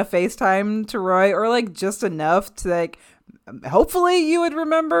a lot of FaceTime to Roy, or like just enough to like, hopefully you would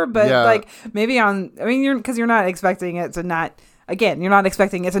remember, but like maybe you're not expecting it to not. Again, you're not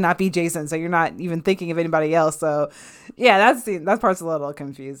expecting it to not be Jason, so you're not even thinking of anybody else. So, yeah, that part's a little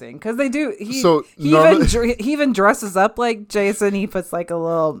confusing because they do. He even dresses up like Jason. He puts like a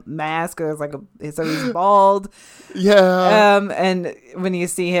little mask. So he's bald. Yeah. And when you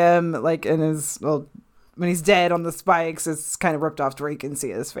see him like in his when he's dead on the spikes, it's kind of ripped off to where you can see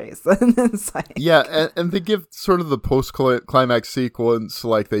his face. It's like, yeah, and they give sort of the post-climax sequence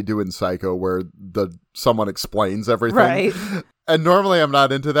like they do in Psycho, where someone explains everything. Right. And normally I'm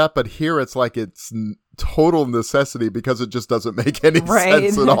not into that, but here it's like it's total necessity because it just doesn't make any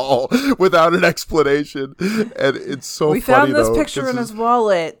sense at all without an explanation. And it's so funny. We found this picture in his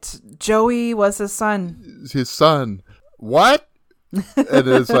wallet. Joey was his son. His son. What? And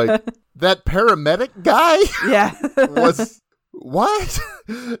it's like, that paramedic guy? Yeah. Was what?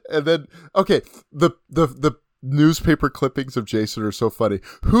 And then, okay, the newspaper clippings of Jason are so funny.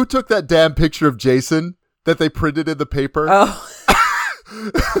 Who took that damn picture of Jason that they printed in the paper? Oh.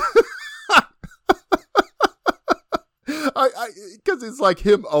 Because it's like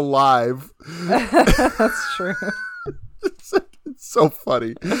him alive. That's true. It's so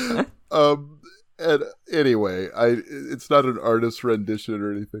funny. And anyway, it's not an artist's rendition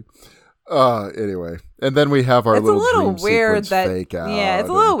or anything. Anyway, and then we have our little dream sequence fake out. Yeah, it's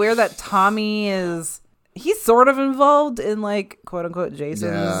a little weird that Tommy he's sort of involved in like quote unquote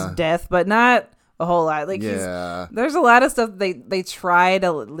Jason's death, but not a whole lot. Like there's a lot of stuff they try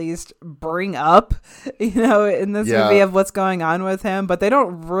to at least bring up, you know, in this movie of what's going on with him, but they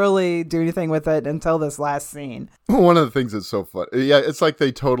don't really do anything with it until this last scene. One of the things that's so fun, it's like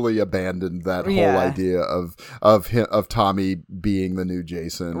they totally abandoned that whole idea of Tommy being the new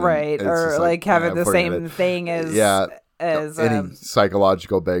Jason, right? Or like having the same thing as any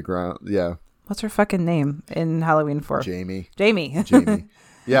psychological background. Yeah. What's her fucking name in Halloween 4? Jamie.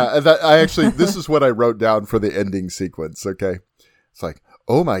 Yeah, this is what I wrote down for the ending sequence, okay? It's like,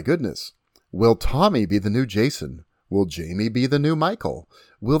 oh my goodness. Will Tommy be the new Jason? Will Jamie be the new Michael?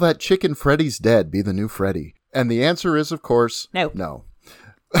 Will that chicken Freddy's dead be the new Freddy? And the answer is, of course, no.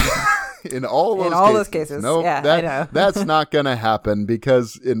 In all those cases. No, I know. That's not going to happen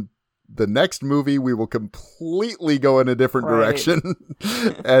because in the next movie, we will completely go in a different direction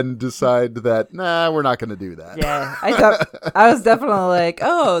and decide that, we're not going to do that. Yeah, I was definitely like,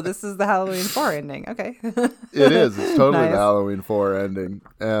 oh, this is the Halloween 4 ending. Okay. It is. It's totally the Halloween 4 ending.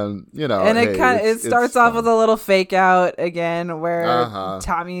 And, you know. And it starts off with a little fake out again where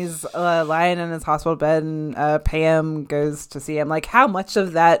Tommy's lying in his hospital bed and Pam goes to see him. Like, how much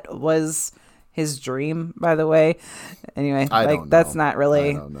of that was his dream, by the way? Anyway, that's not really.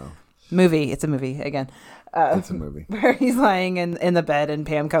 I don't know. Movie. It's a movie again. It's a movie where he's lying in the bed and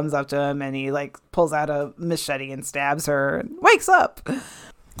Pam comes up to him and he like pulls out a machete and stabs her and wakes up.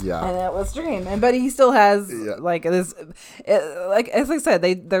 Yeah, and that was dream. But he still has like this. Like as I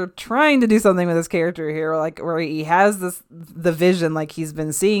said, they're trying to do something with his character here, like where he has the vision, like he's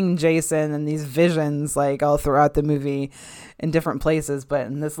been seeing Jason and these visions like all throughout the movie in different places. But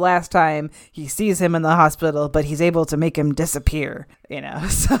in this last time, he sees him in the hospital, but he's able to make him disappear. You know,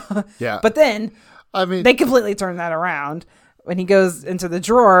 so yeah. But then, I mean, they completely turn that around. When he goes into the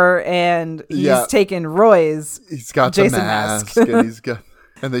drawer and he's taken Roy's Jason the mask and he's got.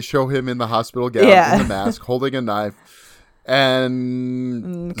 And they show him in the hospital gown in the mask, holding a knife,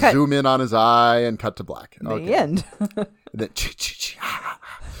 and zoom in on his eye and cut to black. The end.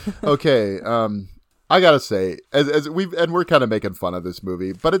 Okay, I gotta say, we're kind of making fun of this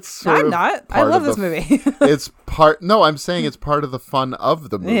movie, but it's sort of. I'm not. I love this movie. It's part. No, I'm saying it's part of the fun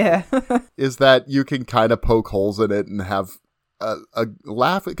of the movie. Yeah. Is that you can kind of poke holes in it and have a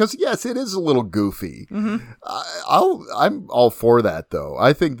laugh, because yes, it is a little goofy. Mm-hmm. I'm all for that, though.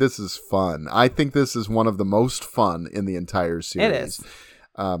 I think this is fun. I think this is one of the most fun in the entire series. It is.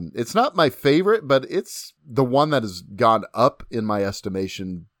 It's not my favorite, but it's the one that has gone up in my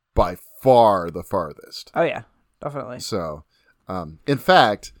estimation by far the farthest. Oh yeah, definitely. So, in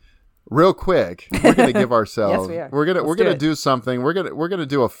fact, real quick, we're gonna give ourselves. Yes, we are. We're gonna do something. We're gonna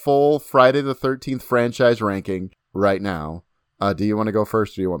do a full Friday the 13th franchise ranking right now. Do you want to go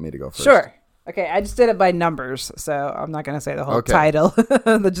first, or do you want me to go first? Sure. Okay, I just did it by numbers, so I'm not gonna say the whole title.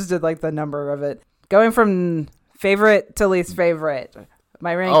 I just did like the number of it, going from favorite to least favorite.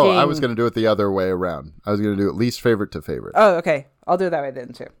 My ranking. Oh, I was gonna do it the other way around. I was gonna do it least favorite to favorite. Oh, okay. I'll do it that way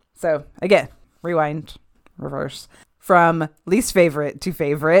then too. So again, rewind, reverse. From least favorite to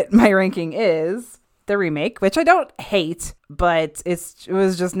favorite, my ranking is the remake, which I don't hate, but it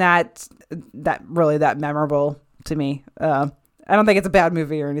was just not that memorable to me. I don't think it's a bad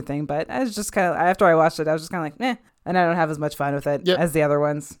movie or anything, but I was just kind of, after I watched it, I was just kind of like, meh, and I don't have as much fun with it as the other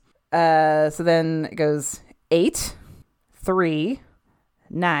ones. So then it goes 8, 3,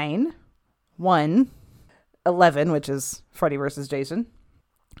 9, 1, 11, which is Freddy versus Jason,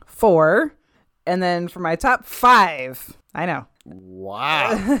 4, and then for my top 5, I know.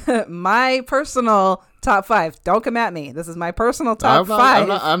 Wow. My personal top 5. Don't come at me. This is my personal top 5.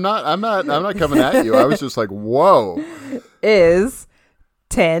 I'm not coming at you. I was just like, whoa. Is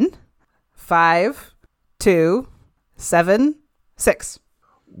 10, 5, 2, 7, 6.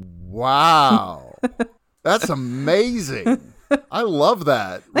 Wow. That's amazing. I love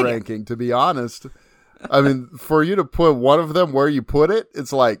that ranking, to be honest. I mean, for you to put one of them where you put it,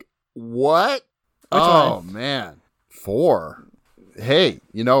 it's like, what? Man. 4. Hey,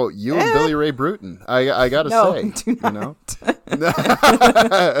 you and Billy Ray Bruton. I gotta say, do not.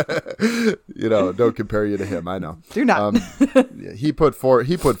 Don't compare you to him. I know. Do not. He put 4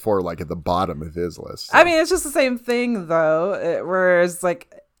 like at the bottom of his list. So. I mean, it's just the same thing though. Whereas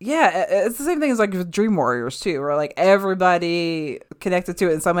like, yeah, it's the same thing as like with Dream Warriors too, where like everybody connected to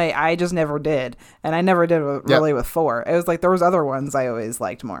it in some way. I just never did, and I never did really with 4. It was like there was other ones I always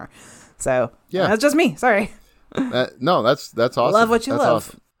liked more. So yeah, that's just me. Sorry. No, that's awesome. Love what you love.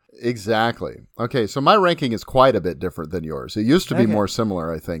 Awesome. Exactly. Okay, so my ranking is quite a bit different than yours. It used to be more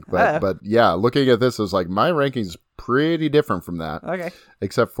similar, I think, but yeah, looking at this, is like my ranking is pretty different from that. Okay.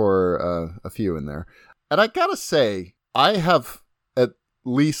 Except for a few in there, and I gotta say, I have at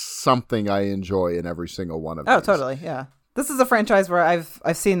least something I enjoy in every single one of these. Oh, totally. Yeah. This is a franchise where I've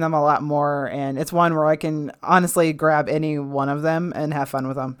seen them a lot more, and it's one where I can honestly grab any one of them and have fun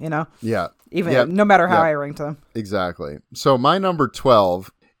with them, Yeah. No matter how I rank them. Exactly. So my number 12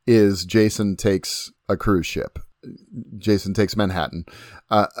 is Jason Takes a Cruise Ship. Jason Takes Manhattan.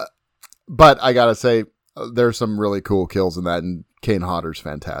 But I gotta say, there's some really cool kills in that, and Kane Hodder's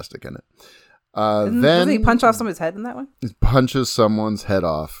fantastic in it. Does he punch off somebody's head in that one? He punches someone's head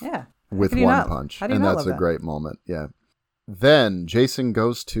off. Yeah. With one punch. And that's a great moment. Yeah. Then Jason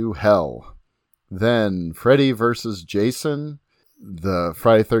Goes to Hell. Then Freddy versus Jason, the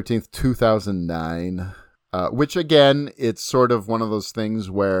Friday 13th, 2009, which again, it's sort of one of those things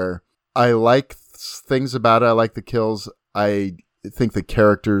where I like things about it. I like the kills. I think the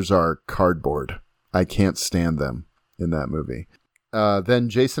characters are cardboard. I can't stand them in that movie. Then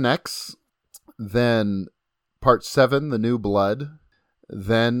Jason X. Then Part 7, The New Blood.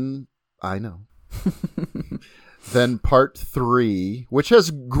 Then, I know. Then Part 3, which has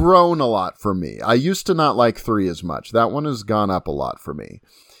grown a lot for me. I used to not like 3 as much. That one has gone up a lot for me.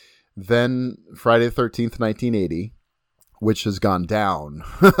 Then Friday the 13th, 1980, which has gone down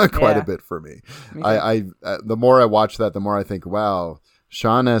quite a bit for me. I the more I watch that, the more I think, wow,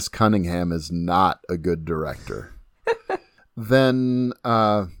 Sean S. Cunningham is not a good director. Then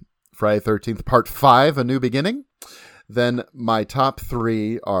Friday the 13th, Part 5, A New Beginning. Then my top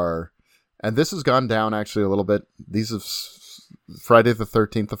 3 are... And this has gone down actually a little bit. These are Friday the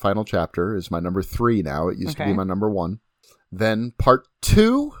 13th, the final chapter, is my number 3 now. It used to be my number 1. Then Part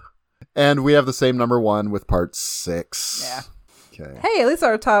 2, and we have the same number 1 with Part 6. Yeah. Okay. Hey, at least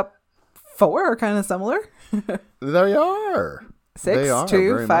our top 4 are kind of similar. They are. 6, they are,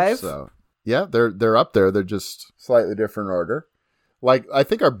 2, 5. So. Yeah, they're up there. They're just slightly different order. Like, I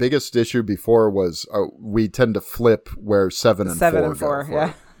think our biggest issue before was we tend to flip where 7 and 4 7 and 4,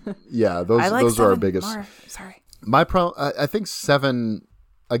 yeah. Yeah, those are our biggest. More. Sorry. My problem, I think 7.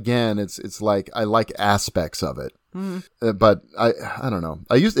 Again, it's like I like aspects of it, but I don't know.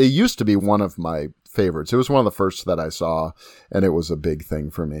 It used to be one of my favorites. It was one of the first that I saw, and it was a big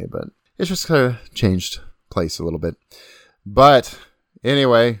thing for me. But it's just kind of changed place a little bit. But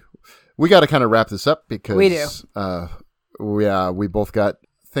anyway, we got to kind of wrap this up because we do. we both got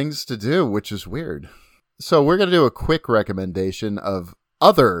things to do, which is weird. So we're going to do a quick recommendation of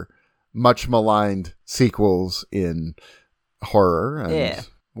other much maligned sequels in horror. And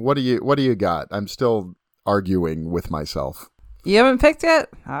what do you got? I'm still arguing with myself. You haven't picked yet?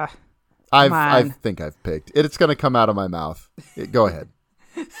 I think I've picked. It's going to come out of my mouth. Go ahead.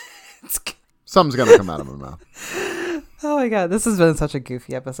 Something's going to come out of my mouth. Oh my god, this has been such a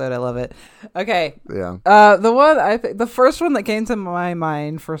goofy episode. I love it. Okay. Yeah. The first one that came to my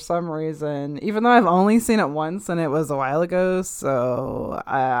mind for some reason, even though I've only seen it once and it was a while ago, so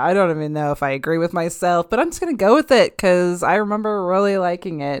I don't even know if I agree with myself, but I'm just gonna go with it because I remember really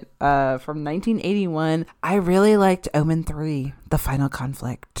liking it. From 1981, I really liked Omen 3: The Final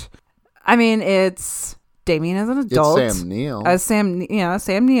Conflict. I mean, it's Damien as an adult. It's Sam Neill.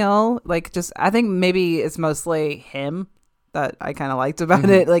 Sam Neill. Like, just, I think maybe it's mostly him that I kind of liked about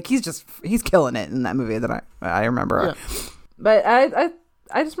it. Like, he's killing it in that movie that I remember. Yeah. But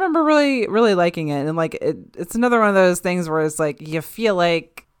I just remember really, really liking it. And, like, it's another one of those things where it's like, you feel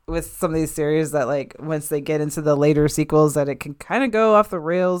like with some of these series that, like, once they get into the later sequels that it can kind of go off the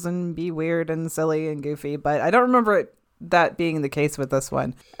rails and be weird and silly and goofy. But I don't remember that being the case with this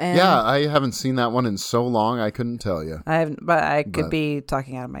one. And yeah, I haven't seen that one in so long I couldn't tell you. I haven't, but I could be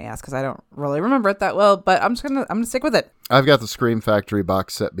talking out of my ass because I don't really remember it that well. But I'm gonna stick with it. I've got the Scream Factory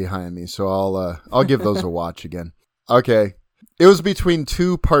box set behind me, so I'll give those a watch again. Okay, it was between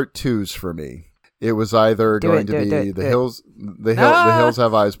two part 2s for me. It was either going to be The Hills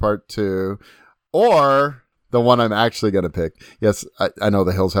Have Eyes Part 2, or the one I'm actually going to pick. Yes, I know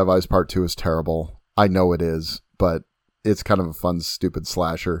The Hills Have Eyes Part 2 is terrible. I know it is, but it's kind of a fun, stupid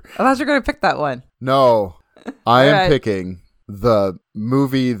slasher. I thought you were going to pick that one. No, I am picking the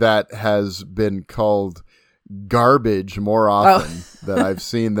movie that has been called garbage more often that I've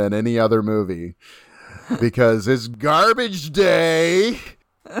seen than any other movie, because it's Garbage Day.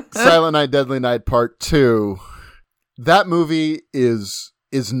 Silent Night, Deadly Night Part 2. That movie is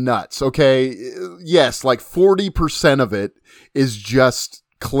nuts. Okay, yes, like 40% of it is just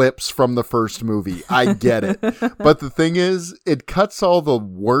clips from the first movie. I get it. But the thing is, it cuts all the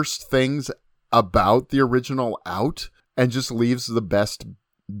worst things about the original out and just leaves the best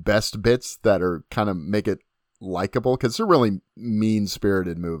bits that are kind of make it likable, because it's a really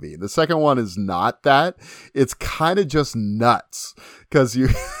mean-spirited movie. The second one is not that. It's kind of just nuts because you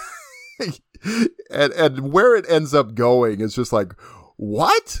and where it ends up going is just like,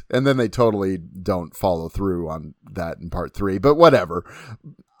 what? And then they totally don't follow through on that in part 3, but whatever.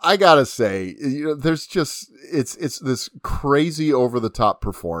 I gotta say, there's just, it's this crazy over the top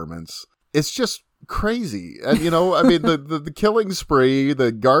performance. It's just crazy. And, I mean, the killing spree,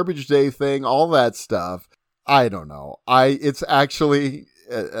 the Garbage Day thing, all that stuff. I don't know. It's actually,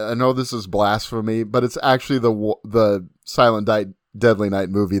 I know this is blasphemy, but it's actually the Silent Night, Deadly Night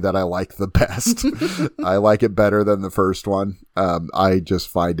movie that I like the best. I like it better than the first one. I just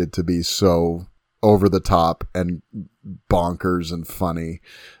find it to be so over the top and bonkers and funny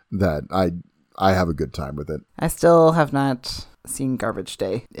that I have a good time with it. I still have not seen Garbage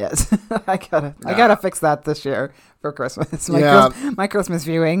Day yet. I gotta fix that this year for Christmas. My Christmas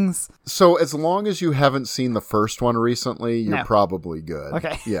viewings. So as long as you haven't seen the first one recently, you're probably good.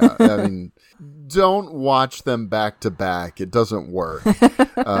 Okay. Yeah. I mean, don't watch them back to back. It doesn't work.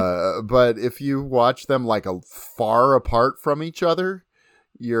 But if you watch them like far apart from each other,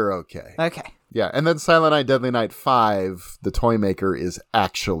 you're okay. Okay. Yeah. And then Silent Night, Deadly Night 5, The Toy Maker, is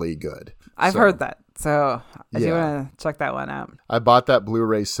actually good. I've heard that. So if you want to check that one out. I bought that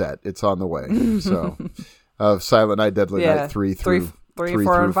Blu-ray set. It's on the way. So Silent Night, Deadly Night 3,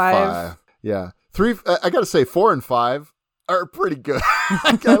 4, and 5. Yeah. 3, I got to say 4 and 5 are pretty good.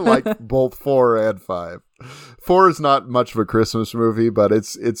 I like both 4 and 5. 4 is not much of a Christmas movie, but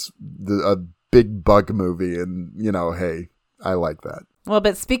it's a big bug movie. And, hey, I like that. Well,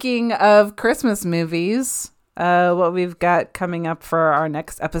 but speaking of Christmas movies, what we've got coming up for our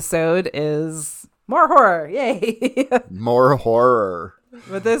next episode is more horror. Yay! More horror.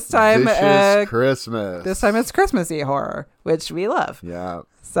 But this time, Christmas. This time it's Christmassy horror, which we love. Yeah.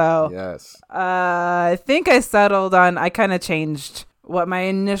 So, yes. I think I settled on, I kind of changed what my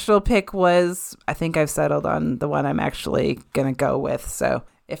initial pick was. I think I've settled on the one I'm actually going to go with. So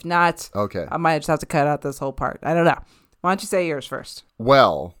if not, okay, I might just have to cut out this whole part. I don't know. Why don't you say yours first?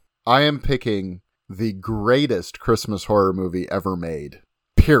 Well, I am picking the greatest Christmas horror movie ever made,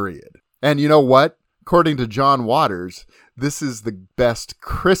 period. And you know what? According to John Waters, this is the best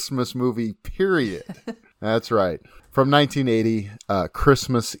Christmas movie, period. That's right. From 1980,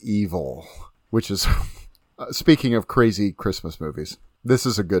 Christmas Evil, which is, speaking of crazy Christmas movies, this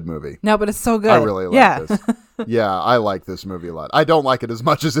is a good movie. No, but it's so good. I really like this. Yeah, I like this movie a lot. I don't like it as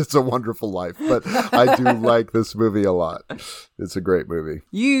much as It's a Wonderful Life, but I do like this movie a lot. It's a great movie.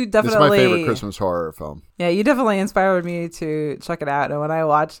 You definitely... It's my favorite Christmas horror film. Yeah, you definitely inspired me to check it out. And when I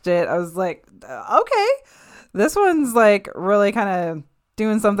watched it, I was like, okay, this one's like really kind of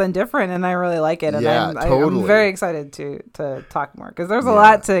doing something different, and I really like it. And I'm very excited to talk more because there's a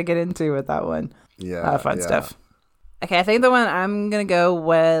lot to get into with that one. Yeah, fun stuff. Okay, I think the one I'm going to go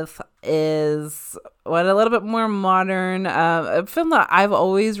with is one a little bit more modern, a film that I've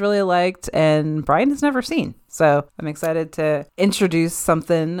always really liked and Brian has never seen. So I'm excited to introduce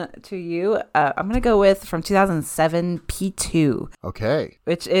something to you. I'm going to go with from 2007, P2. Okay.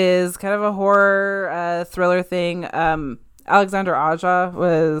 Which is kind of a horror thriller thing. Alexander Aja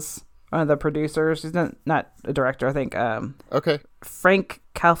was one of the producers. He's not a director, I think. Okay. Frank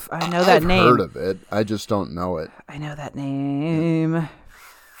I know that name. I've heard of it. I just don't know it. I know that name.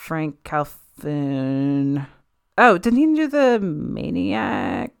 Frank Calfin. Oh, didn't he do the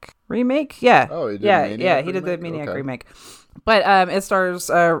Maniac remake? Yeah. Oh, he did he did the Maniac remake. But it stars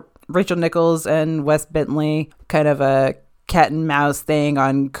Rachel Nichols and Wes Bentley, kind of a cat and mouse thing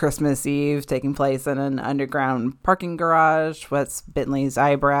on Christmas Eve taking place in an underground parking garage. Wes Bentley's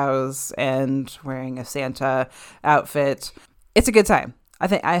eyebrows and wearing a Santa outfit. It's a good time.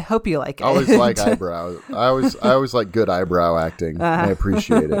 I hope you like it. I always like eyebrow. I always like good eyebrow acting. I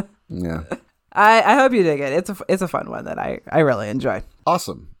appreciate it. Yeah. I hope you dig it. It's a fun one that I really enjoy.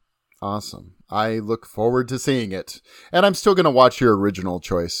 Awesome. I look forward to seeing it. And I'm still going to watch your original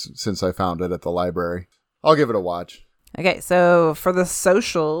choice since I found it at the library. I'll give it a watch. Okay, so for the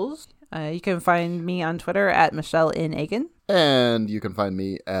socials, you can find me on Twitter at Michelle N. Aiken. And you can find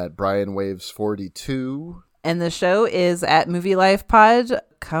me at BrianWaves42. And the show is at Movie Life Pod.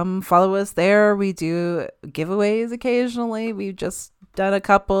 Come follow us there. We do giveaways occasionally. We've just done a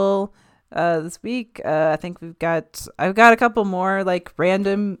couple this week. I think I've got a couple more like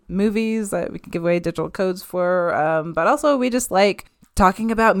random movies that we can give away digital codes for. But also we just like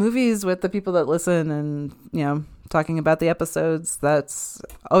talking about movies with the people that listen and, talking about the episodes. That's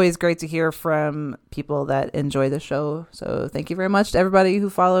always great to hear from people that enjoy the show. So thank you very much to everybody who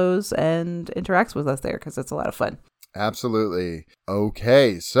follows and interacts with us there because it's a lot of fun. Absolutely.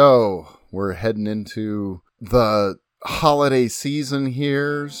 Okay, so we're heading into the holiday season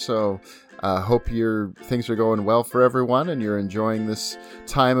here. So hope things are going well for everyone and you're enjoying this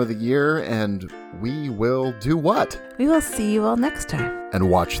time of the year. And we will do what? We will see you all next time. And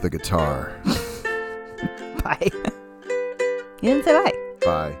watch the guitar. Bye. You didn't say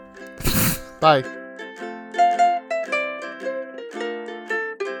bye. Bye. Bye.